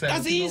turn said,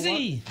 that's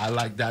easy. I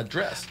like that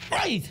dress.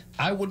 Right.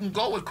 I wouldn't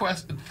go with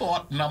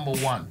thought number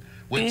one,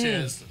 which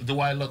is, do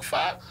I look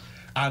fat?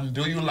 And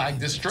do you like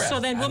this dress?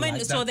 So then,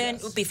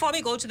 before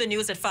we go to the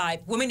news at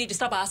 5, women need to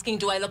stop asking,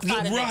 do I look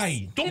fat in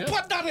right. this? Don't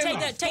put that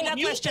in Take that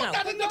question out.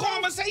 Put that in the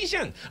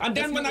conversation. And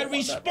then when I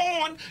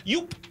respond,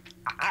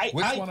 I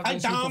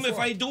damn if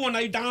I do and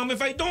I damn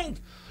if I don't.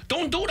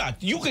 Don't do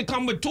that. You can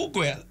come with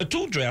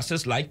two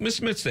dresses, like Miss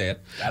Smith said,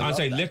 and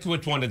say, let's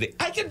which one of the.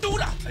 I can do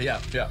that.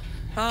 Yeah.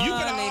 You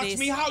can ask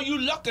me how you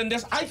look in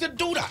this. I could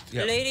do that.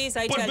 Yeah. Ladies,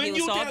 I tell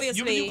you, so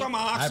obviously... You come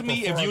ask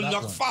me if you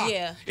look fat.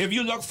 Yeah. If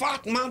you look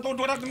fat, man, don't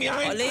do that to me.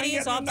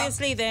 Ladies,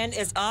 obviously, then,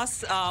 it's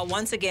us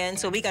once again,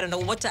 so we got to know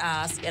what to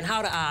ask and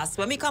how to ask.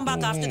 When we come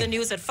back after the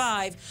news at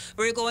 5,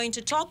 we're going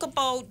to talk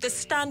about the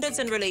standards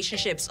in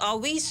relationships. Are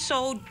we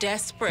so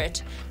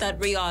desperate that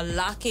we are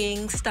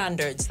lacking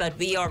standards, that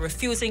we are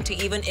refusing to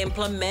even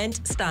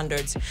implement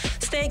standards?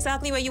 Stay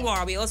exactly where you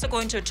are. We're also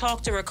going to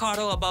talk to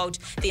Ricardo about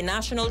the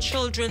National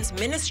Children's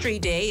Ministry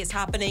Day is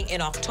happening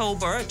in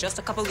October, just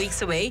a couple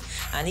weeks away,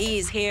 and he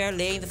is here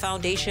laying the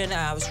foundation.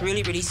 It was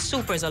really, really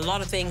super. There's a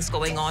lot of things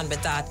going on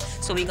with that,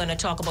 so we're going to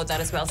talk about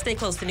that as well. Stay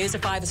close. The news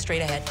at 5 is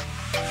straight ahead.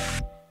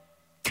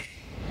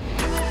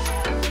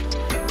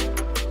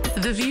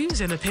 The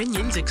views and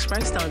opinions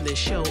expressed on this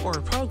show or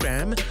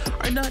program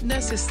are not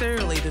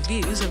necessarily the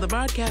views of the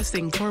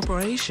Broadcasting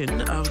Corporation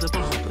of the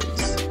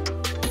Bahamas.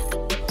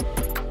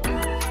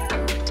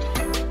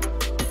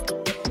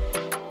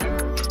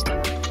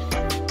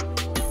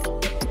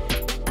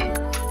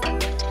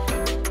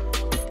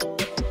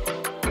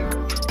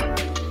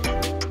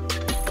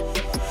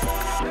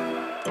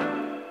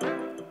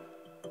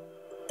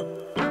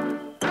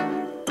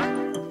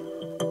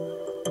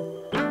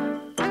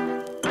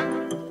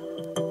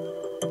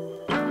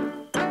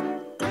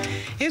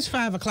 It's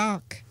 5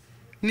 o'clock.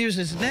 News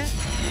is next.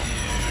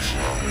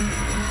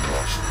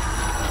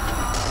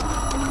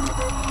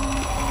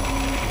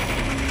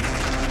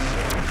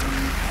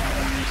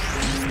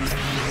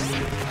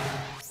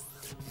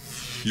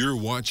 You're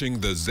watching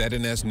the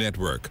ZNS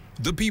Network,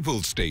 the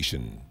People's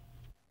Station.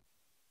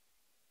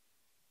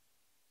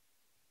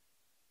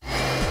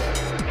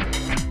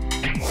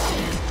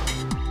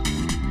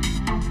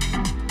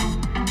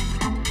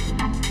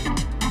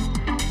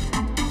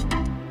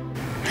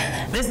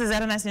 This is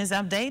ZNS News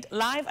Update,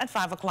 live at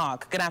 5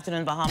 o'clock. Good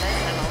afternoon, Bahamas.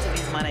 I'm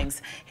Maltese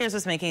Munnings. Here's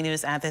what's making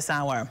news at this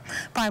hour.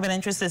 Private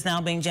interest is now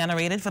being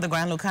generated for the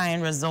Grand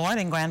Lucayan Resort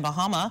in Grand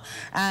Bahama.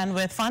 And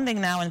with funding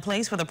now in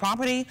place for the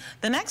property,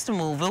 the next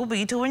move will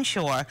be to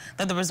ensure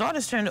that the resort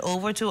is turned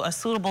over to a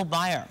suitable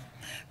buyer.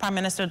 Prime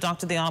Minister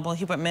Dr. The Honorable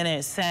Hubert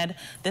Minnis said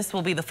this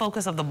will be the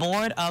focus of the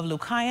board of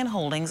Lucayan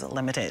Holdings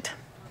Limited.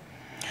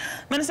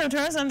 Minister of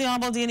Tourism, the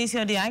Honorable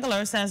Dionisio de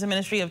Aguilar, says the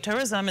Ministry of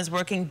Tourism is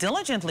working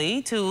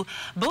diligently to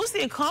boost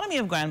the economy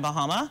of Grand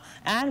Bahama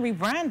and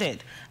rebrand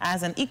it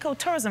as an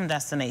ecotourism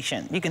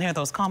destination. You can hear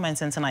those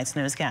comments in tonight's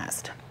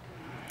newscast.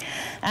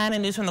 And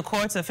in news from the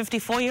courts, a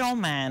 54-year-old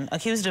man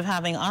accused of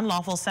having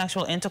unlawful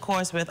sexual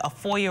intercourse with a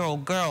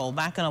 4-year-old girl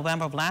back in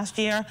November of last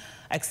year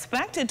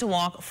expected to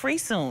walk free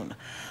soon.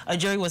 A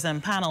jury was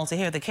empaneled to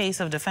hear the case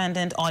of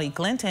defendant Audie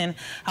Clinton.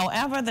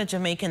 However, the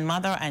Jamaican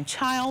mother and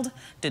child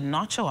did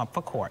not show up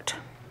for court.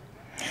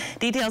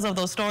 Details of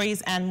those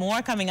stories and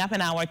more coming up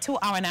in our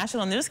 2-hour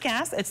national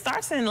newscast. It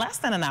starts in less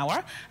than an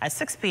hour at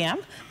 6 p.m.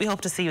 We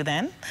hope to see you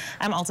then.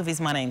 I'm Maltese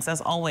Munnings.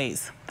 As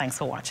always, thanks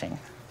for watching.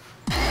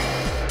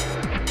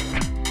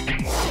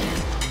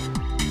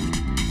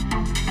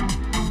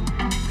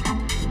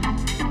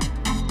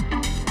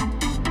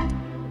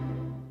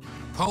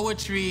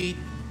 Poetry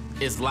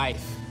is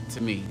life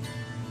to me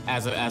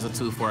as a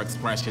tool for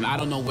expression. I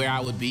don't know where I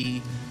would be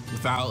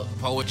without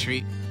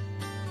poetry.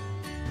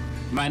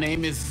 My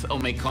name is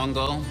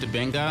Omekongo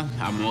Debenga.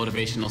 I'm a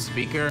motivational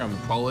speaker, I'm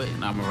a poet,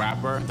 and I'm a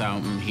rapper.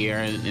 I'm here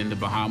in the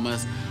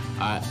Bahamas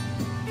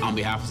on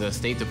behalf of the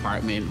State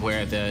Department,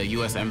 where the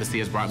U.S. Embassy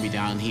has brought me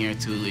down here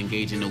to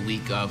engage in a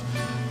week of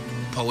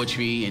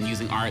poetry and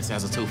using arts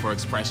as a tool for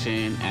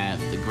expression at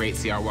the great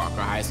C.R.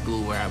 Walker High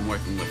School, where I'm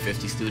working with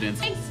 50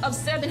 students. Of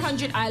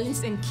 700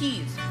 islands and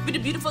keys, with the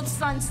beautiful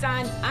sun,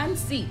 sand, and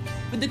sea,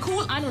 with the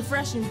cool and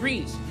refreshing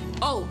breeze.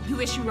 Oh, you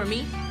wish you were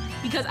me?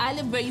 Because I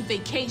live where you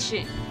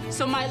vacation.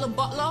 So Milo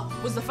Butler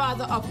was the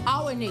father of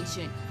our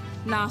nation.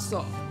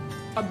 Nassau,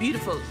 a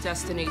beautiful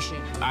destination.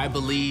 I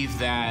believe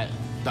that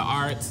the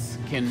arts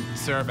can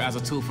serve as a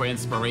tool for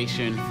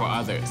inspiration for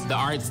others. The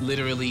arts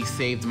literally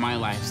saved my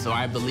life, so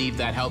I believe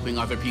that helping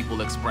other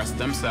people express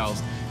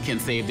themselves can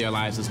save their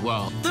lives as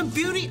well. The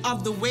beauty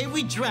of the way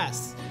we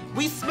dress.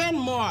 We spend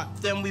more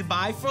than we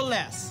buy for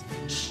less.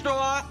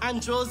 Straw,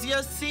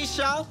 Androsia,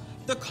 seashell,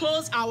 the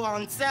clothes our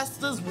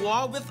ancestors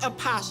wore with a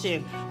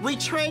passion. We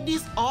trade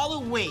these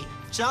all away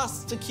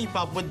just to keep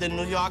up with the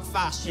New York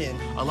fashion.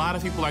 A lot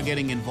of people are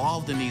getting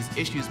involved in these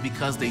issues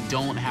because they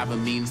don't have a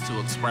means to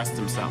express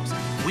themselves.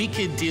 We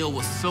could deal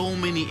with so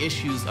many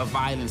issues of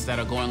violence that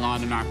are going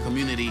on in our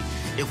community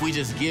if we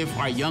just give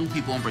our young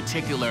people in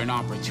particular an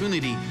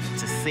opportunity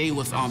to say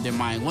what's on their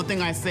mind. One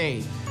thing I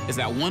say is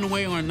that one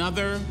way or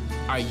another,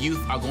 our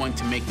youth are going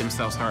to make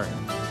themselves heard.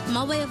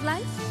 My way of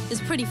life is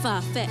pretty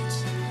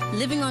far-fetched.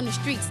 Living on the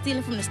street,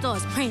 stealing from the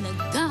stores, praying to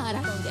God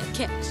I don't get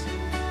catch.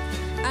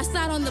 I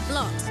sat on the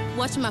blocks,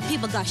 watching my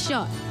people got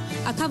shot.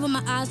 I cover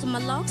my eyes with my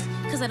locks,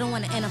 because I don't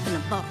want to end up in a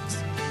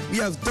box. We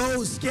have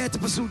those scared to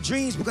pursue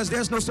dreams because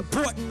there's no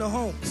support in the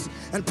homes.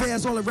 And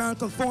players all around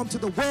conform to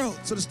the world,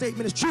 so the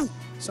statement is true.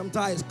 Some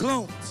die as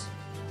clones.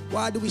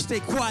 Why do we stay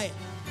quiet?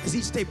 As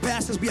each day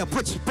passes, we are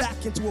pushed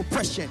back into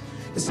oppression.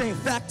 The same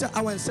factor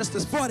our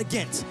ancestors fought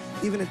against,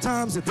 even in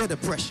times of their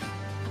depression.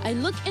 I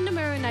look in the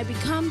mirror and I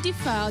become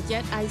defiled,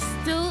 yet I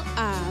still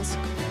ask,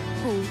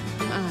 who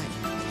am I?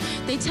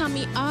 They tell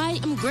me I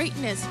am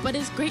greatness, but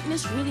is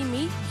greatness really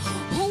me?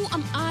 Who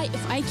am I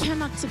if I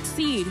cannot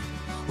succeed?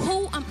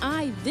 Who am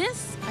I?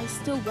 This I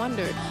still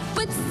wonder.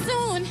 But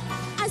soon,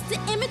 as the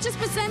image is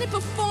presented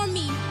before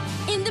me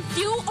in the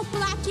view of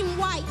black and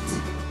white,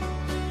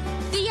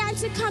 the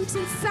answer comes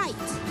in sight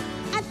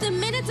at the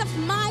minute of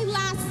my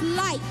last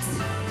light.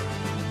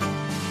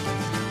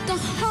 The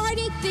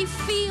heartache they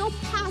feel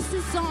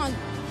passes on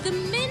the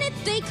minute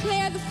they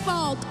clear the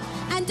fog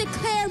and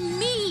declare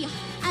me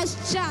as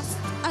just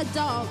a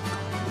dog.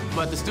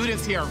 But the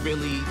students here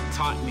really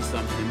taught me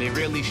something. They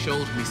really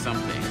showed me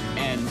something.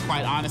 And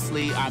quite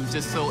honestly, I'm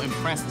just so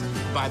impressed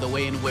by the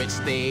way in which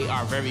they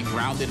are very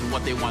grounded in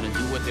what they want to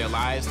do with their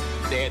lives.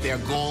 Their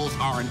goals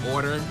are in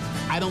order.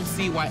 I don't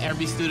see why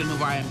every student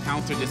who I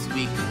encountered this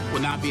week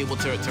would not be able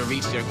to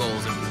reach their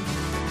goals.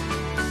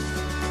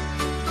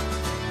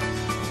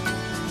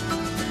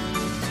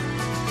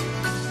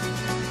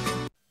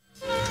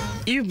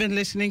 You've been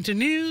listening to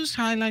news,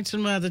 highlights,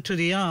 and weather to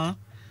the hour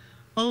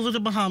over the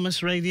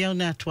Bahamas Radio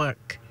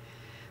Network.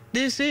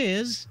 This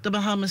is the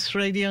Bahamas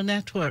Radio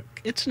Network.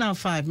 It's now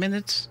 5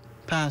 minutes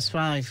past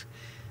 5.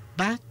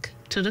 Back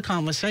to the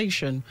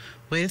conversation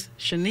with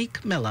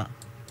Shenique Miller.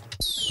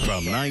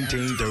 From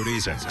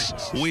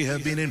 1936, we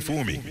have been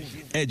informing,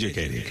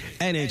 educating,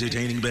 and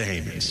entertaining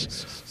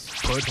Bahamians.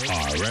 Put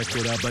our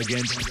record up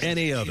against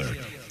any other,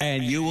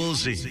 and you will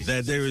see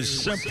that there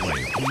is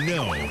simply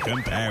no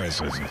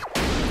comparison.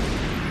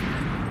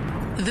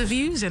 The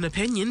views and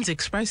opinions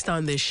expressed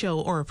on this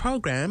show or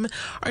program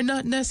are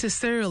not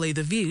necessarily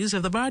the views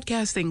of the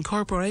Broadcasting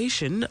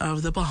Corporation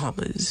of the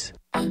Bahamas.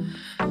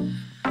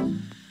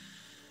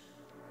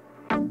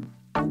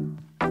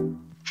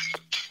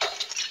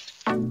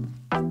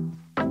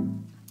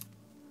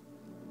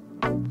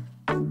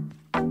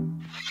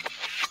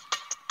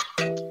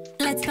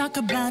 Let's talk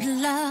about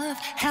love,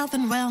 health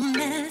and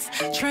wellness,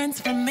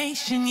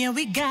 transformation, yeah,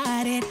 we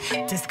got it.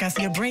 Discuss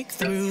your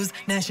breakthroughs,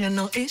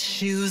 national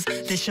issues.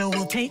 This show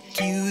will take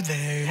you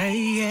there,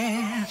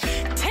 yeah.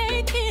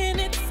 Taking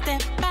it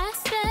step by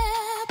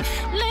step,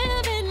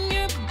 living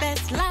your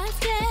best life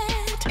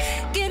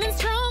yet. Getting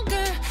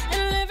stronger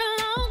and living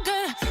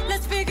longer.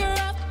 Let's figure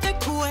out the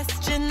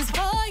questions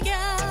for ya.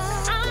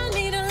 I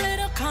need a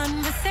little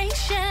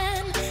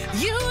conversation.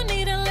 You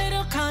need a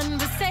little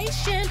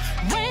conversation.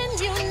 When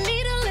you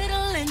need a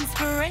little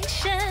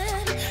inspiration,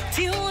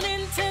 tune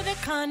into the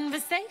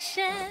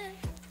conversation.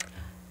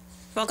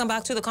 Welcome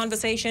back to the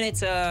conversation.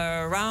 It's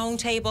a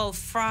Roundtable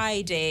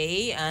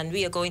Friday, and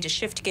we are going to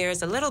shift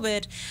gears a little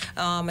bit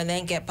and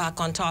then get back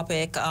on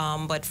topic.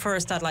 But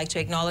first, I'd like to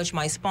acknowledge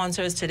my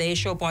sponsors. Today's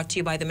show brought to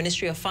you by the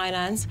Ministry of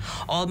Finance,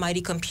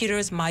 Almighty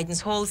Computers,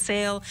 Mydens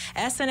Wholesale,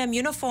 S&M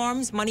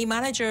Uniforms, Money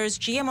Managers,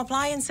 GM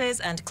Appliances,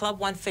 and Club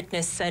One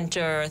Fitness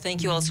Center.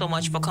 Thank you all so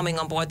much for coming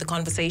on board the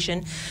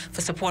conversation, for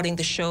supporting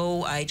the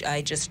show.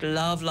 I just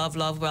love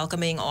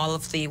welcoming all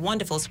of the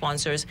wonderful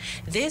sponsors.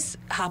 This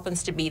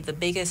happens to be the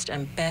biggest and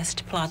time,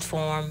 best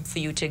platform for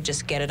you to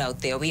just get it out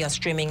there. We are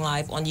streaming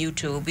live on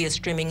YouTube. We are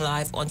streaming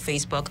live on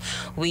Facebook.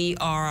 We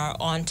are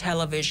on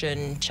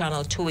television,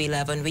 channel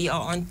 211. We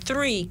are on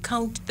three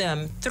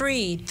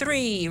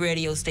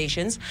radio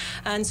stations.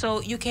 And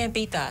so you can't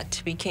beat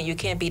that. You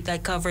can't beat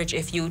that coverage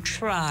if you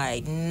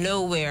try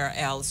nowhere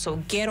else. So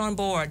get on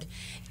board.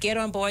 Get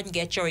on board and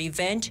get your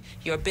event,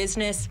 your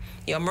business,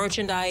 your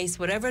merchandise,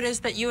 whatever it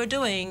is that you are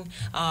doing.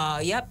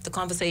 The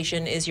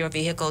conversation is your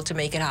vehicle to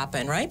make it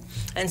happen, right?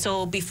 And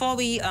so before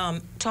we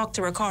talk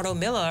to Ricardo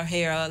Miller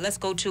here, let's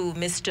go to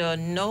Mr.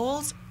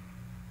 Knowles.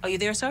 Are you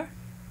there, sir?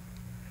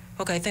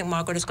 Okay, I think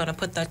Margaret is going to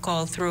put that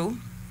call through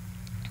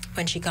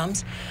when she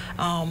comes.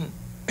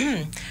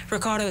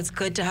 Ricardo, it's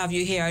good to have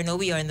you here. I know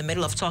we are in the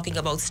middle of talking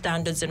about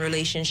standards and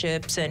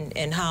relationships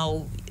and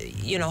how,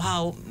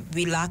 how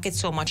we lack it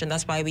so much, and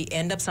that's why we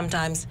end up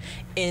sometimes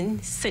in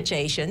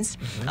situations.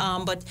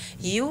 But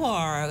you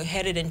are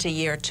headed into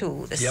year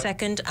 2, the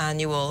second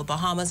annual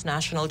Bahamas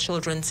National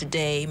Children's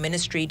Day,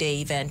 Ministry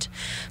Day event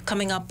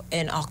coming up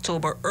in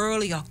October,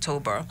 early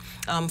October.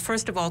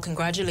 First of all,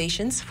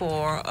 congratulations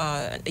for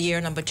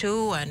year number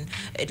 2, and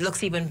it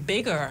looks even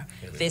bigger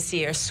this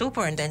year.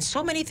 Super, and then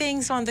so many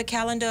things on the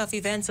calendar of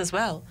events as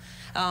well.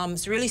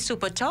 It's really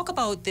super. Talk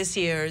about this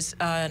year's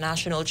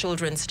National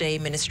Children's Day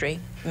Ministry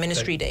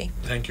Day.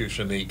 Thank you,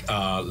 Shenique.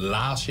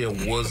 Last year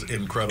was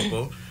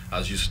incredible,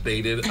 as you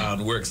stated,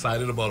 and we're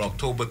excited about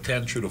October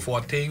 10th through the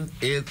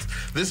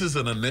 14th. This is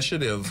an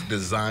initiative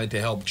designed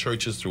to help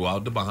churches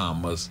throughout the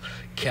Bahamas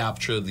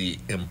capture the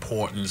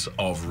importance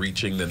of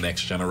reaching the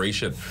next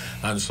generation.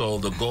 And so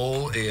the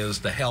goal is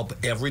to help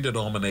every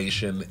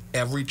denomination,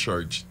 every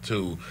church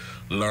to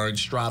learn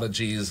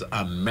strategies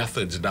and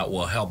methods that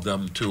will help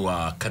them to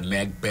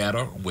connect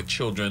better with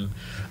children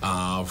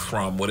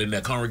from within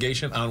their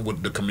congregation and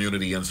with the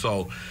community. And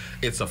so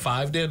it's a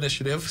 5-day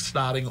initiative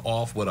starting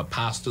off with a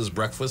pastor's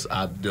breakfast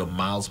at the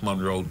Miles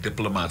Monroe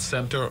Diplomat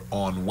Center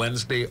on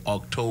Wednesday,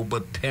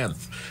 October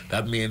 10th.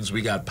 That means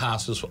we got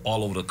pastors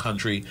all over the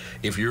country.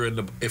 If you're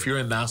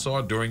in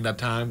Nassau during that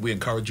time, we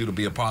encourage you to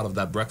be a part of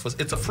that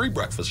breakfast. It's a free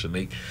breakfast,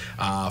 Shenique,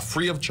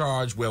 free of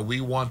charge, where we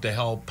want to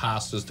help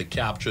pastors to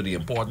capture the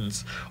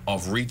importance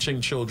of reaching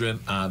children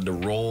and the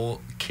role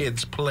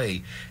kids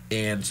play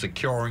in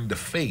securing the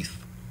faith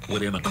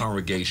within a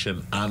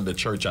congregation and the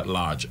church at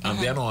large. And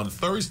then on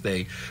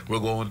Thursday, we're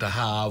going to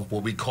have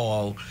what we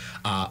call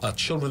a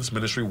Children's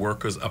Ministry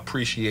Workers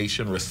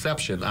Appreciation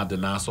Reception at the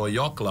Nassau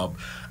Yacht Club.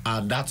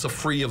 And that's a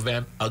free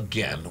event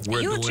again.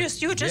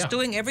 You're just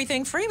doing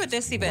everything free with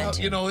this event.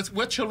 Well,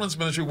 we're children's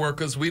ministry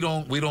workers. We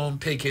don't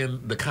take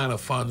in the kind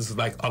of funds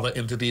like other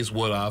entities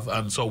would have,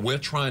 and so we're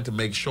trying to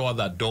make sure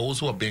that those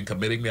who have been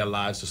committing their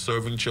lives to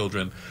serving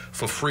children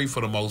for free,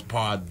 for the most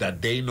part,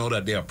 that they know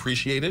that they're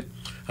appreciated.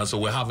 And so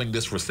we're having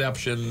this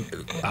reception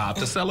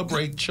to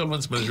celebrate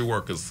children's ministry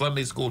workers,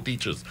 Sunday school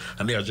teachers,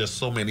 and there are just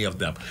so many of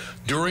them.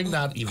 During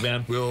that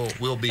event,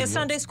 we'll be... Is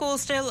Sunday school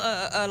still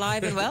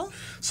alive and well?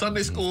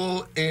 Sunday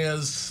school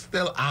is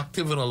still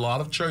active in a lot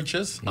of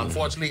churches.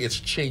 Unfortunately, it's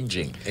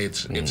changing.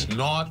 It's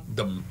not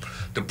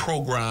the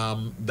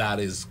program that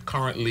is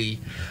currently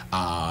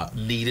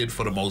needed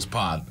for the most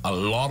part. A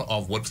lot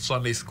of what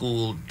Sunday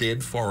school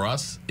did for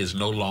us is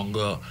no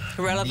longer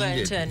relevant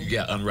needed.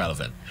 And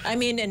irrelevant. I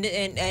mean,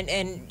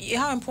 and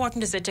how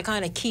important is it to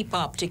kind of keep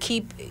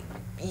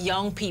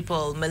young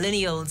people,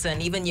 millennials,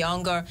 and even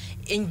younger,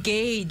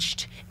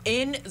 engaged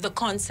in the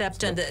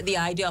concept and the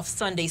idea of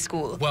Sunday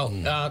school? Well,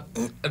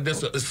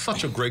 this is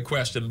such a great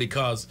question,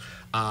 because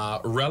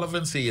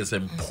relevancy is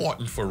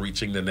important for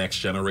reaching the next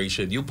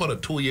generation. You put a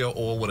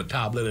 2-year-old with a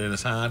tablet in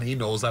his hand, he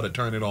knows how to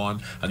turn it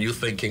on, and you're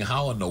thinking,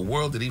 how in the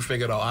world did he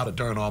figure out how to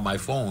turn on my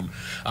phone?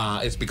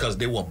 It's because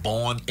they were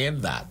born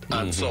in that.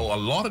 And so a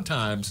lot of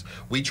times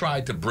we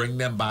try to bring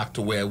them back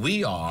to where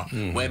we are,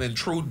 when in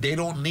truth they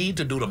don't need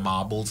to do the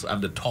marbles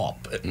and the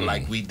top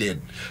like we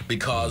did,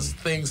 because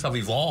things have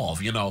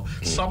evolved.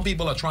 Some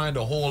people are trying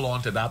to hold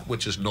on to that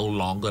which is no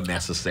longer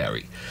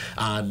necessary,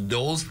 and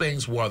those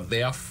things were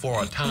there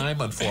for a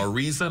time and for a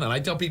reason. And I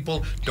tell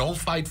people, don't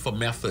fight for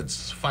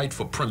methods, fight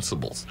for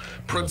principles.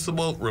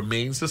 Principle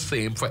remains the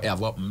same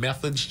forever.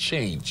 Methods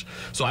change.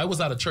 So I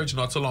was at a church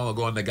not so long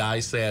ago, and the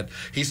guy said,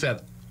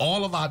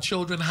 all of our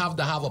children have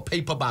to have a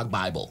paperback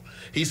Bible.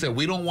 He said,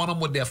 we don't want them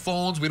with their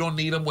phones. We don't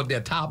need them with their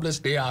tablets.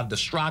 They are a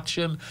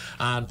distraction.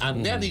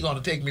 And then he's going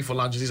to take me for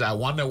lunch. He said, I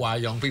wonder why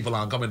young people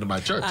aren't coming to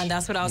my church. And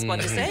that's what I was about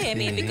to say. I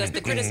mean, because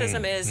the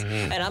criticism is,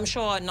 and I'm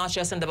sure not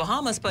just in the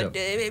Bahamas, but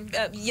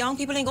young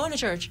people ain't going to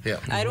church.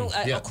 I don't,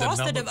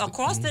 across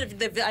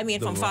I mean,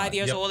 from 5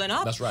 years old and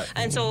up. That's right.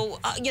 And so,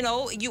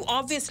 you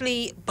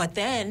obviously, but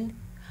then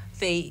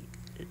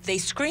they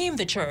scream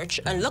the church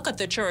and look at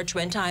the church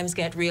when times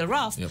get real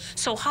rough.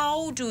 So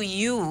how do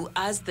you,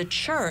 as the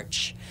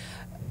church,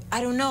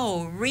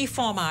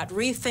 reformat,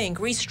 rethink,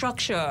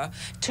 restructure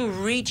to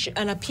reach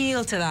and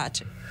appeal to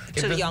that,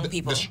 to the young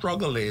people? The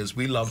struggle is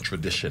we love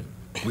tradition.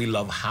 We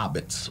love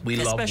habits.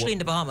 Especially in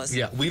the Bahamas.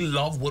 Yeah, we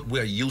love what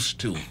we're used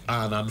to.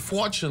 And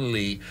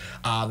unfortunately,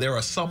 there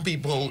are some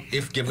people,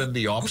 if given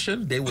the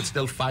option, they would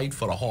still fight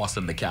for the horse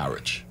and the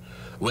carriage.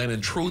 when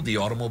in truth the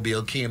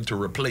automobile came to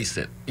replace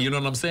it. You know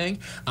what I'm saying?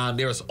 And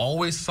there's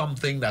always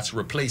something that's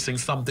replacing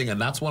something, and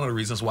that's one of the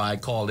reasons why I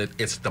call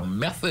it's the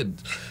method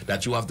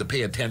that you have to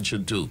pay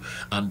attention to.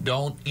 And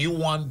don't you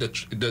want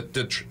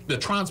the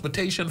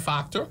transportation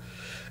factor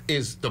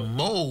is the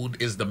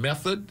mode, is the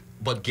method,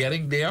 but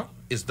getting there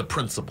is the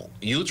principle.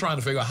 You're trying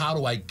to figure out, how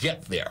do I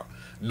get there,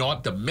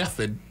 not the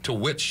method to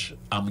which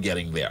I'm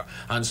getting there.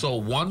 And so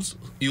once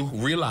you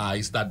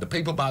realize that the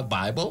paperback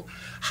Bible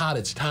had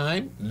its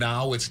time,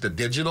 now it's the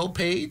digital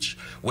page,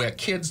 where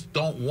kids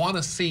don't want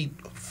to see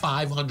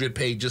 500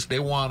 pages. They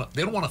don't want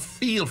to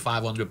feel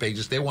 500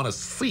 pages. They want to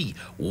see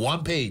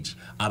one page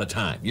at a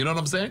time. You know what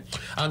I'm saying?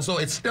 And so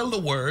it's still the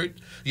word,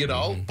 you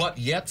know, but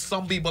yet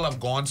some people have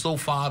gone so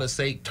far to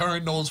say,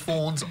 turn those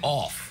phones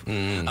off.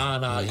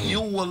 And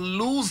you will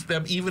lose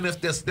them even if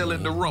they're still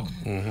in the room.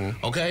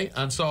 Okay?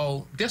 And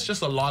so there's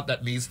just a lot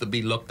that needs to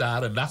be looked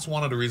at, and that's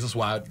one of the reasons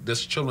why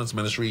this Children's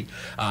Ministry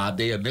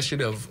Day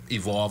initiative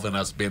evolved and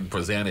has been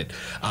presented.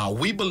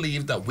 We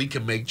believe that we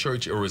can make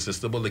church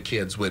irresistible to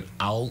kids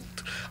without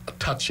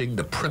touching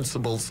the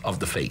principles of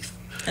the faith.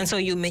 And so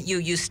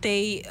you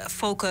stay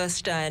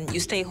focused and you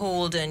stay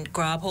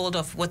grab hold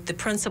of what the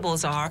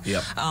principles are.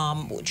 Yep.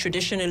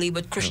 Traditionally,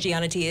 what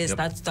Christianity is,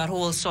 that's that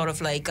whole sort of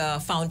like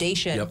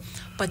foundation. Yep.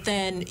 But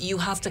then you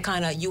have to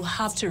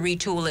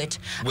retool it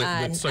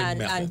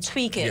and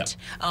tweak it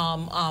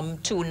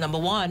to, number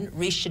one,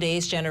 reach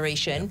today's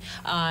generation,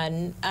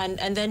 and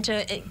then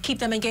to keep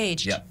them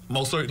engaged. Yeah,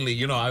 most certainly.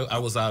 You know, I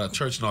was at a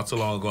church not so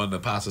long ago, and the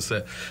pastor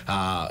said,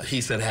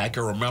 he said, hey, I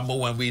can remember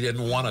when we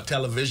didn't want a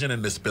television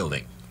in this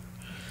building.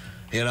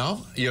 You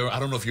know, I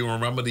don't know if you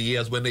remember the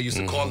years when they used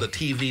to call the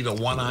TV the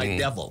one-eyed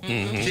devil,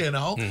 you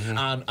know?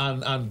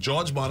 And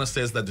George Bonner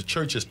says that the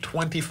church is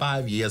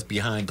 25 years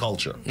behind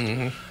culture.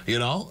 You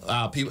know,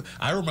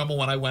 I remember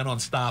when I went on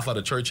staff at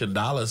a church in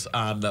Dallas,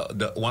 and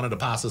one of the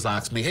pastors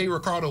asked me, hey,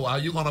 Ricardo, are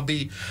you going to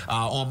be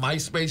on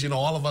MySpace? You know,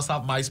 all of us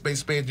have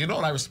MySpace page. You know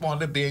what I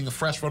responded, being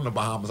fresh from the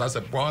Bahamas? I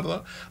said,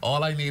 brother,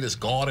 all I need is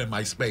God in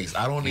my space.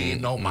 I don't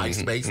need no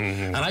MySpace.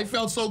 And I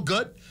felt so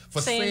good for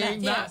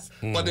saying that. Yes.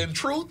 But in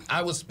truth,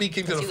 I was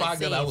speaking to the fact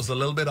that I was a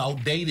little bit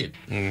outdated.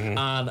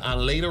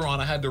 And later on,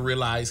 I had to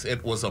realize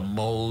it was a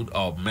mode,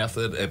 a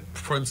method, a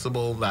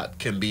principle that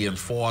can be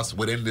enforced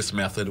within this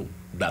method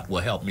that will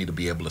help me to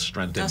be able to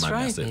strengthen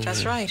my message.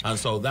 That's right. And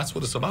so that's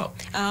what it's about.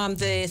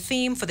 The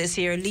theme for this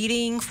year,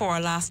 Leading for a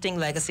Lasting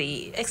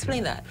Legacy.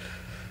 Explain that.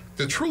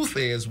 The truth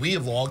is, we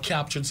have all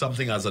captured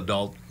something as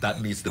adults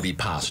that needs to be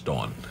passed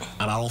on.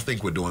 And I don't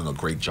think we're doing a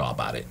great job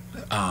at it.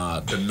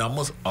 The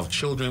numbers of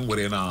children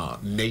within our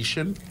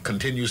nation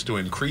continues to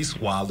increase,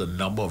 while the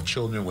number of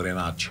children within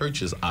our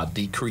churches are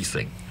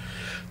decreasing.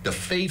 The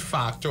faith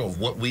factor of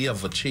what we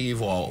have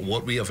achieved or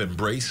what we have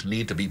embraced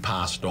need to be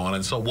passed on.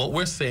 And so what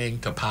we're saying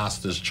to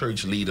pastors,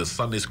 church leaders,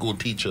 Sunday school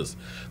teachers,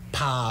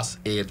 pass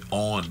it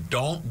on.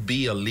 Don't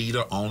be a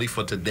leader only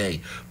for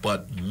today,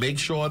 but make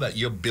sure that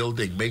you're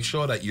building, make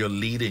sure that you're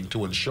leading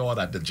to ensure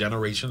that the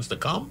generations to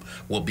come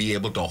will be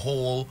able to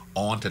hold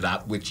on to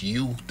that which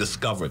you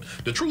discovered.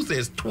 The truth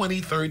is,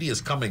 2030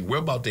 is coming. We're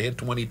about to hit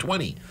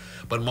 2020,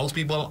 but most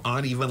people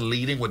aren't even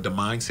leading with the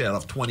mindset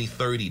of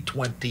 2030,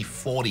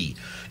 2040.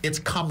 It's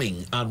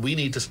coming, and we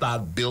need to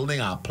start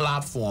building our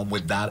platform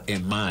with that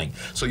in mind.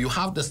 So you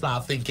have to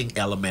start thinking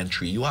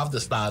elementary. You have to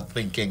start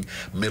thinking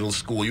middle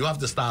school. You have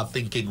to start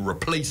thinking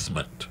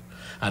replacement.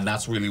 And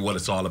that's really what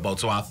it's all about.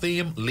 So our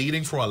theme,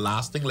 Leading for a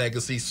Lasting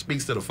Legacy,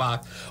 speaks to the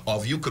fact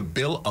of you could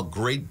build a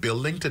great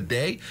building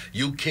today.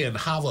 You can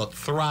have a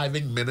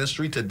thriving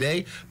ministry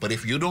today. But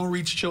if you don't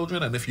reach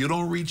children and if you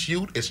don't reach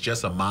youth, it's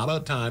just a matter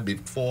of time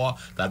before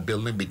that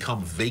building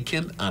becomes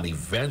vacant and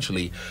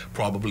eventually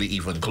probably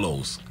even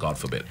close, God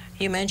forbid.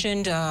 You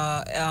mentioned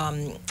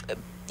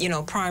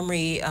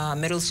primary,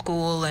 middle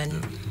school,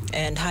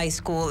 and high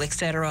school,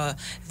 etc.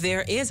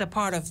 There is a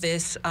part of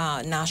this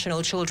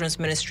National Children's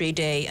Ministry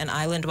Day, an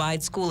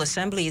island-wide school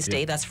assemblies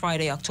day. That's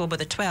Friday, October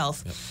the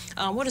 12th.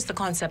 What is the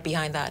concept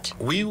behind that?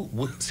 We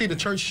see, the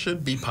church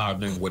should be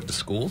partnering with the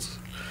schools,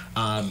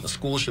 and the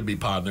schools should be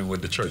partnering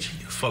with the church.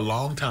 For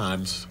long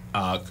times,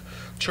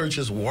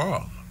 churches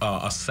were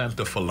a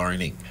center for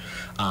learning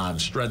and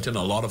strengthen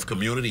a lot of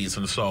communities,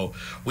 and so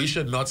we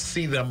should not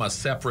see them as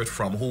separate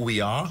from who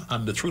we are.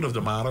 And the truth of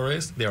the matter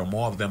is, there are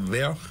more of them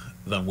there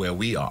than where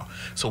we are.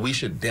 So we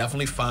should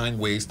definitely find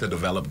ways to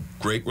develop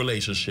great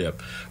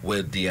relationship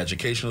with the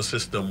educational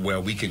system where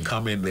we can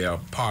come in there,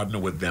 partner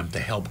with them to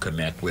help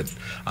connect with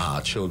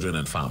children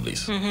and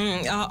families.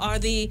 Are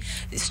the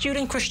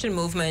student Christian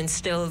movements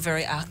still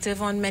very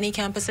active on many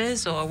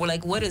campuses, or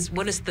what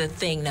is the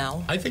thing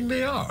now? I think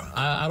they are.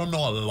 I don't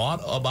know a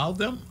lot about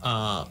them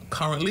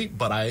currently,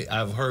 but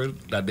I've heard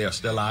that they're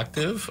still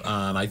active,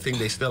 and I think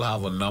they still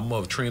have a number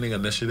of training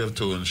initiatives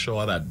to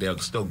ensure that they're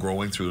still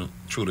growing through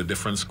through the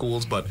different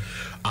schools. But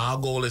our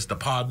goal is to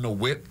partner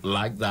with,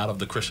 like that of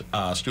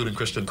the Student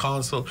Christian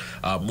Council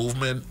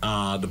movement.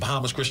 The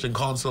Bahamas Christian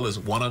Council is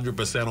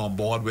 100% on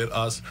board with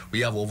us.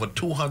 We have over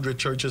 200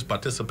 churches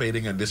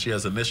participating in this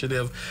year's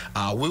initiative.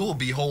 We will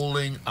be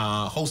hosting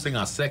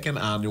our second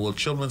annual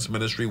Children's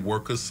Ministry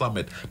Workers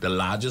Summit, the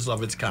largest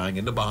of its kind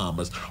in the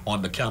Bahamas,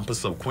 on the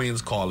campus of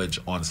Queens College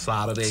on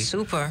Saturday.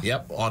 Super.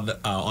 Yep,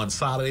 on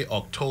Saturday,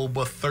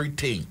 October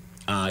 13th.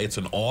 It's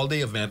an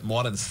all-day event,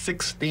 more than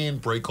 16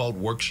 breakout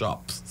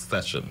workshop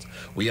sessions.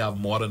 We have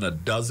more than a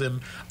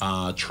dozen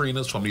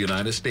trainers from the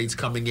United States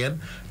coming in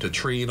to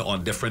train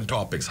on different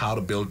topics: how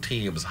to build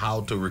teams,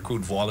 how to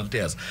recruit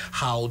volunteers,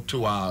 how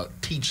to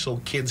teach so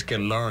kids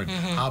can learn,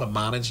 how to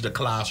manage the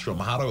classroom,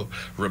 how to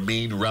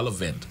remain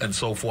relevant, and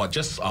so forth.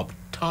 Just a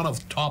ton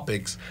of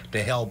topics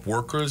to help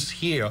workers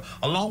here,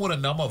 along with a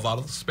number of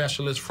other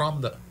specialists from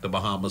the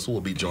Bahamas who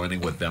will be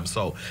joining with them.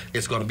 So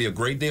it's going to be a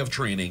great day of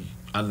training.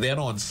 And then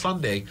on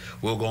Sunday,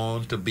 we're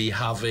going to be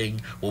having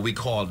what we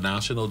call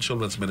National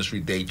Children's Ministry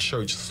Day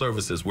church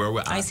services, where we're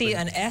asking, I see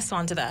an S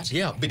onto that.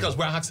 Yeah, because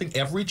we're asking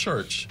every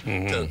church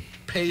to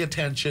pay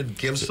attention,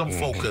 give some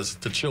focus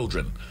to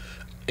children.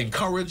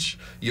 Encourage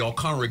your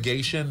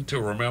congregation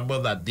to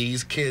remember that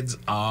these kids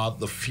are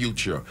the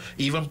future.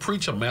 Even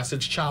preach a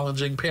message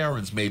challenging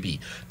parents, maybe,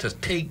 to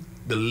take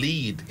the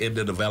lead in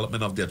the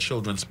development of their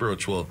children's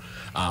spiritual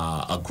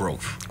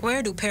growth.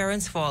 Where do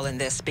parents fall in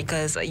this?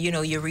 Because, you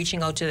know, you're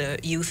reaching out to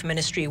youth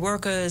ministry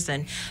workers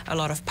and a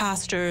lot of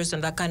pastors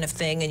and that kind of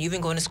thing, and you've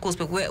been going to schools,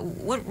 but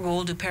what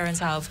role do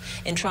parents have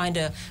in trying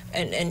to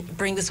and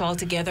bring this all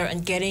together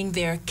and getting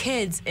their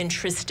kids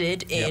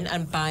interested in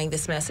and buying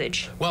this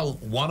message? Well,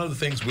 one of the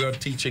things we're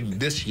teaching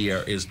this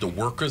year is the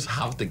workers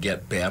have to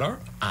get better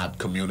at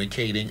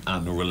communicating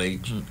and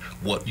relating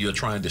what you're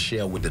trying to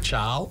share with the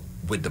child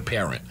with the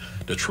parent.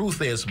 The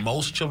truth is,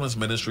 most children's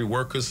ministry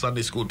workers,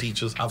 Sunday school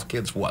teachers, have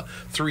kids,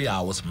 3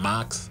 hours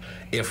max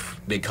if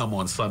they come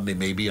on Sunday,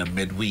 maybe a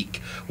midweek,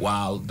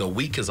 while the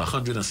week is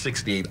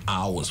 168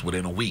 hours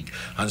within a week.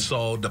 And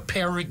so the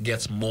parent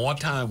gets more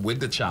time with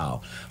the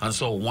child. And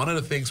so one of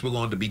the things we're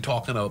going to be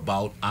talking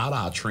about at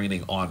our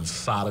training on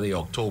Saturday,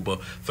 October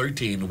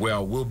 13,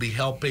 where we'll be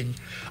helping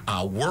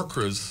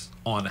workers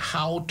on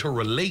how to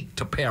relate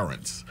to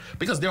parents,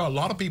 because there are a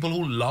lot of people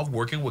who love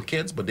working with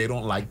kids, but they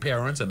don't like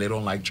parents and they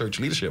don't like church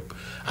leadership.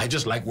 I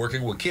just like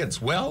working with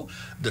kids. Well,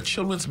 the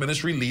children's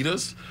ministry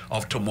leaders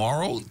of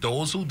tomorrow,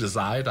 those who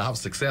desire to have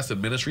success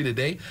in ministry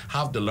today,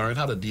 have to learn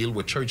how to deal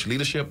with church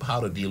leadership, how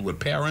to deal with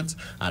parents,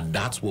 and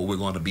that's what we're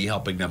going to be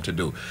helping them to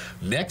do.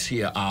 Next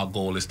year, our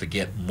goal is to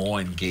get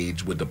more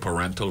engaged with the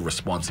parental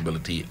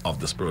responsibility of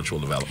the spiritual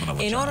development of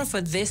a child. In order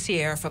for this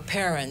year, for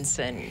parents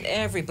and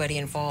everybody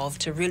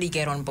involved to really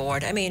get on board,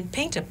 I mean,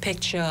 paint a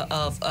picture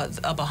of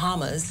a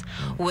Bahamas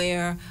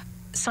where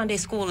Sunday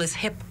school is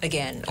hip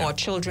again, or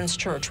children's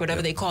church,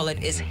 whatever they call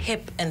it, is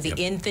hip and the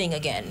in thing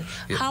again.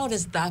 How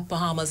does that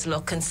Bahamas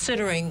look,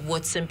 considering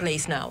what's in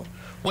place now?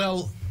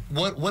 Well,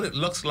 what it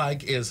looks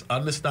like is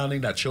understanding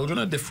that children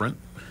are different,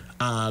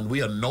 and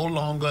we are no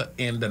longer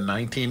in the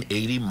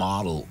 1980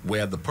 model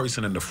where the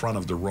person in the front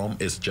of the room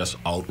is just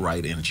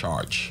outright in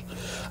charge.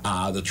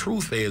 The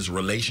truth is,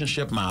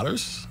 relationship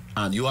matters.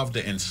 And you have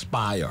to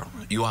inspire.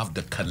 You have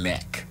to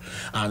connect.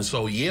 And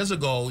so years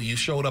ago, you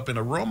showed up in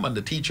a room and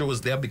the teacher was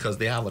there because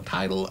they have a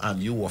title,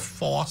 and you were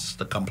forced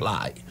to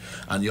comply.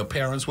 And your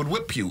parents would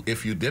whip you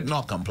if you did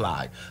not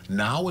comply.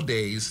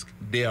 Nowadays,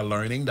 they are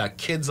learning that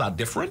kids are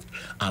different,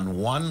 and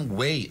one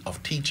way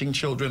of teaching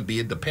children, be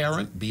it the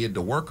parent, be it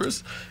the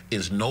workers,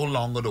 is no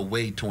longer the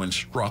way to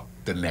instruct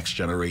the next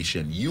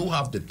generation. You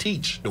have to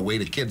teach the way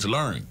the kids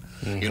learn.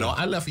 You know,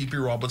 I left E.P.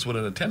 Roberts with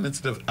an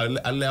attendance certificate.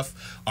 I left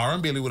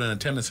R.M. Bailey with an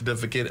attendance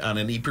certificate, and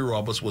then E.P.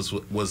 Roberts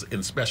was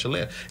in special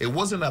ed. It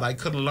wasn't that I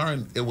couldn't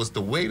learn. It was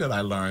the way that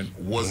I learned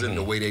wasn't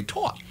the way they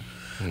taught.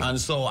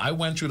 And so I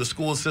went through the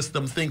school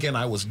system thinking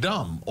I was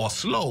dumb or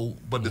slow,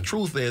 but the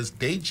truth is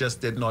they just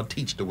did not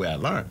teach the way I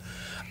learned.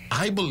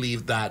 I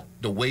believe that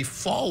the way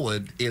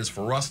forward is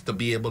for us to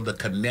be able to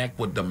connect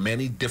with the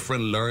many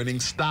different learning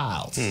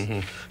styles.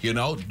 You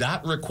know,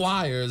 that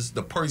requires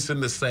the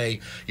person to say,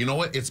 you know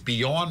what, it's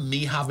beyond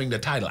me having the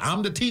title.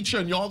 I'm the teacher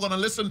and y'all gonna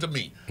listen to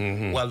me.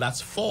 Well, that's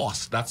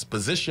force, that's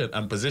position,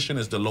 and position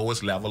is the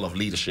lowest level of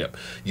leadership.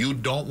 You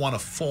don't want to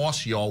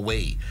force your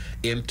way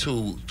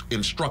into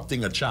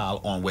instructing a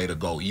child on where to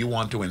go. You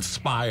want to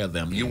inspire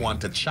them. You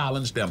want to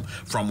challenge them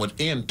from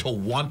within to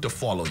want to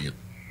follow you.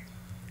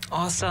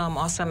 Awesome,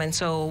 awesome. And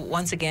so,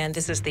 once again,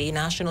 this is the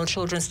National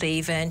Children's Day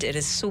event. It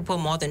is super,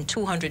 more than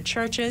 200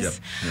 churches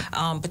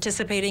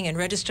participating and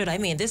registered. I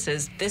mean, this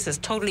is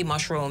totally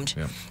mushroomed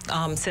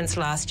since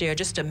last year.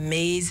 Just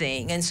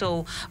amazing. And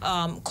so,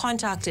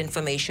 contact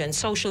information,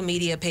 social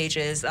media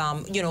pages,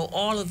 you know,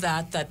 all of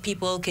that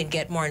people can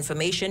get more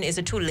information. Is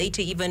it too late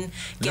to even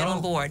get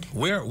on board?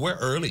 We're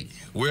early.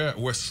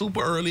 We're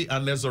super early,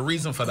 and there's a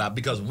reason for that,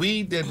 because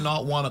we did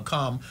not want to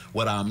come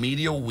with our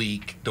media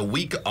week, the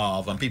week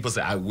of, and people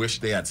say, I wish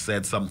they had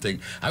said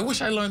something. I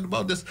wish I learned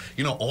about this.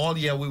 You know, all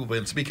year we've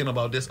been speaking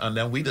about this, and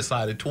then we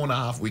decided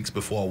 2.5 weeks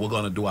before we're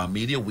going to do our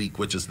media week,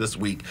 which is this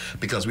week,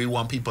 because we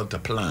want people to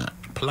plan.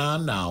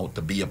 Plan now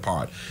to be a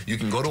part. You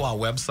can go to our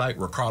website,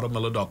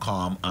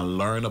 ricardomiller.com, and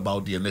learn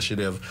about the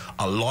initiative.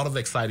 A lot of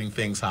exciting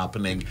things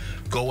happening.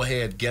 Go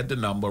ahead, get the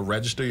number,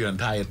 register your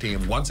entire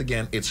team. Once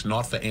again, it's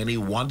not for any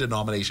one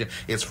denomination.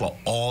 It's for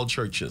all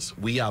churches.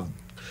 We have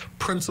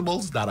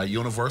principles that are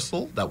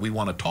universal that we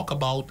want to talk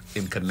about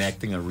in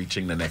connecting and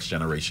reaching the next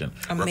generation.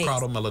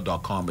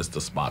 RicardoMiller.com is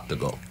the spot to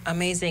go.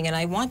 Amazing. And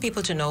I want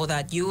people to know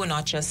that you are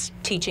not just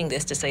teaching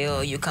this to say,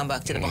 oh, you come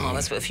back to the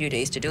Bahamas for a few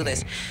days to do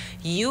this.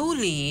 You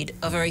lead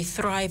a very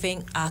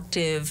thriving,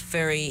 active,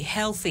 very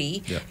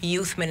healthy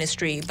youth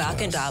ministry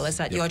back in Dallas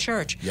at your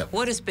church.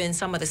 What has been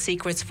some of the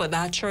secrets for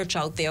that church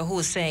out there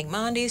who's saying,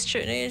 man, these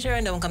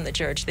children don't come to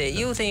church, their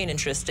youth ain't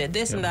interested,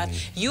 this and that.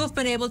 You have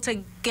been able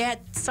to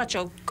get such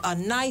a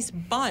nice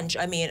bunch,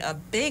 I mean, a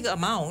big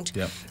amount,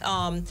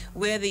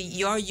 where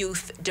your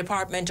youth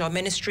department or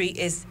ministry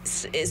is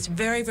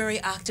very, very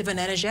active and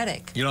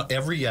energetic. You know,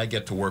 every year I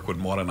get to work with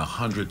more than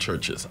 100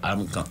 churches.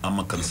 I'm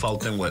a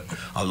consultant with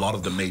a lot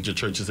of the major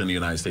churches in the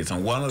United States,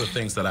 and one of the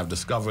things that I've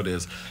discovered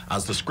is,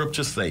 as the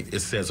scriptures say, it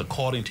says,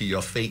 according to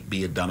your faith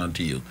be it done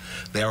unto you.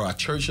 There are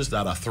churches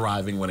that are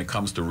thriving when it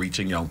comes to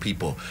reaching young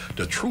people.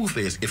 The truth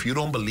is, if you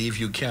don't believe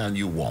you can,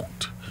 you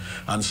won't.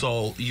 And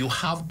so you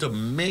have to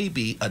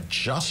maybe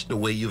adjust the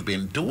way you've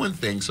been doing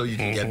things so you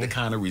can get the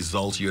kind of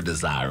results you're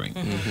desiring.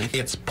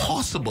 It's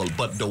possible,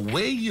 but the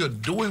way you're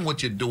doing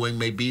what you're doing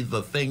may be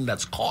the thing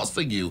that's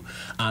costing you.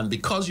 And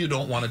because you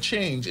don't want to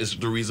change is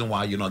the reason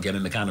why you're not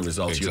getting the kind of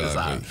results you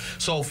desire.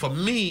 So for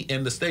me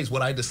in the States,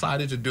 what I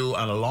decided to do,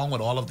 and along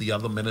with all of the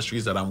other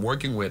ministries that I'm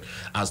working with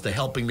as to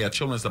helping their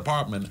children's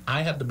department,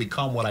 I had to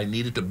become what I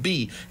needed to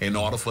be in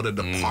order for the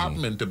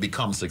department to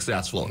become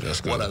successful.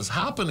 What has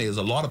happened is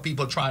a lot of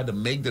people try to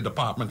make the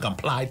department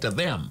comply to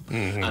them,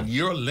 and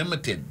you're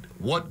limited.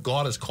 What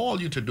God has called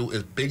you to do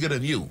is bigger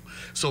than you.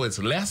 So it's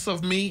less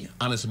of me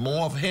and it's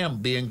more of him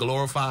being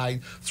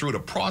glorified through the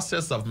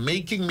process of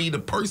making me the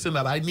person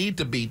that I need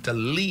to be to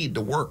lead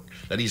the work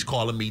that he's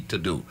calling me to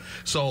do.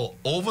 So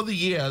over the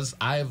years,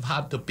 I've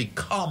had to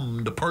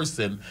become the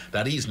person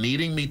that he's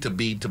needing me to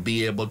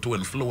be able to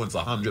influence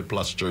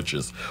 100+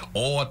 churches,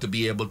 or to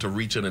be able to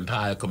reach an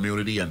entire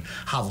community and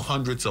have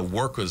hundreds of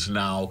workers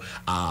now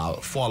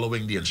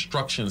following the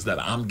instructions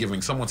that I'm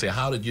giving. Someone say,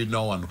 how did you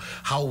know, and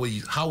how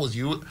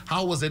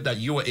was it that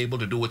you were able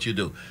to do what you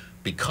do?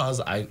 Because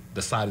I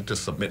decided to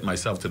submit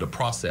myself to the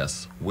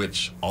process,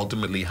 which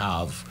ultimately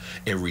have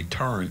a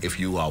return if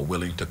you are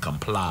willing to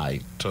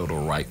comply to the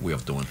right way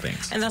of doing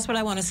things. And that's what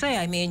I want to say.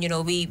 I mean, you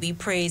know, we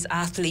praise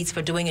athletes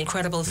for doing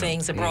incredible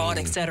things abroad,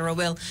 etc.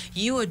 Well,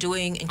 you are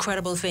doing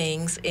incredible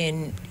things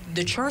in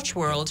the church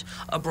world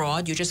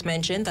abroad. You just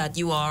mentioned that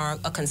you are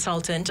a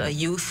consultant, a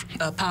youth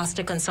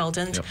pastor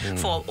consultant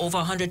for over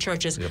 100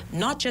 churches,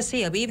 not just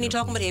here. We even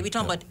talking about here, we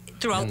talking about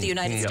throughout the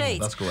United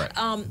States. That's correct.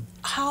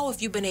 How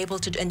have you been able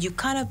to, and you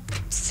kind of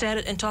said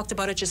it and talked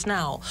about it just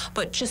now,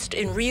 but just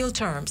in real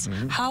terms,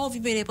 how have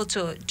you been able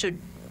to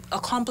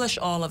accomplish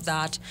all of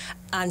that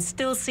and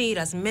still see it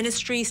as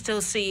ministry,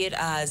 still see it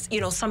as,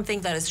 you know, something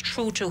that is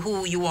true to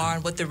who you are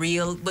and what the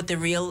real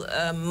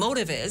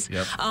motive is?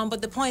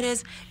 But the point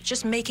is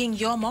just making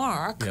your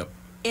mark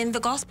in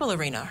the gospel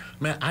arena.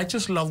 Man, I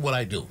just love what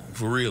I do,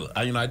 for real.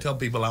 I tell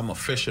people I'm a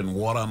fish in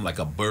water. I'm like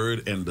a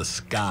bird in the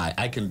sky.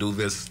 I can do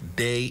this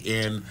day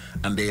in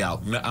and day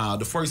out.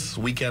 The first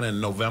weekend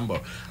in November,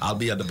 I'll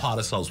be at the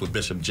Potter's House with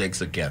Bishop Jakes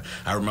again.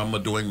 I remember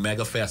doing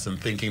MegaFest and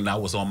thinking that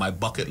was on my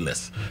bucket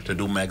list to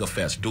do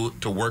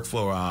MegaFest, to work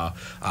for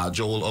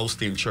Joel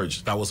Osteen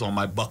Church. That was on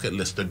my bucket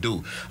list to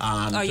do.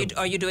 Are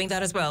you doing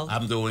that as well?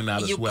 I'm doing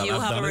that as well. You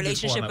have a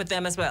relationship with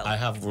them as well? I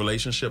have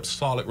relationships,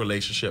 solid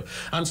relationship.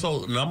 And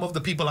so a number of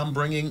the people I'm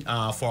bringing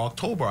for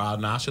October, our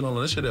national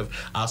initiative,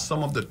 are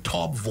some of the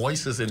top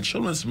voices in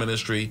children's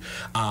ministry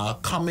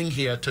coming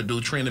here to do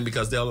training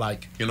because they're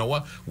like, you know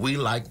what, we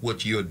like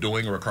what you're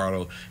doing,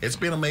 Ricardo. It's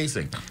been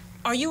amazing.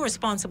 Are you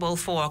responsible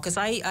for, because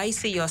I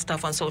see your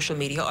stuff on social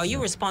media, are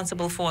you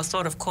responsible for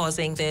sort of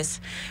causing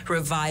this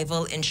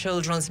revival in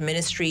children's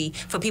ministry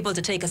for people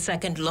to take a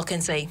second look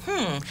and say,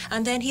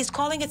 and then he's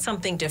calling it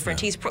something different,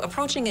 he's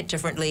approaching it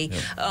differently,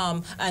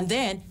 and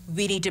then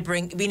we need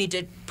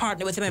to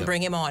partner with him and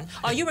bring him on.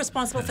 Are you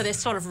responsible for this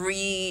sort of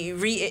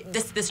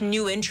this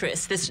new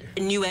interest, this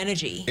new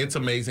energy? It's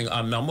amazing.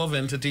 A number of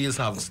entities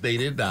have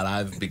stated that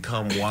I've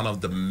become one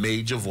of the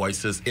major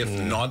voices, if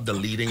not the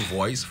leading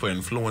voice, for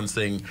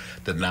influencing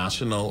the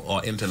national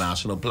or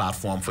international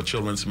platform for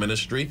children's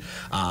ministry.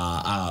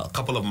 A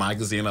couple of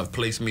magazines have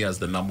placed me as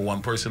the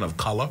 #1 person of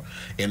color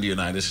in the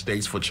United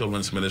States for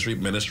children's ministry.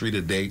 Ministry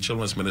Today,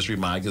 Children's Ministry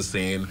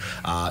Magazine,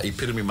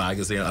 Epitome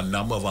Magazine, a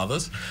number of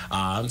others.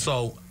 And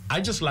so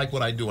I just like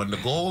what I do. And the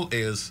goal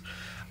is,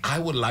 I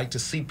would like to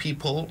see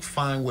people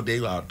find what they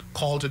are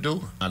called to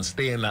do and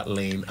stay in that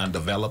lane and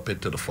develop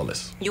it to the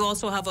fullest. You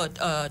also have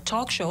a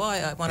talk show.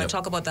 I want to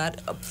talk about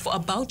that,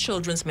 about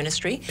children's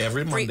ministry.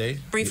 Every Monday.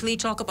 Briefly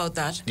talk about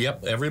that.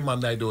 Yep, every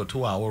Monday I do a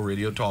 2-hour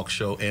radio talk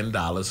show in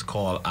Dallas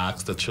called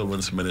Ask the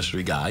Children's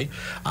Ministry Guy.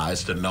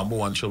 It's the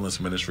 #1 children's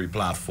ministry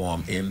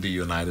platform in the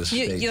United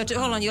States.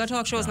 Hold on, your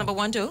talk show is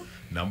 #1 too?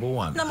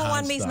 #1.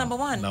 #1 means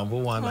 #1.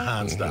 #1,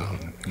 hands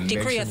down.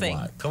 Decree a thing.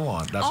 Come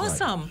on, that's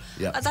awesome.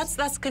 Right. Yeah.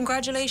 That's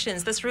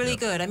congratulations. That's really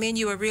good. I mean,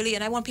 you were really,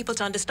 and I want people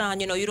to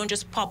understand, you don't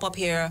just pop up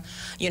here,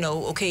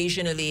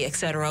 occasionally,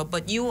 etc.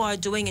 But you are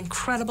doing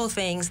incredible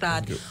things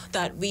that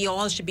we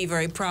all should be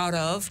very proud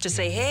of. To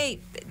say, hey,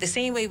 the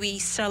same way we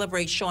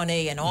celebrate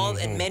Shenique and all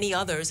and many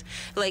others,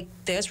 like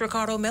there's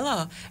Ricardo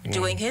Miller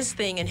doing his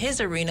thing in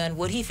his arena and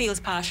what he feels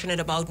passionate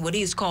about, what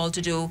he's called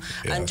to do,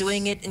 and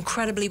doing it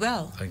incredibly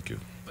well. Thank you.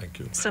 Thank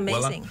you. It's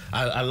amazing.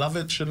 Well, I love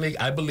it, Shenique.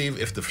 I believe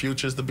if the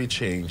future is to be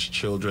changed,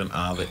 children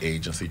are the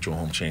agency through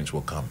whom change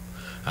will come.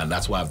 And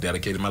that's why I've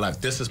dedicated my life.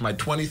 This is my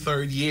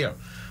 23rd year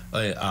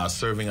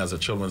serving as a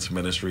children's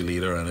ministry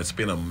leader, and it's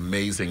been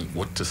amazing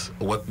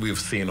what we've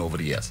seen over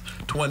the years.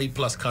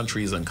 20+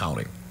 countries and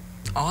counting.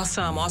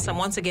 Awesome, awesome.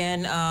 Once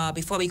again,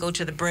 before we go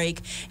to the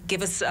break,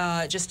 give us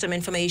just some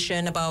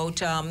information about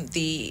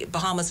the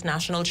Bahamas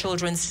National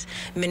Children's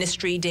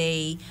Ministry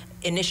Day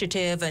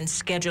initiative and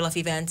schedule of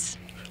events.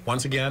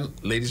 Once again,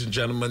 ladies and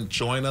gentlemen,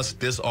 join us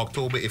this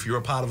October. If you're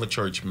a part of a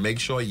church, make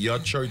sure your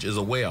church is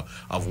aware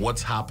of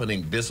what's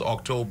happening this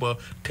October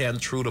 10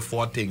 through the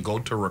 14th. Go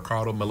to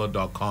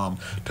ricardomiller.com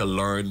to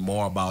learn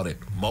more about it.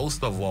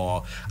 Most of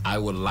all, I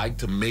would like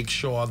to make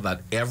sure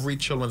that every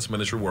children's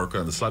ministry worker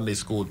and the Sunday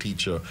school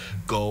teacher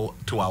go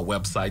to our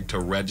website to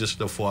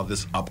register for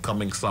this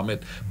upcoming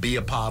summit. Be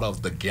a part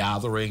of the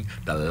gathering,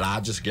 the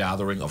largest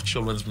gathering of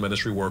children's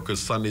ministry workers,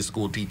 Sunday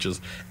school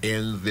teachers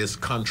in this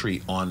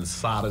country on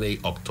Saturday,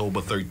 October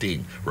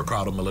 13th.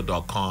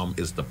 ricardomiller.com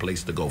is the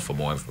place to go for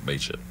more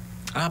information.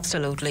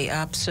 Absolutely,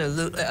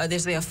 absolutely.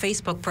 There's their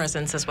Facebook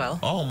presence as well.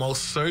 Oh,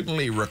 most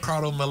certainly.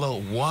 Ricardo Miller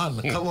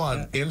 1. Come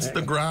on.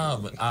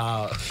 Instagram,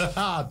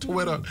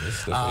 Twitter,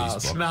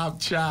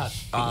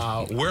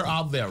 Snapchat. We're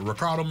out there.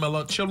 Ricardo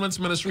Miller, Children's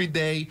Ministry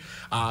Day.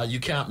 You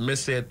can't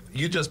miss it.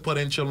 You just put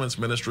in Children's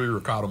Ministry,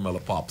 Ricardo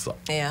Miller pops up.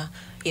 Yeah.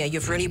 Yeah,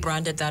 you've really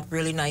branded that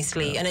really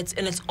nicely, and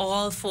it's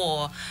all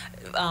for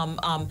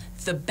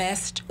the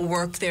best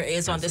work there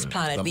is on this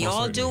planet. We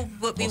all do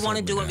what we want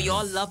to do, and we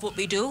all love what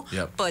we do.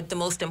 Yep. But the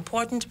most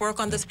important work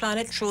on this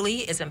planet truly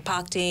is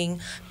impacting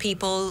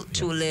people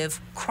to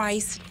live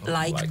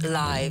Christ-like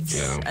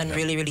lives, and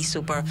really, really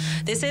super.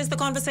 This is The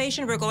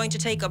Conversation. We're going to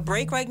take a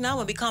break right now.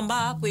 When we come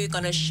back, we're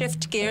going to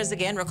shift gears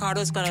again.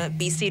 Ricardo's going to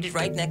be seated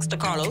right next to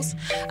Carlos,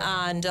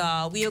 and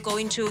we are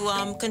going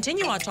to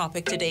continue our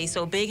topic today.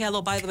 So big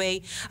hello, by the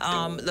way.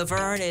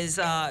 Laverne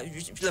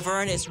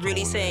is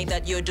really saying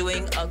that you're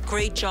doing a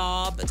great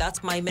job.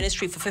 That's my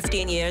ministry for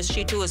 15 years.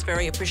 She too is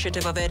very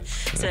appreciative of it.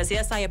 Says,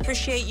 yes, I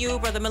appreciate you,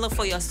 Brother Miller,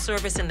 for your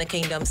service in the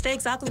kingdom. Stay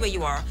exactly where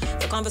you are.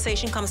 The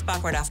Conversation comes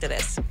back right after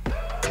this.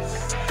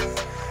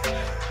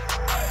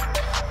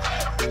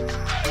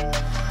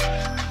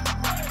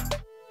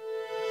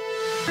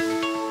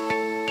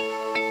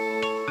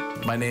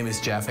 My name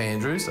is Jeff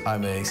Andrews.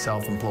 I'm a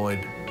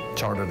self-employed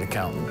chartered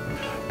accountant.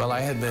 Well, I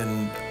had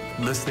been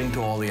listening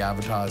to all the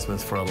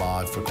advertisements for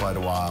Alive for quite a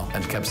while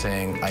and kept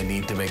saying, I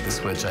need to make the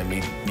switch, I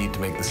need to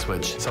make the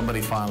switch. Somebody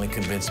finally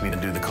convinced me to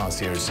do the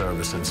concierge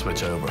service and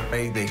switch over.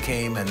 They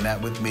came and met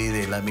with me,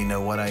 they let me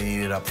know what I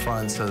needed up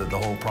front so that the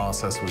whole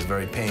process was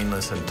very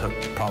painless and took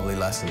probably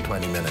less than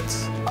 20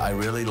 minutes. I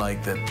really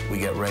like that we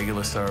get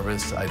regular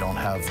service, I don't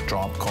have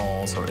drop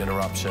calls or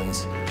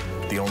interruptions.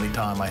 The only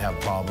time I have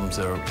problems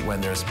are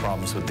when there's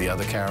problems with the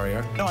other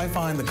carrier. I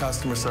find the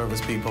customer service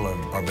people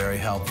are very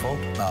helpful.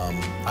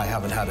 I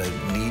haven't had a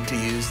need to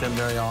use them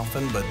very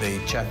often, but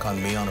they check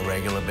on me on a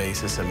regular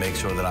basis and make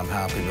sure that I'm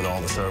happy with all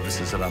the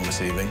services that I'm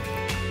receiving.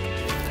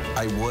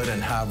 I would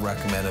and have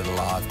recommended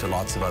Alive to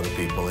lots of other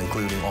people,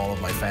 including all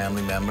of my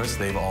family members.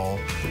 They've all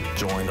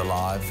joined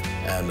Alive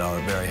and are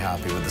very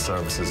happy with the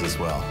services as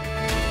well.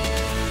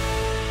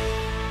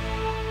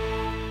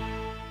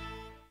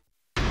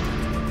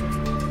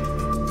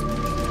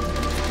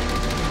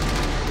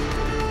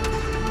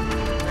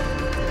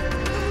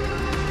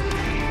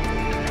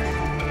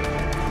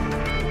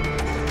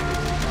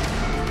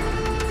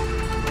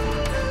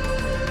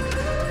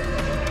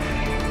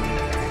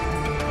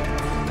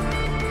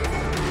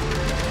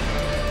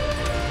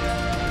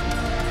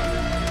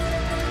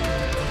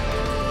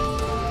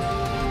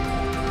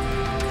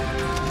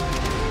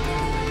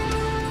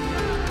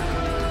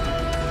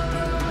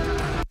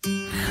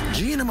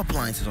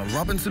 Appliances on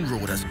Robinson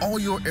Road has all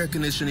your air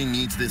conditioning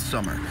needs this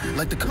summer,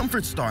 like the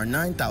Comfort Star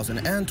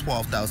 9,000 and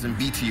 12,000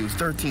 BTU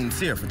 13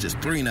 SEER for just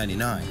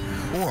 $3.99.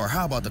 Or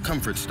how about the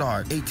Comfort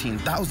Star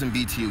 18,000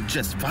 BTU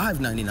just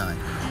 $5.99?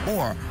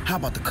 Or how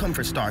about the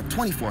Comfort Star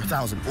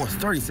 24,000 or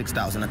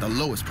 36,000 at the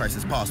lowest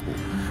prices possible?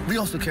 We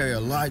also carry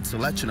a wide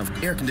selection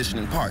of air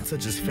conditioning parts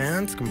such as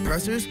fans,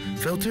 compressors,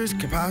 filters,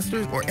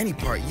 capacitors, or any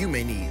part you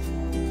may need.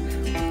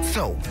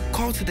 So,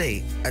 call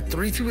today at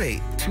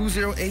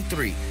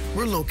 328-2083.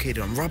 We're located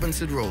on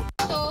Robinson Road.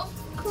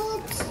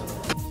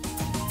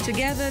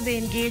 Together, they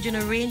engage in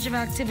a range of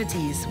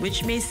activities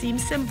which may seem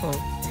simple,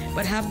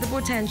 but have the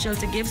potential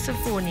to give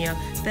Symphonia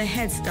the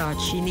head start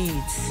she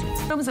needs.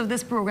 In terms of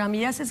this program,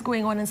 yes, it's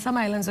going on in some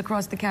islands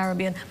across the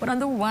Caribbean, but on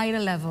the wider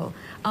level,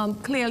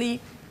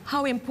 clearly,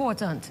 how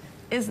important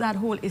is that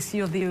whole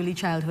issue of the early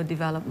childhood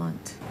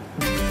development?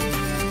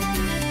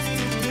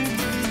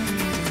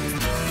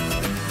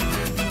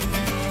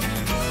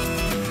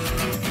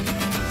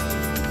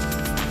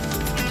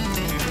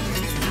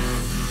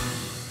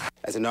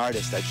 As an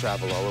artist, I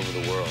travel all over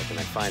the world, and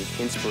I find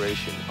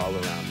inspiration all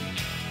around me.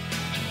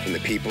 From the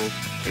people,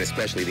 and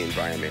especially the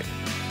environment.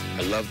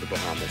 I love the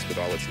Bahamas with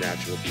all its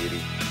natural beauty.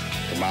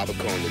 From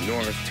Abaco in the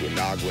north to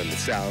Inagua in the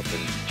south,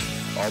 and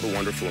all the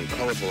wonderful and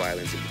colorful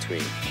islands in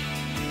between.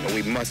 But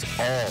we must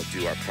all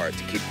do our part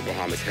to keep the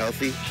Bahamas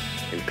healthy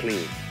and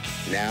clean,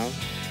 now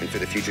and for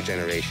the future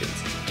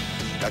generations.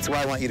 That's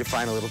why I want you to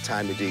find a little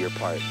time to do your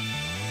part.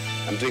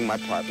 I'm doing my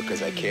part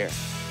because I care.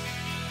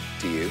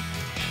 Do you?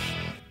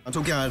 I'm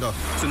from Canada,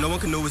 so no one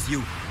can know it's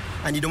you.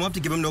 And you don't have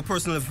to give them no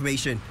personal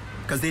information,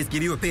 because they just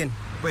give you a pin.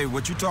 Wait,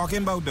 what you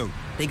talking about, though?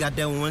 They got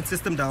their own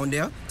system down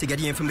there to get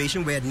the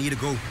information where it need to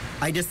go.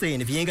 I just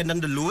saying, if you ain't got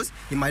nothing to lose,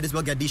 you might as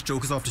well get these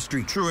jokers off the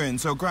street. True, and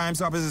so Crime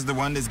Stoppers is the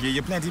one that's give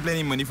you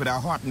plenty money for that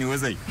hot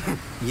news, eh?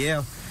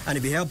 Yeah, and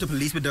if you help the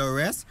police with the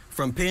arrest,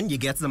 from pin, you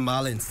get some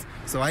marlins.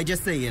 So I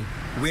just saying,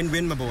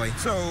 win-win, my boy.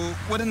 So,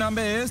 what the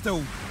number is,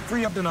 though?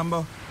 Free up the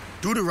number.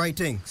 Do the right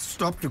thing.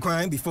 Stop the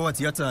crime before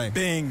it's your time.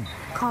 Bing.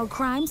 Call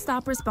Crime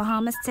Stoppers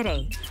Bahamas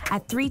today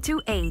at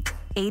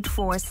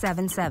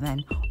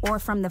 328-8477 or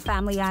from the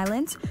Family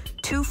Islands,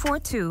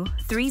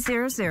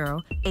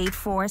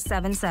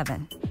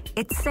 242-300-8477.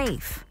 It's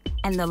safe,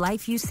 and the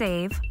life you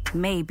save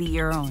may be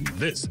your own.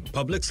 This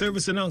public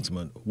service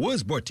announcement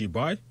was brought to you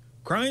by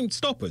Crime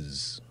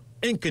Stoppers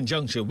in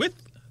conjunction with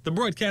the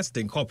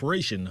Broadcasting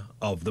Corporation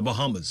of the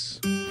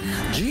Bahamas.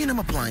 G&M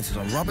Appliances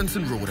on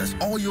Robinson Road has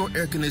all your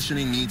air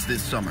conditioning needs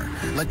this summer,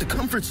 like the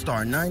Comfort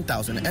Star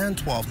 9,000 and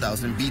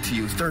 12,000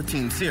 BTU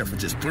 13 SEER for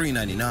just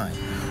 $3.99.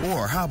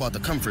 Or how about the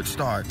Comfort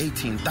Star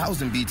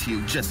 18,000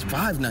 BTU just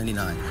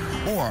 $5.99?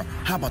 Or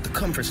how about the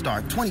Comfort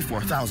Star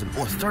 24,000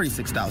 or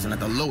 36,000 at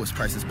the lowest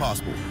prices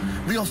possible?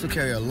 We also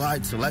carry a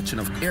large selection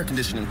of air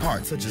conditioning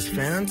parts such as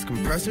fans,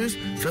 compressors,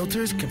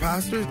 filters,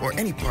 capacitors, or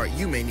any part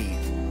you may need.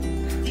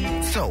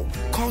 So,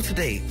 call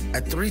today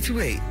at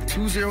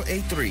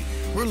 328-2083.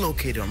 We're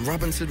located on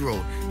Robinson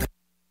Road.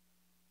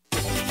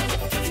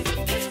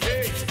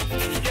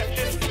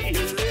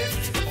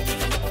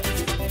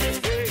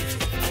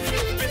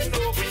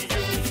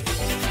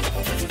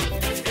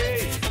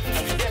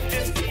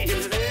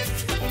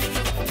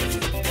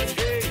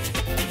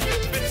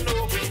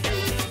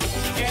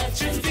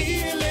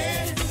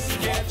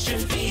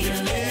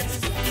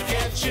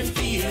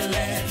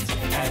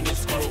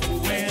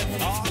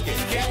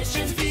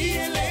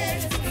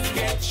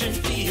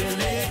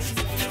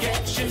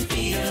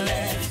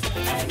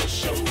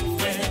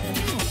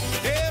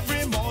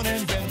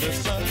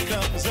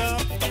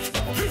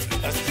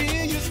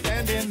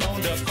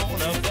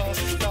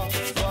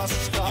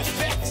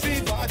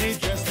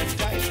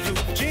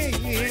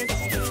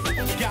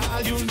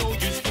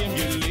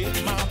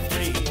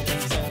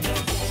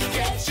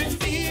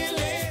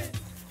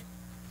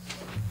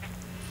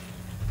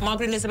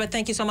 Margaret Elizabeth,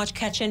 thank you so much.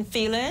 Catching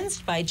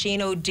Feelings by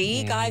Gino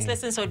D. Guys,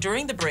 listen, so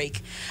during the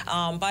break,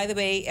 by the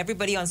way,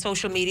 everybody on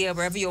social media,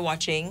 wherever you're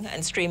watching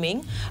and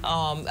streaming,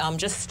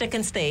 just stick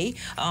and stay.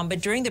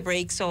 But during the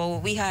break, so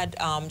we had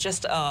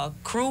just a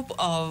group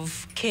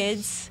of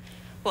kids,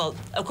 well,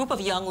 a group of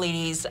young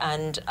ladies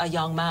and a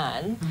young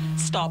man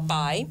stopped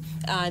by,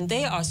 and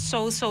they are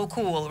so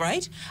cool,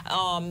 right?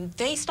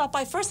 They stopped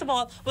by, first of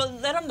all, well,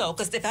 let them know,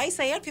 because if I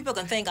say it, people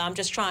can think I'm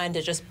just trying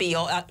to just be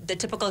the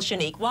typical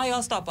Shenique. Why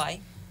y'all stop by?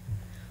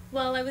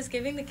 Well, I was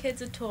giving the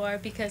kids a tour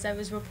because I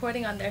was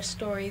reporting on their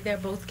story. They're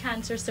both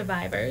cancer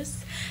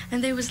survivors.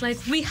 And they was like,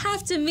 we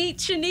have to meet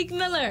Shenique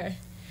Miller.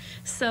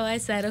 So I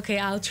said, okay,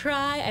 I'll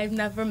try. I've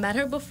never met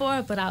her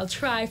before, but I'll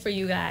try for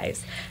you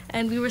guys.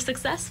 And we were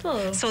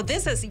successful. So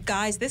this is,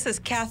 guys, this is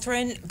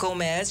Catherine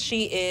Gomez.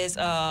 She is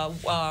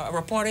a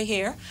reporter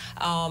here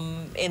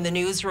in the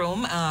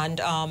newsroom.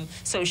 And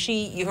so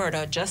you heard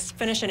her, just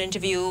finished an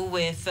interview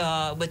with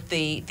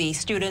the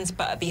students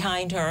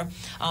behind her,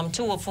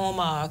 two of whom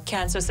are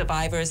cancer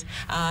survivors.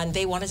 And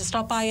they wanted to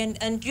stop by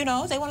and you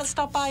know, they wanted to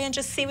stop by and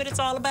just see what it's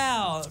all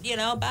about. You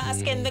know,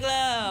 bask in the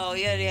glow.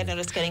 Yeah, no,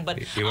 just kidding. But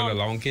even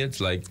alone kids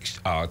like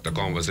the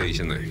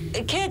conversation.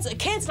 Kids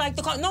like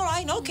the no,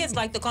 I know kids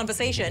like the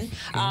conversation.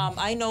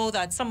 I know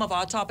that some of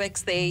our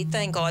topics, they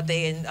thank God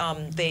they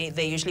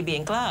usually be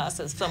in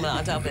class. Some of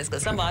our topics,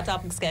 because some of our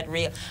topics get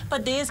real.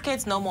 But these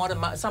kids know more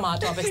than some of our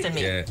topics than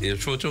me. Yeah,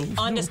 it's true too.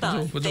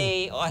 Understand?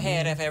 They are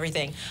ahead of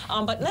everything.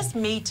 But let's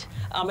meet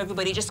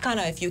everybody. Just kind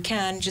of, if you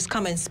can, just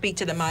come and speak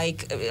to the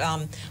mic.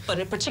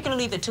 But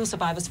particularly the two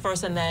survivors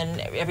first, and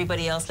then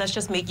everybody else. Let's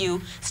just meet you.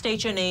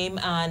 State your name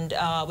and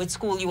which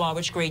school you are,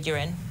 which grade you're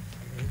in.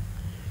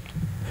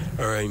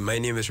 All right, my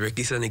name is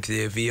Ricky Shenique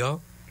Xavier,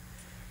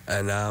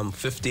 and I'm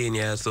 15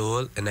 years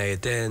old, and I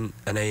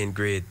in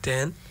grade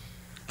 10,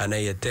 and I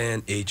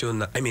attend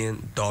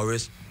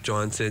Doris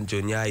Johnson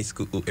Junior High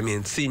School,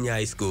 Senior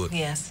High School.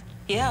 Yes.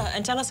 Yeah,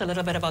 and tell us a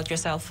little bit about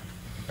yourself.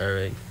 All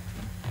right.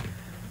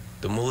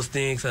 The most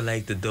things I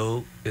like to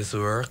do is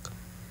work,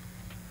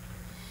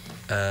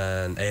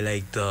 and I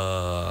like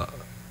to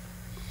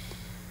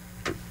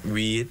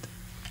read,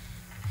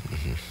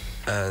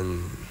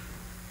 and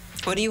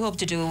what do you hope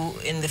to do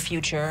in the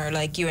future?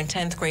 Like, you're in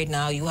 10th grade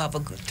now, you have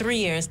 3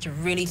 years to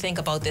really think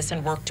about this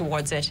and work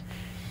towards it.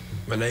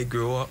 When I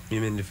grow up,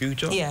 you mean the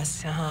future?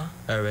 Yes,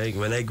 All right,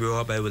 when I grow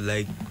up, I would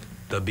like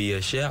to be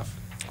a chef.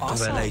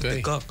 Because I like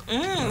to cook.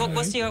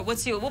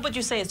 What would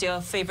you say is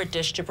your favorite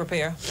dish to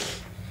prepare?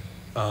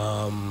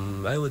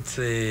 I would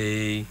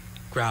say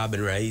crab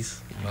and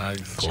rice.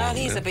 Nice.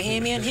 Charlie's a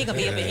Bahamian. He can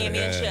be a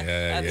Bahamian chef.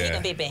 He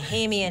can be a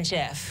Bahamian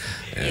chef.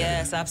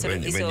 Yes,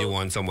 absolutely. When you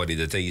want somebody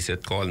to taste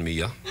it, call me,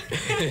 yeah?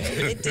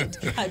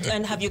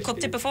 And have you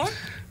cooked it before?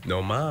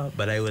 No, ma,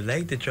 but I would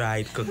like to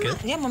try to cook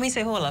it. Yeah, mommy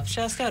say, hold up,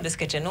 just stay out this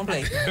kitchen, don't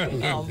play.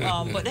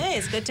 But hey,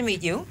 it's good to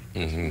meet you.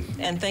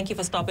 And thank you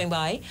for stopping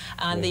by.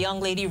 And the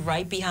young lady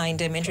right behind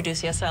him,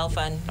 introduce yourself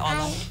and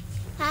all.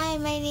 Hi,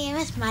 my name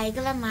is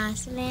Michaela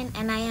Marcelin,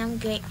 and I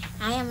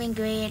am in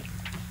grade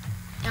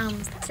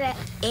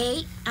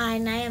 8,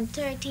 and I am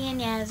 13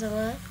 years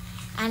old,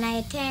 and I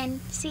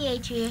attend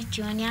CHUF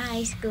Junior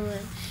High School.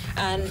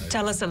 And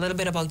tell us a little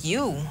bit about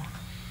you.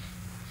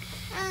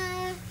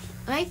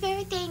 My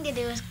favorite thing to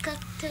do is cook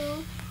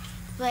too,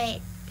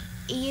 but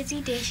easy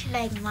dish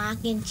like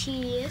mac and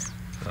cheese.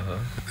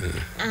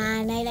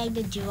 And I like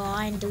to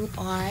draw and do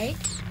art.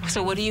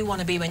 So what do you want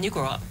to be when you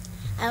grow up?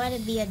 I want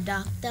to be a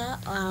doctor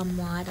or a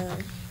model.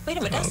 Wait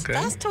a minute,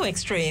 that's two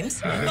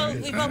extremes. Well,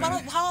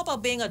 how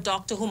about being a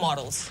doctor who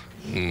models?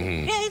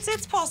 Yeah,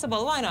 it's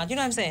possible. Why not? You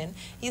know what I'm saying?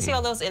 You see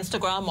all those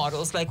Instagram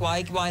models, like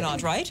why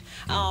not, right?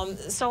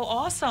 So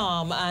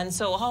awesome. And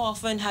so how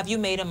often have you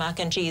made a mac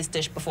and cheese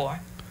dish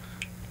before?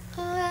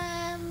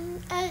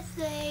 I'd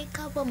say a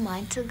couple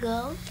months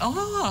ago.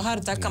 Oh, how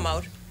did that come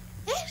out?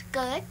 It's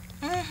good.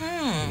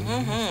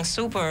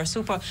 Super,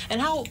 super. And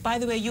how, by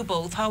the way,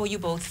 how are you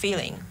both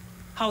feeling?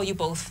 How are you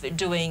both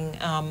doing?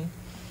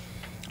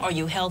 Are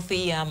you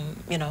healthy,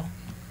 you know?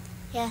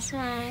 Yes,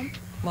 ma'am.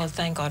 Well,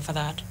 thank God for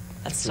that.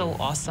 That's so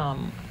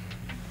awesome.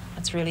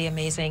 That's really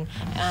amazing.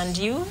 And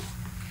you?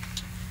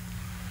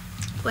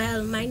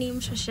 Well, my name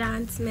is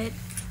Rashawn Smith.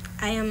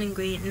 I am in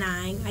grade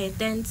 9. I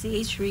attend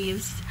C.H.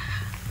 Reeves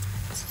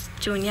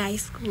Junior High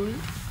School.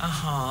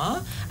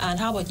 And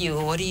how about you?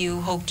 What do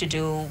you hope to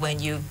do when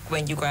you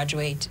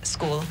graduate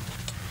school?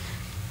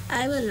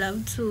 I would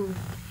love to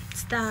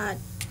start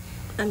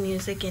a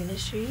music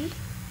industry.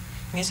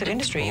 Music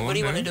industry. What do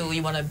you want to do?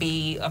 You want to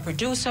be a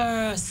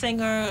producer, a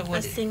singer?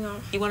 A singer.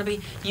 You want to be?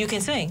 You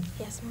can sing.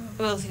 Yes, ma'am.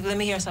 Well, let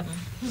me hear something.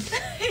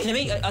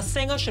 A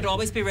singer should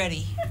always be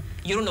ready.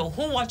 You don't know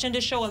who watching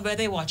this show and where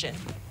they watching.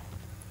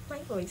 My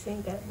voice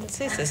ain't good. It's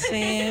the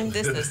same.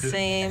 This is the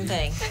same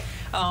thing.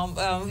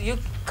 You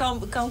come.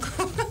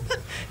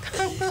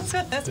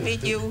 Let's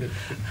meet you.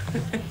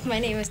 My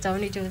name is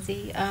Tony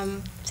Josie.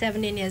 I'm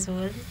 17 years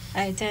old.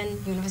 I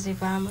attend University of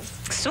Bahamas.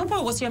 Super.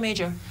 What's your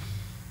major?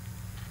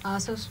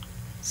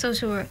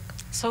 Social work.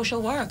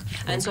 Social work.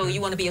 And so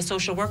you want to be a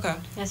social worker?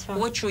 Yes, ma'am.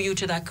 What drew you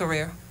to that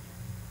career?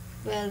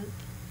 Well,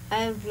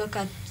 I look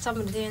at some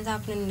of the things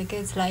happening in the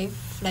kids'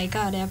 life, like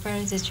how their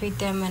parents treat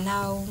them and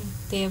how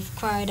they've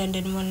cried and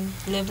didn't want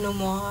to live no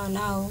more, and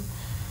how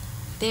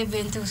they've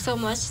been through so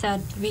much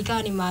that we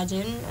can't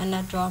imagine, and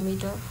that draw me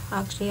to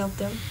actually help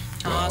them.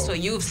 So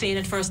you've seen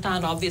it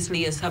firsthand,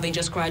 obviously, as having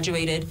just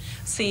graduated,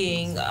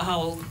 seeing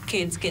how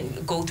kids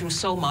can go through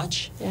so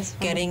much,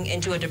 getting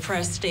into a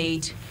depressed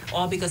state,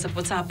 all because of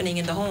what's happening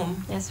in the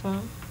home. Yes,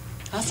 ma'am.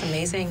 That's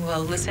amazing. Well,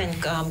 listen,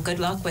 good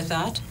luck with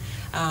that.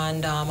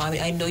 And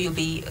I know you'll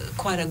be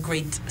quite a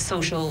great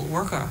social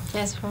worker.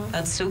 Yes, ma'am.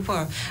 That's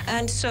super.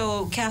 And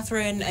so,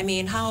 Catherine, I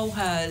mean, how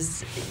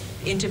has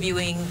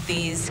interviewing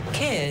these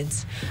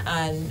kids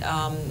and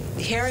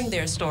hearing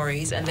their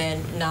stories and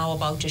then now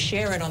about to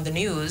share it on the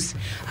news,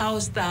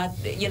 how's that,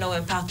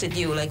 impacted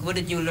you? Like, what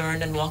did you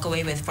learn and walk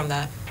away with from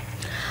that?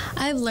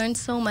 I've learned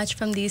so much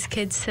from these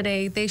kids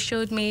today. They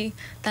showed me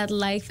that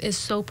life is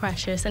so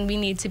precious and we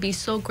need to be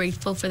so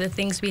grateful for the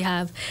things we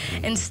have.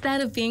 Instead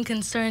of being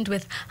concerned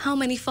with how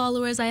many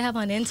followers I have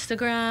on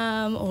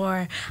Instagram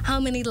or how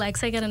many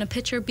likes I get on a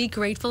picture, be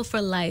grateful for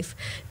life,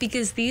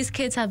 because these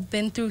kids have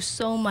been through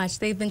so much.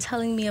 They've been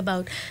telling me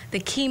about the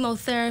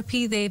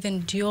chemotherapy they've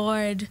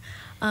endured,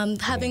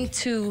 having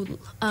to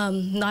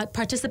not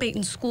participate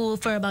in school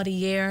for about a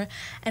year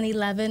and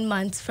 11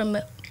 months from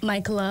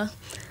Michaela.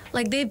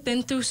 Like, they've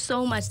been through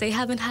so much. They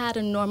haven't had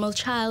a normal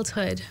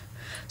childhood.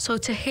 So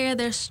to hear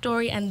their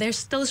story, and they're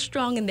still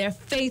strong in their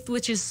faith,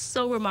 which is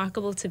so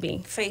remarkable to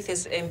me. Faith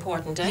is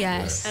important, eh?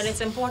 Yes. And it's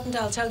important,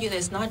 I'll tell you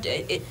this,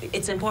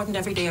 it's important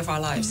every day of our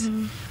lives.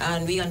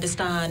 And we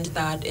understand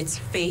that it's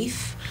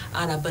faith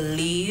and a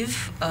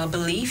belief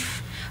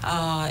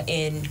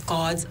in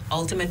God's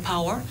ultimate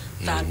power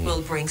that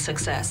will bring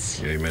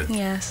success. Amen.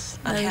 Yes.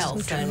 And that is so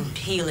health true. and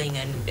healing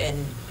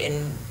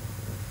and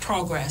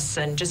progress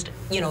and just,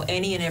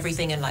 any and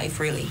everything in life,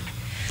 really.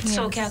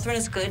 So, Yes. Catherine,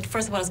 it's good.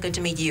 First of all, it's good to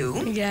meet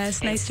you.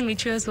 Yes, nice to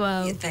meet you as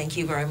well. Thank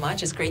you very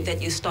much. It's great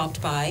that you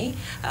stopped by,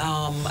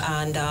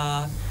 and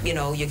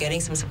you're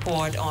getting some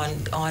support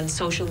on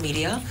social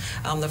media.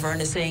 Laverne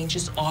is saying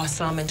just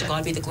awesome, and to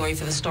God be the glory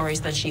for the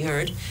stories that she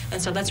heard,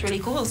 and so that's really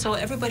cool. So,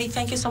 everybody,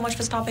 thank you so much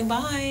for stopping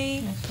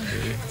by.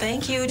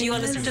 Thank you. Do you all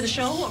listen to the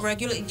show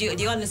regularly? Do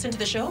you all listen to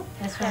the show?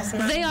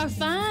 They are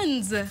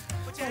fans.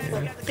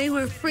 They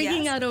were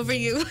freaking out over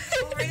you.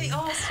 Oh, really?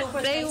 Oh,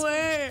 super. They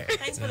were.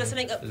 Thanks for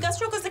listening. That's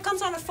true, because it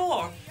comes on at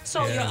 4.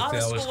 So Yeah, you're out of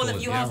that was school. If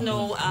cool, you yeah. have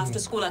no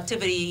after-school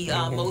activity,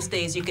 most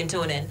days you can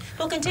tune in.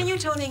 Well, continue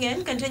tuning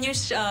in. Continue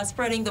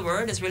spreading the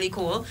word. It's really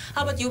cool.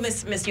 How about you,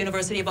 Miss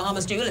University of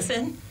Bahamas? Do you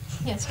listen?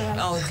 Yes, sir.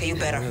 Oh, okay, you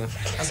better.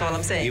 That's all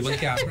I'm saying. Even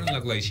Catherine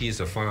looked like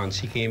she's a fan.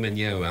 She came in,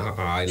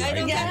 I like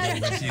know,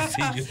 it. When she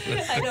see you.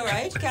 I know,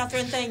 right?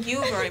 Catherine, thank you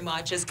very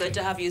much. It's good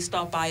to have you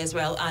stop by as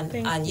well.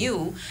 And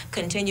you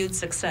continued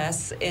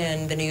success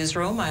in the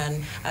newsroom,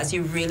 and as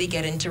you really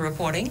get into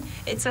reporting,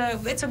 it's a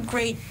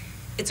great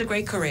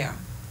career.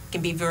 It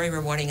can be very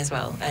rewarding as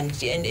well, and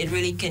it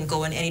really can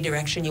go in any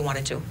direction you want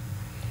it to.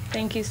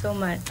 Thank you so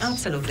much.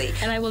 Absolutely.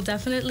 And I will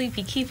definitely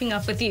be keeping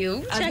up with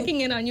you, checking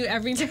in on you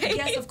every day.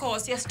 Yes, of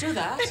course. Yes, do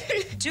that.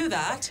 Do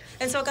that.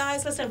 And so,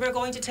 guys, listen, we're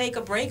going to take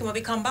a break. And when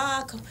we come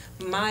back,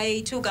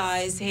 my two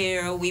guys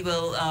here, we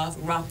will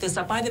wrap this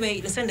up. By the way,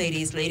 listen,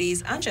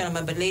 ladies and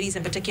gentlemen, but ladies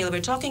in particular,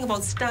 we're talking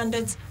about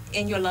standards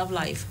in your love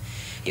life.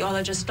 You all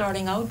are just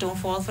starting out. Don't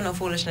fall for no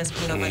foolishness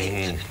from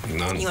nobody.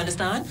 None. You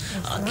understand?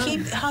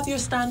 Have your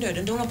standard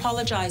and don't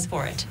apologize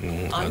for it.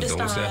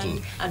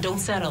 Understand and don't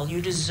settle. You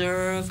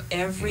deserve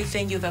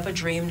everything you've ever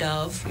dreamed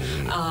of,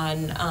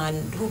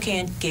 and who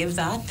can't give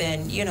that?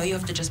 Then you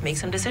have to just make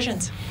some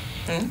decisions.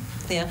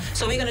 Yeah.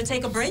 So we're going to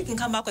take a break and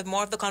come back with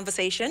more of the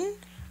conversation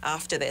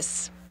after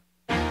this.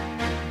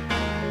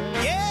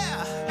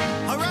 Yeah.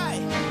 All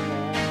right.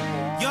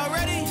 Y'all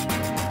ready?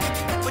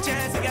 Put your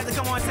hands together.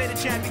 Come on, say the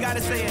chant. You gotta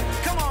say it.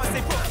 Come on,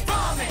 say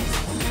performance.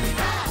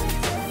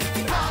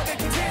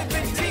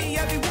 Productivity.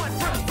 Everyone,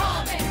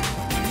 performance.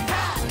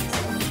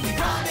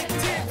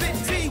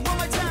 Productivity. One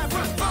more time,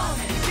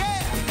 performance.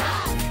 Yeah.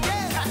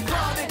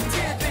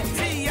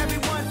 Productivity.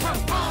 Everyone,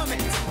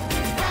 performance.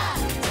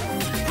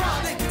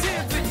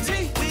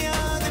 Productivity. We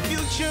are the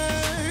future.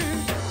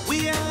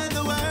 We are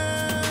the world.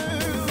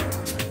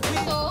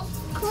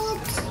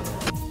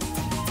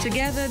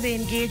 Together, they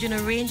engage in a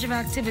range of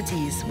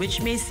activities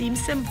which may seem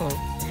simple,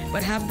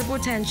 but have the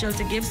potential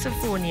to give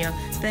Sophonia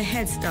the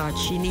head start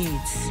she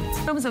needs.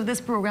 In terms of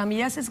this program,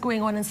 yes, it's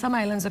going on in some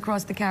islands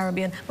across the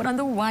Caribbean, but on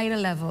the wider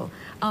level,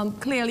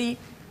 clearly,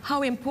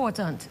 how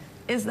important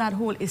is that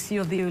whole issue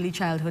of the early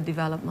childhood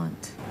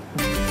development?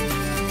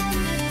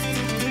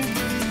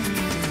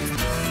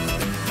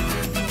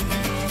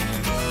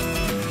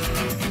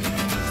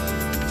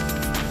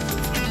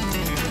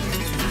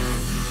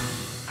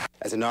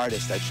 As an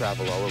artist, I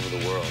travel all over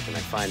the world, and I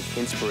find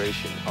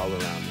inspiration all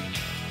around me.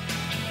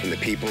 From the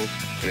people,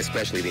 and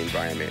especially the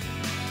environment.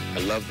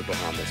 I love the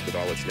Bahamas with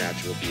all its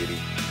natural beauty.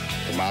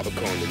 From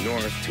Abaco in the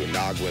north to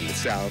Inagua in the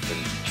south,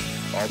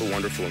 and all the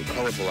wonderful and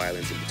colorful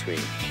islands in between.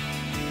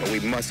 But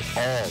we must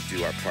all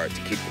do our part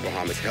to keep the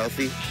Bahamas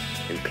healthy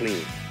and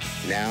clean,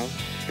 now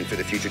and for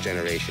the future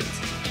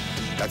generations.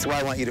 That's why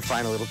I want you to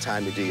find a little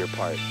time to do your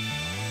part.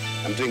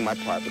 I'm doing my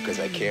part because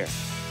I care.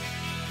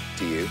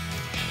 Do you?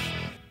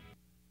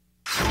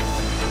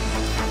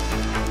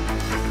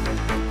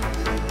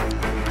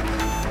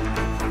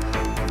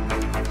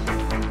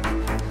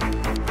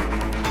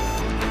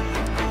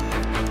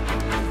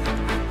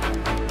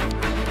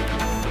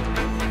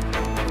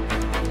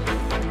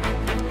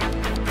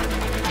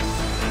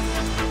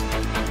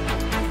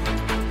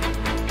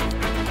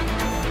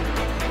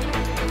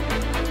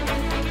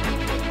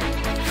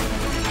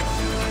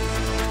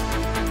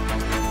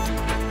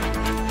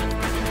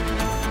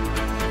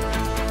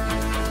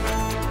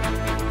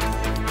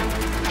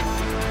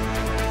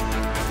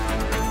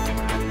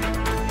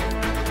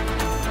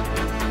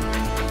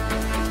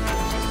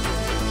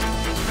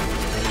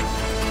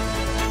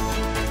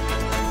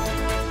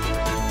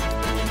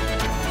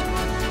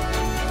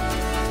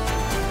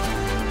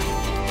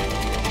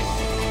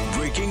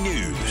 Breaking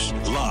news,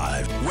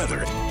 live,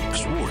 weather,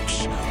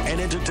 sports, and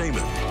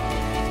entertainment.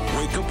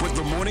 Wake up with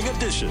the Morning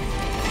Edition.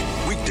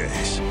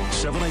 Weekdays,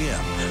 7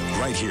 a.m.,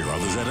 right here on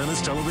the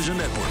ZNS Television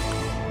Network.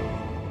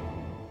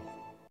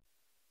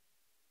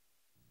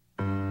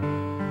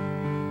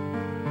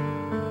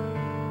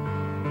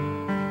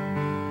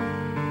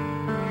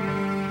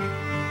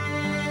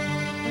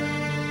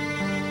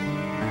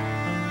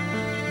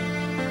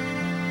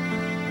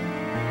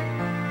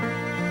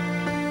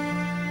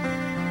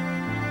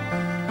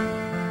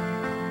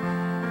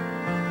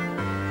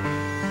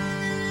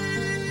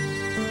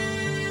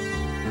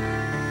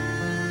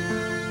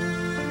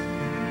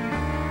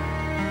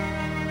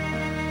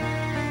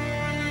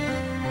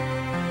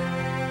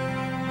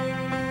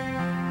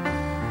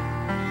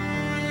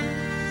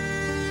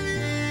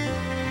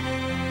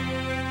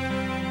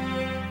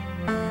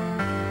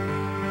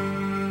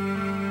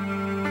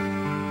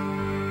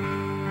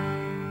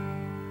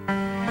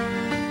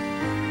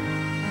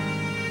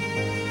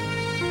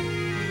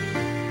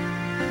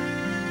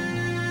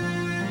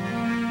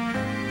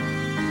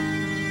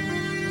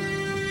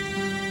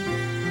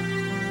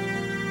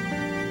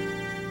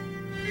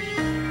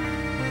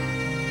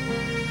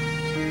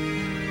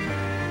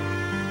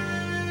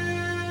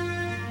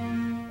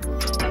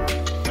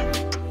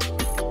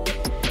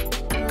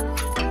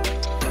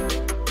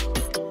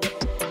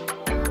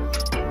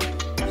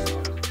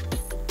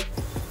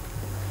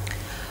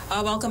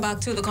 welcome back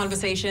to the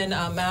conversation.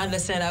 Man,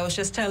 listen, I was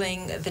just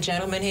telling the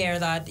gentleman here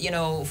that,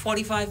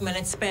 45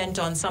 minutes spent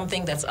on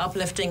something that's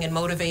uplifting and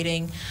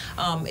motivating,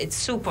 it's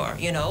super,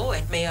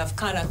 It may have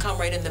kind of come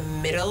right in the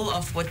middle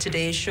of what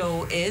today's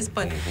show is,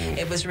 but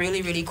it was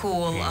really, really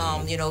cool.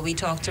 We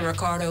talked to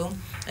Ricardo,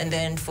 and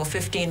then for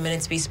 15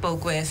 minutes we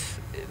spoke with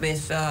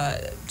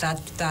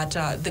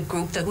the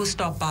group who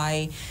stopped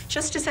by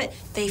just to say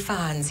they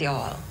fans,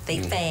 y'all.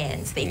 They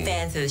fans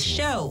of the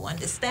show.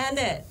 Understand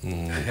it?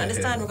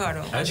 Understand,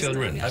 Ricardo? Our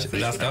children.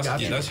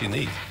 That's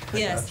unique.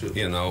 Yes.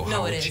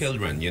 Our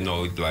children.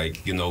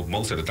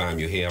 Most of the time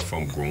you hear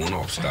from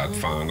grown-ups that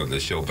fan of the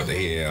show, but they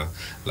hear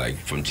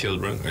from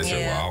children. I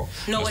say, wow.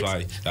 No,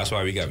 that's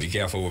why we got to be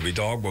careful what we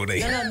talk about. But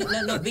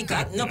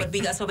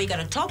that's what we got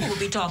to talk about. What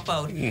we talk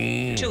about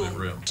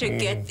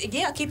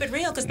keep it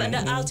real. Because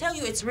I'll tell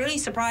you, it's really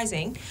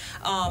surprising.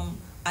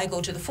 I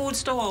go to the food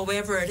store or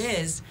wherever it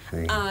is,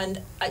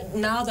 and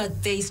now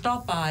that they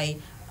stop by,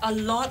 a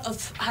lot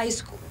of high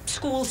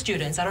school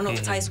students, I don't know if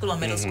it's high school or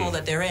middle school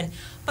that they're in,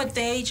 but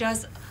they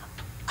just,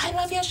 I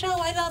love your show,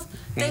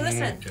 they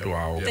listen.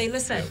 Wow. They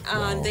listen,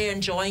 and they're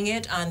enjoying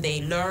it, and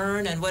they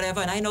learn and whatever.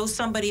 And I know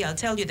somebody, I'll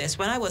tell you this,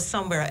 when I was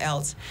somewhere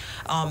else,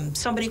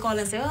 somebody called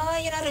and said,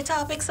 the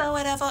topics or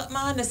whatever.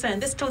 Man, listen,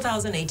 this is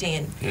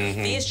 2018.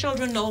 These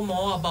children know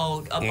more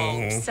about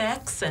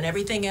sex and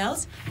everything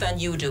else than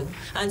you do.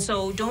 And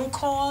so don't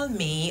call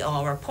me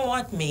or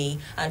report me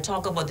and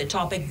talk about the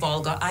topic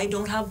vulgar. I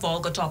don't have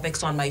vulgar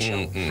topics on my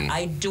show.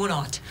 I do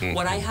not.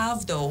 What I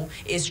have, though,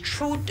 is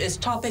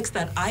topics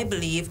that I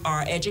believe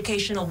are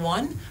educational,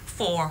 one,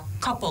 for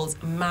couples,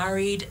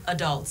 married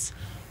adults.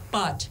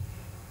 But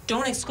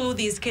don't exclude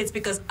these kids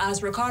because,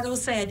 as Ricardo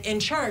said, in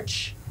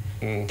church,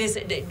 this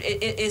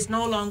it is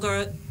no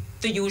longer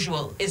the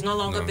usual. It's no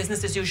longer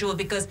business as usual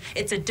because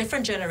it's a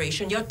different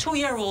generation. Your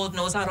 2-year-old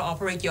knows how to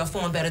operate your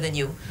phone better than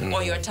you,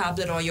 or your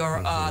tablet or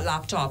your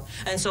laptop.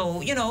 And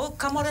so,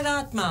 come out of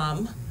that,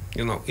 Mom.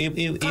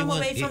 Come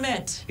away from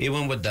it.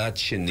 Even with that,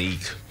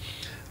 Shenique,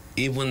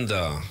 even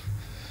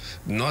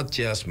not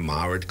just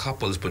married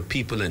couples, but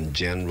people in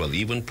general,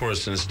 even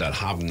persons that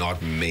have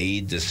not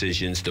made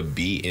decisions to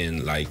be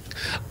in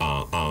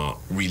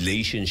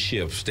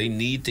relationships, they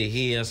need to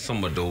hear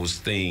some of those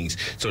things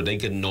so they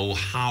can know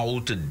how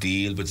to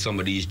deal with some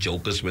of these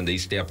jokers when they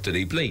step to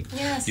their plate.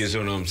 Yes. You see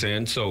what I'm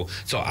saying? So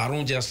I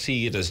don't just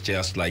see it as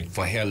just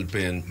for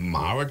helping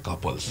married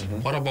couples.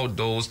 What about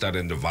those that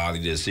in the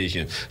valley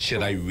decision?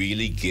 Should I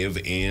really give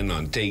in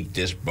and take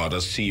this brother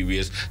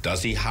serious?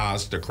 Does he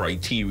has the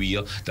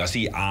criteria? Does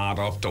he add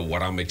up to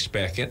what I'm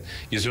expecting?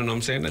 You see what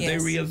I'm saying? They're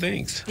real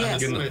things.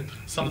 Yes.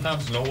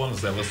 Sometimes no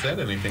one's ever said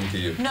anything to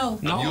you. No.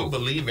 You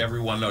believe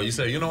everyone knows. You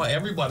say,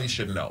 everybody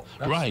should know.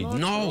 That's right.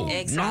 No.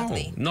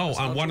 Exactly. No.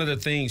 And one of the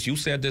things, you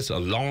said this a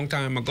long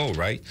time ago,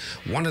 right?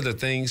 One of the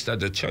things that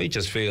the church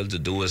has failed to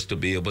do is to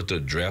be able to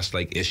address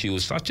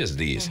issues such as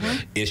these.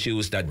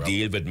 Issues that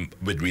deal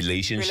with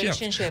relationships.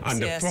 And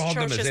the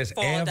problem is this,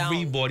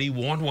 everybody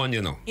want one,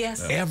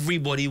 Yes.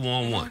 Everybody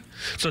want one.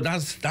 So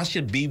that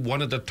should be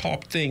one of the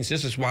top things.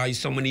 This is why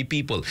so many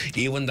people,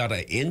 even that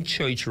are in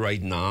church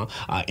right now,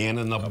 are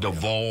ending up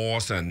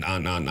divorced and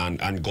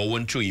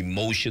going through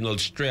emotional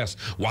stress.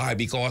 Why?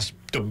 Because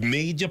the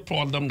major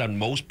problem that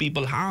most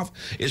people have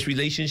is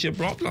relationship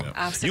problem.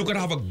 You can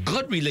have a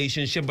good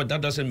relationship, but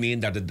that doesn't mean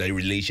that the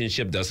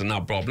relationship doesn't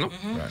have problem.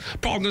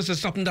 Problems is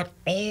something that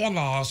all of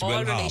us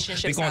will have,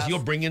 because you're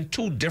bringing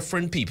two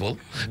different people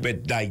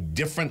with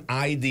different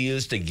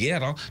ideas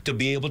together to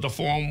be able to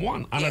form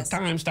one. And at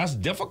times that's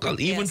difficult,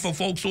 even for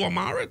folks who are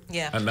married.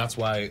 And that's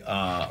why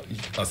a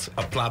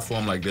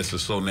platform like this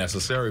is so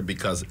necessary,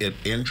 because it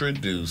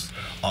introduced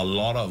a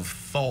lot of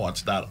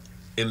thoughts that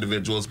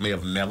individuals may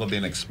have never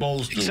been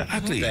exposed to,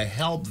 to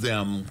help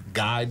them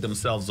guide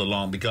themselves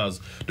along. Because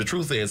the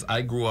truth is,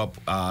 I grew up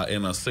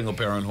in a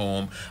single-parent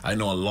home. I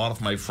know a lot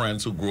of my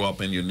friends who grew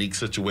up in unique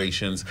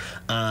situations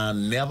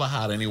and never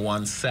had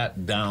anyone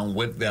sat down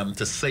with them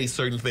to say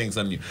certain things.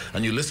 And you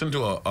listen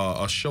to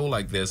a show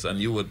like this, and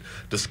you would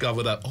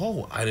discover that,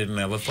 I didn't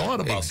ever thought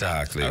about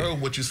that. I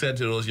heard what you said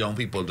to those young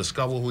people: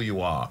 discover who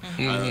you are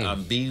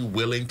and be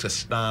willing to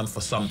stand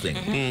for something.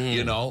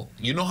 You know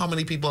how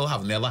many people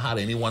have never had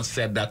anyone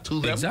said that to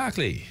them?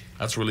 Exactly.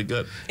 That's really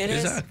good. It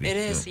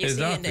is. You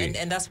see,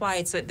 and that's why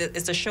it's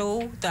a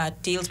show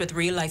that deals with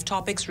real life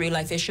topics, real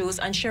life issues,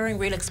 and sharing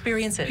real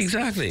experiences.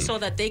 Exactly. So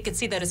that they could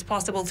see that it's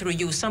possible through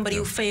you. Somebody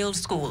who failed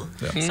school,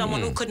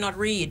 someone who could not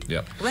read.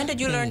 When did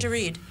you learn to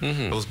read?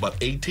 I was about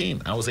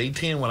 18. I was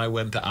 18 when I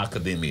went to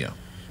academia.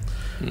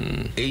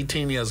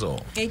 18 years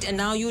old. And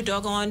now you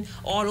dug on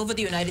all over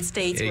the United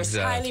States. You're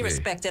highly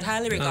respected,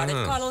 highly regarded.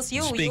 Carlos,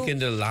 speaking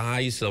the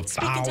lives of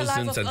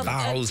thousands and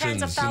thousands,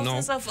 tens of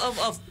thousands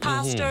of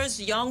pastors,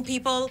 young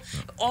people,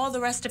 all the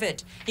rest of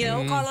it.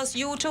 Carlos,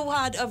 you too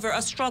had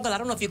a struggle. I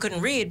don't know if you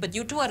couldn't read, but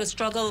you too had a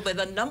struggle with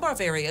a number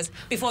of areas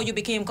before you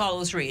became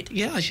Carlos Reed.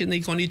 Yeah,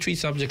 Shenique, only 3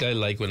 subjects I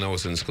liked when I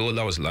was in school.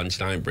 That was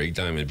lunchtime, break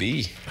time, and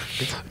B.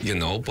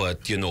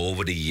 But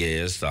over the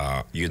years,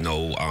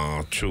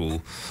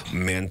 through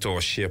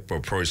mentorship mentorship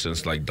of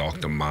persons like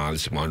Dr.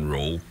 Miles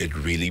Monroe, it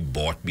really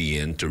brought me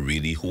into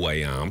really who I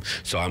am.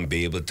 So I'm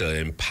able to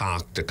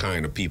impact the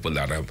kind of people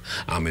that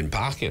I'm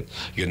impacting.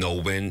 You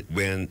know,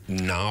 when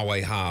now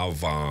I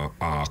have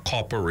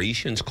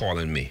corporations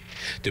calling me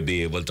to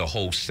be able to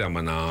host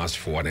seminars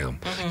for them.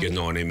 You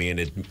know what I mean?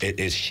 It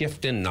is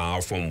shifting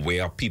now from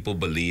where people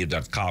believe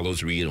that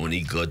Carlos Reed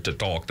only good to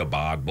talk to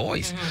bad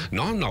boys.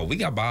 No, we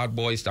got bad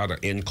boys that are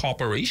in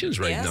corporations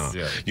right now.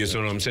 You see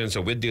what I'm saying?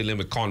 So we're dealing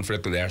with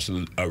conflict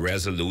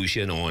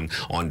resolution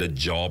on the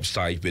job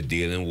site. We're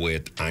dealing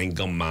with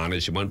anger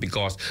management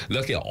because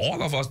look here,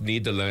 all of us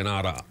need to learn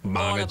how to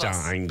manage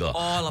our anger.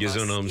 You see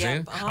what I'm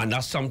saying? And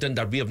that's something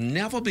that we have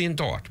never been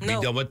taught. We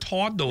never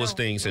taught those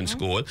things in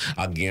school.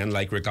 Again,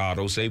 like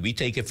Ricardo said, we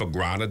take it for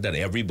granted that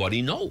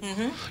everybody knows.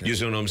 You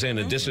see what I'm saying?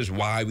 And this is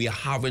why we're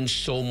having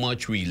so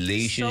much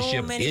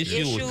relationship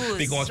issues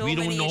because we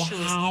don't know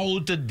how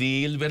to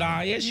deal with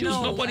our issues.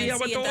 Nobody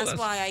ever told us. That's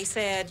why I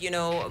said, you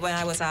know, when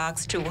I was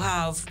asked to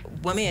have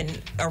women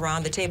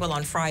around the table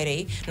on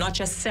Friday, not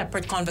just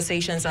separate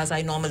conversations as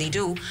I normally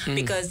do,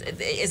 because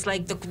it's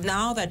like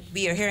now that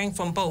we are hearing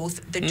from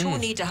both, the two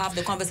need to have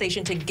the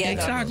conversation together.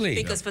 Exactly.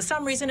 Because for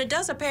some reason it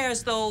does appear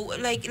as though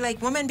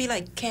like women be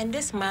like, can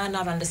this man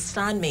not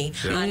understand me?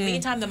 And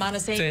meantime the man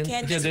is saying,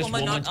 can this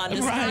woman not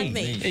understand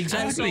me?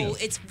 Exactly. And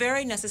so it's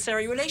very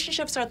necessary.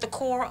 Relationships are at the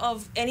core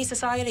of any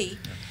society.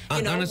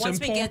 You know, and it's once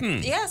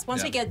important.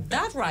 we get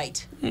that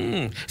right.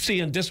 See,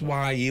 and this is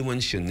why even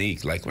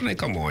Shenique, like when I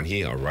come on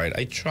here, right,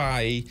 I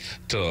try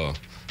to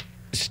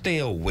stay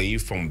away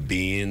from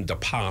being the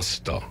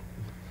pastor.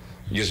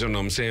 You see what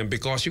I'm saying?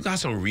 Because you got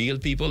some real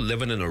people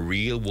living in a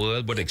real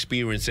world but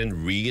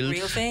experiencing real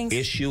things.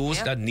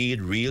 Issues that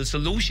need real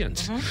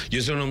solutions.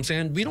 You see what I'm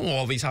saying? We don't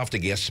always have to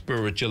get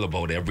spiritual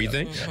about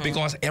everything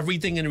because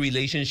everything in a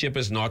relationship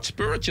is not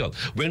spiritual.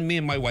 When me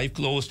and my wife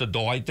close the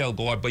door, I tell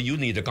God, but you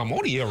need to come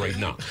out of here right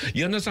now.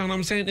 You understand what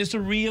I'm saying? It's a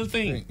real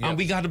thing. And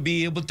we got to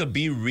be able to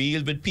be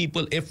real with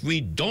people. If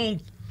we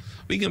don't,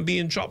 we can be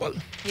in trouble.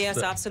 Yes,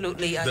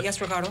 absolutely.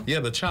 Yes, Ricardo? Yeah,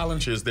 the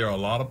challenge is there are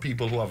a lot of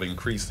people who have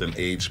increased in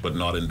age but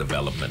not in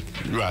development.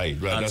 Right.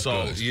 And that's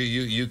so good.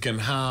 you can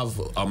have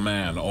a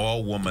man or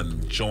a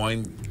woman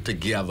join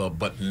together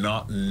but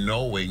not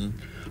knowing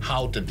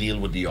how to deal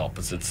with the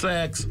opposite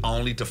sex,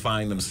 only to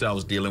find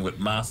themselves dealing with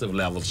massive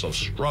levels of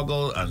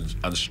struggle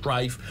and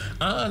strife,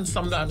 and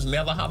sometimes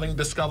never having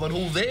discovered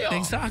who they are.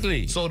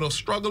 Exactly. So the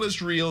struggle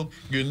is real.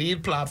 You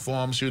need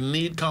platforms, you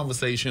need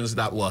conversations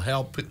that will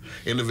help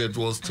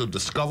individuals to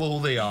discover who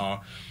they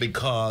are,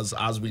 because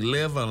as we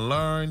live and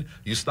learn,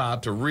 you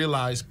start to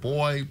realize,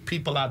 boy,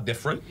 people are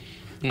different.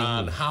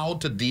 And how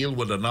to deal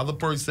with another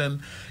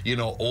person, you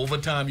know, over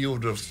time you'll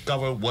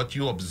discover what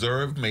you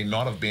observed may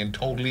not have been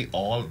totally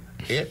all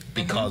it,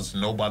 because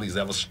nobody's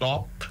ever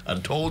stopped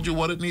and told you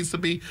what it needs to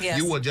be.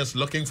 You were just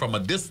looking from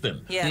a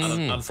distance,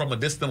 and from a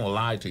distance will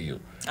lie to you.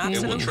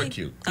 Absolutely. It will trick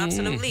you.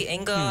 Absolutely.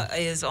 Inga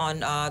is on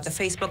the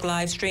Facebook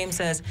live stream,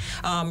 says,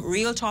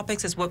 real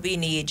topics is what we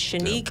need.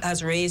 Shenique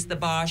has raised the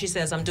bar. She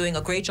says, I'm doing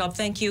a great job.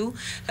 Thank you.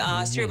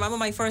 She remember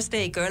my first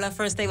day. Girl, that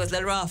first day was a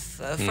little rough.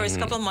 First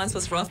couple of months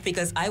was rough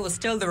because I was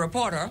still the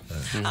reporter.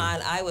 And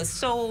I was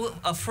so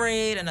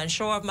afraid and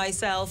unsure of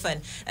myself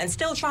and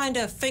still trying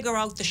to figure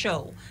out the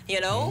show,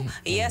 you know?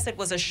 Yes, it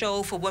was a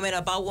show for women,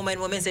 about women,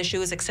 women's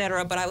issues,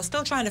 etc. But I was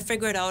still trying to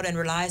figure it out and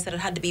realize that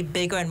it had to be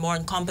bigger and more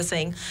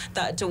encompassing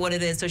to what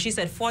it is. So she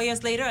said 4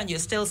 years later and you're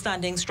still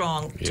standing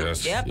strong.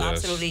 Yes, Yep, yes,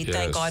 absolutely. yes.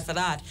 Thank God for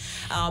that.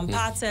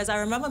 Pat says, I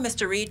remember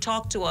Mr. Reed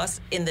talked to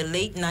us in the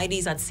late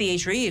 90s at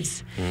C.H.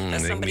 Reeves.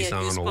 That's somebody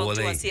who spoke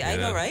to us. I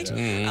know, right?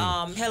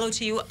 Hello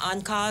to you,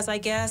 Ankaz, I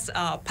guess.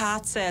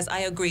 Pat says, I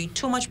agree.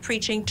 Too much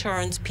preaching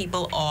turns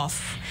people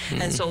off.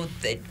 And so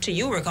to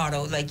you,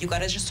 Ricardo, like you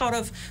got to just sort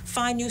of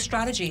find new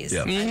strategies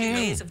and new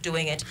ways of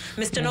doing it.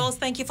 Mr. Knowles,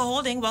 thank you for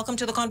holding. Welcome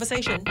to the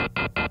conversation.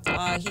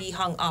 He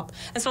hung up.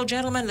 And so,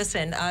 gentlemen,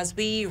 listen, as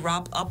we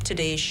wrap up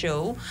today's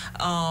show,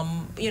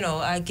 you know,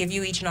 I give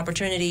you each an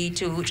opportunity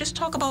to just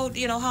talk about,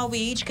 you know, how we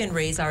each can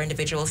raise our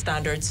individual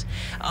standards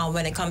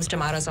when it comes to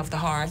matters of the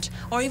heart,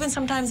 or even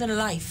sometimes in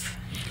life.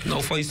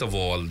 No, first of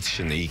all,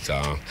 Shenique,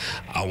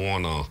 I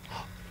want to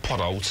put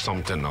out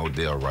something out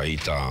there, right?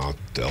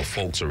 The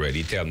folks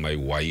already tell my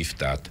wife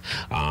that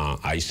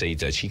I say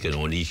that she can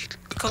only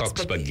cook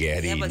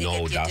spaghetti. Yeah,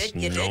 no,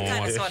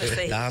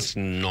 that's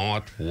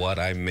not what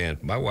I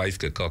meant. My wife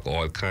could cook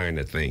all kind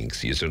of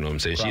things. You see what I'm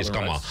saying? She's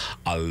come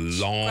a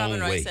long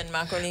way.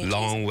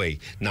 Long way.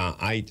 Now,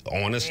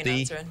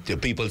 honestly, the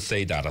people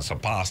say that as a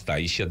pastor,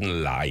 I shouldn't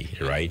lie,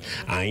 right?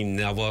 I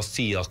never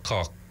see her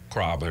cook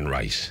crab and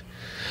rice.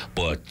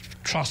 But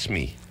trust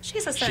me, she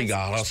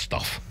got her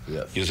stuff.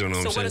 You see what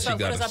I'm saying? What is her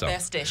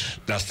best dish?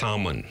 That's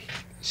salmon.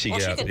 She Oh,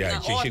 she get could- yeah.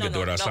 no, She oh, could no, do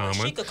no, that no,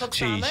 salmon. she could cook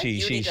salmon, you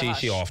need to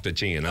She hush. off the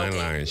chain. I'm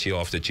lying. She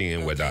off the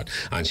chain with that,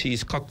 and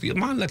she's cooked.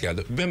 Man, look at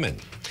it. Women.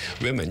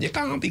 You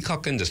can't be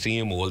cooking the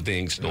same old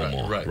things no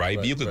more,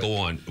 right? You could go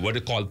on what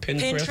they call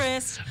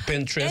Pinterest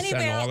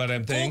Anywhere. and all of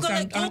them things,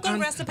 Google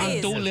recipes.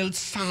 and do little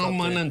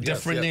salmon and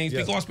different things.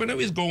 Because when I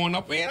was growing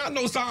up, we ain't had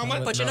no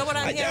salmon. But you know what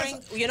I'm hearing?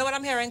 You know what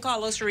I'm hearing,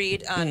 Carlos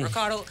Reed and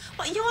Ricardo?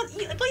 What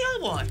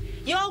y'all want?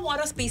 Y'all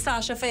want us to be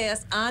Sasha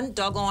Fierce and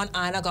doggone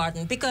Anna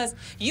Garden because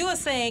you are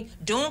saying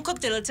don't cook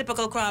the little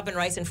typical crab and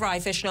rice and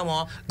fried fish no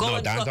more.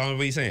 That's not what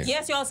we're saying.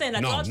 Yes, y'all saying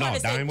that. No, Y'all trying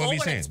to that say ain't what go we're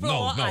and saying.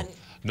 explore and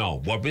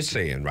No, what we're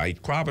saying,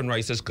 right? Crab and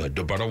rice is good.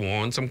 The brother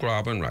wants some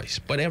crab and rice.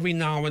 But every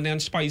now and then,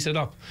 spice it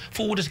up.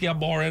 Food is get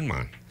boring,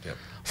 man. Yep.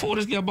 Food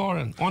is get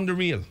boring, on the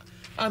real.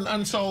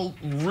 And so,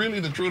 really,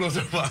 the truth of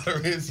the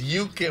matter is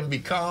you can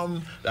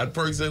become that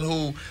person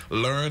who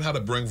learn how to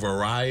bring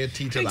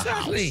variety to the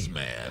house,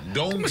 man.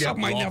 Don't get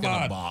locked in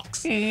a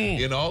box,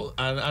 you know?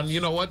 And you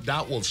know what?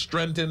 That will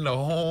strengthen the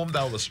home.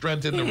 That will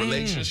strengthen the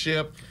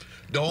relationship.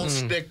 Don't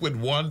stick with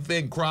one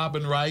thing. Crab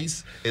and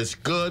rice is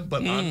good,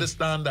 but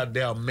understand that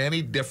there are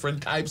many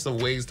different types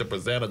of ways to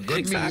present a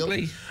good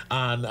meal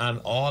and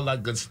all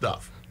that good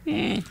stuff.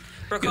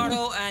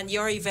 Ricardo, and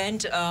your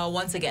event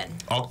once again.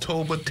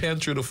 October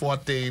 10th through the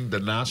 14th, the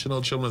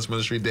National Children's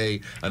Ministry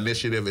Day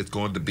Initiative is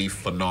going to be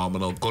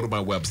phenomenal. Go to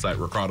my website,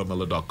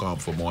 ricardomiller.com,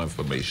 for more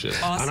information.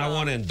 And I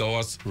want to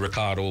endorse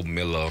Ricardo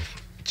Miller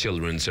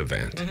children's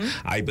event.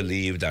 I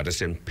believe that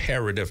it's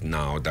imperative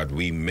now that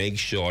we make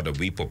sure that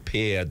we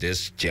prepare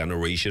this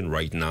generation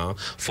right now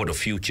for the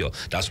future.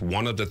 That's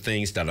one of the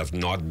things that have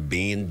not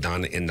been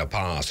done in the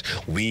past.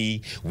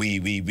 We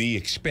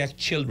expect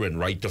children,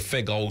 right, to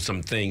figure out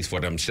some things for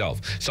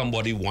themselves.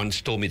 Somebody once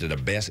told me that the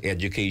best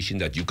education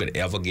that you could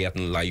ever get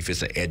in life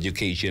is an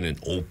education in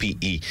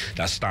OPE.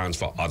 That stands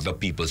for other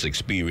people's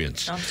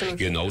experience.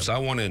 Absolutely. You know, so I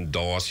want to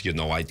endorse, you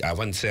know, I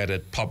haven't said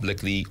it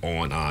publicly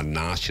on our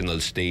national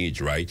stage,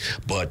 right?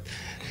 But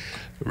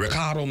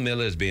Ricardo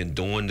Miller has been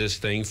doing this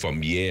thing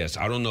from years.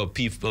 I don't know if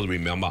people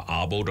remember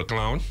Albo the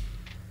Clown.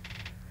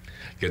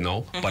 You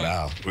know,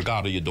 but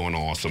Ricardo, you're doing an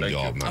awesome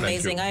job, man.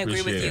 Amazing. I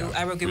agree with you.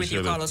 I agree with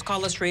you, Carlos.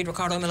 Carlos Reed,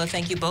 Ricardo Miller,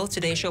 thank you both.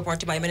 Today's show brought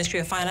to you by Ministry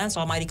of Finance,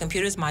 Almighty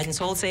Computers, Midens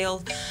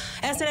Wholesale,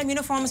 S&M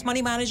Uniforms,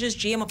 Money Managers,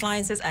 GM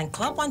Appliances, and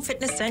Club One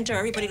Fitness Center.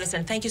 Everybody,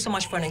 listen, thank you so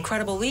much for an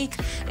incredible week.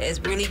 It's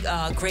really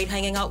great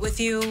hanging out with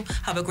you.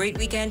 Have a great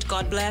weekend.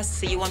 God bless.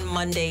 See you on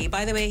Monday.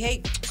 By the way,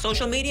 hey,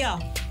 social media.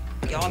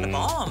 You're on the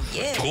bomb.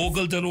 Yeah.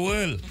 Google to the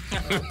world.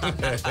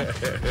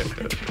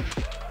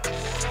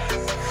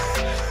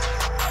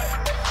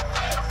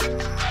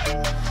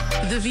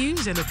 The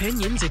views and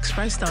opinions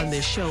expressed on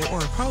this show or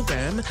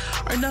program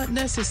are not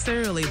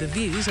necessarily the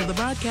views of the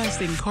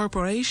Broadcasting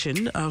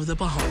Corporation of the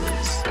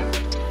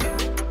Bahamas.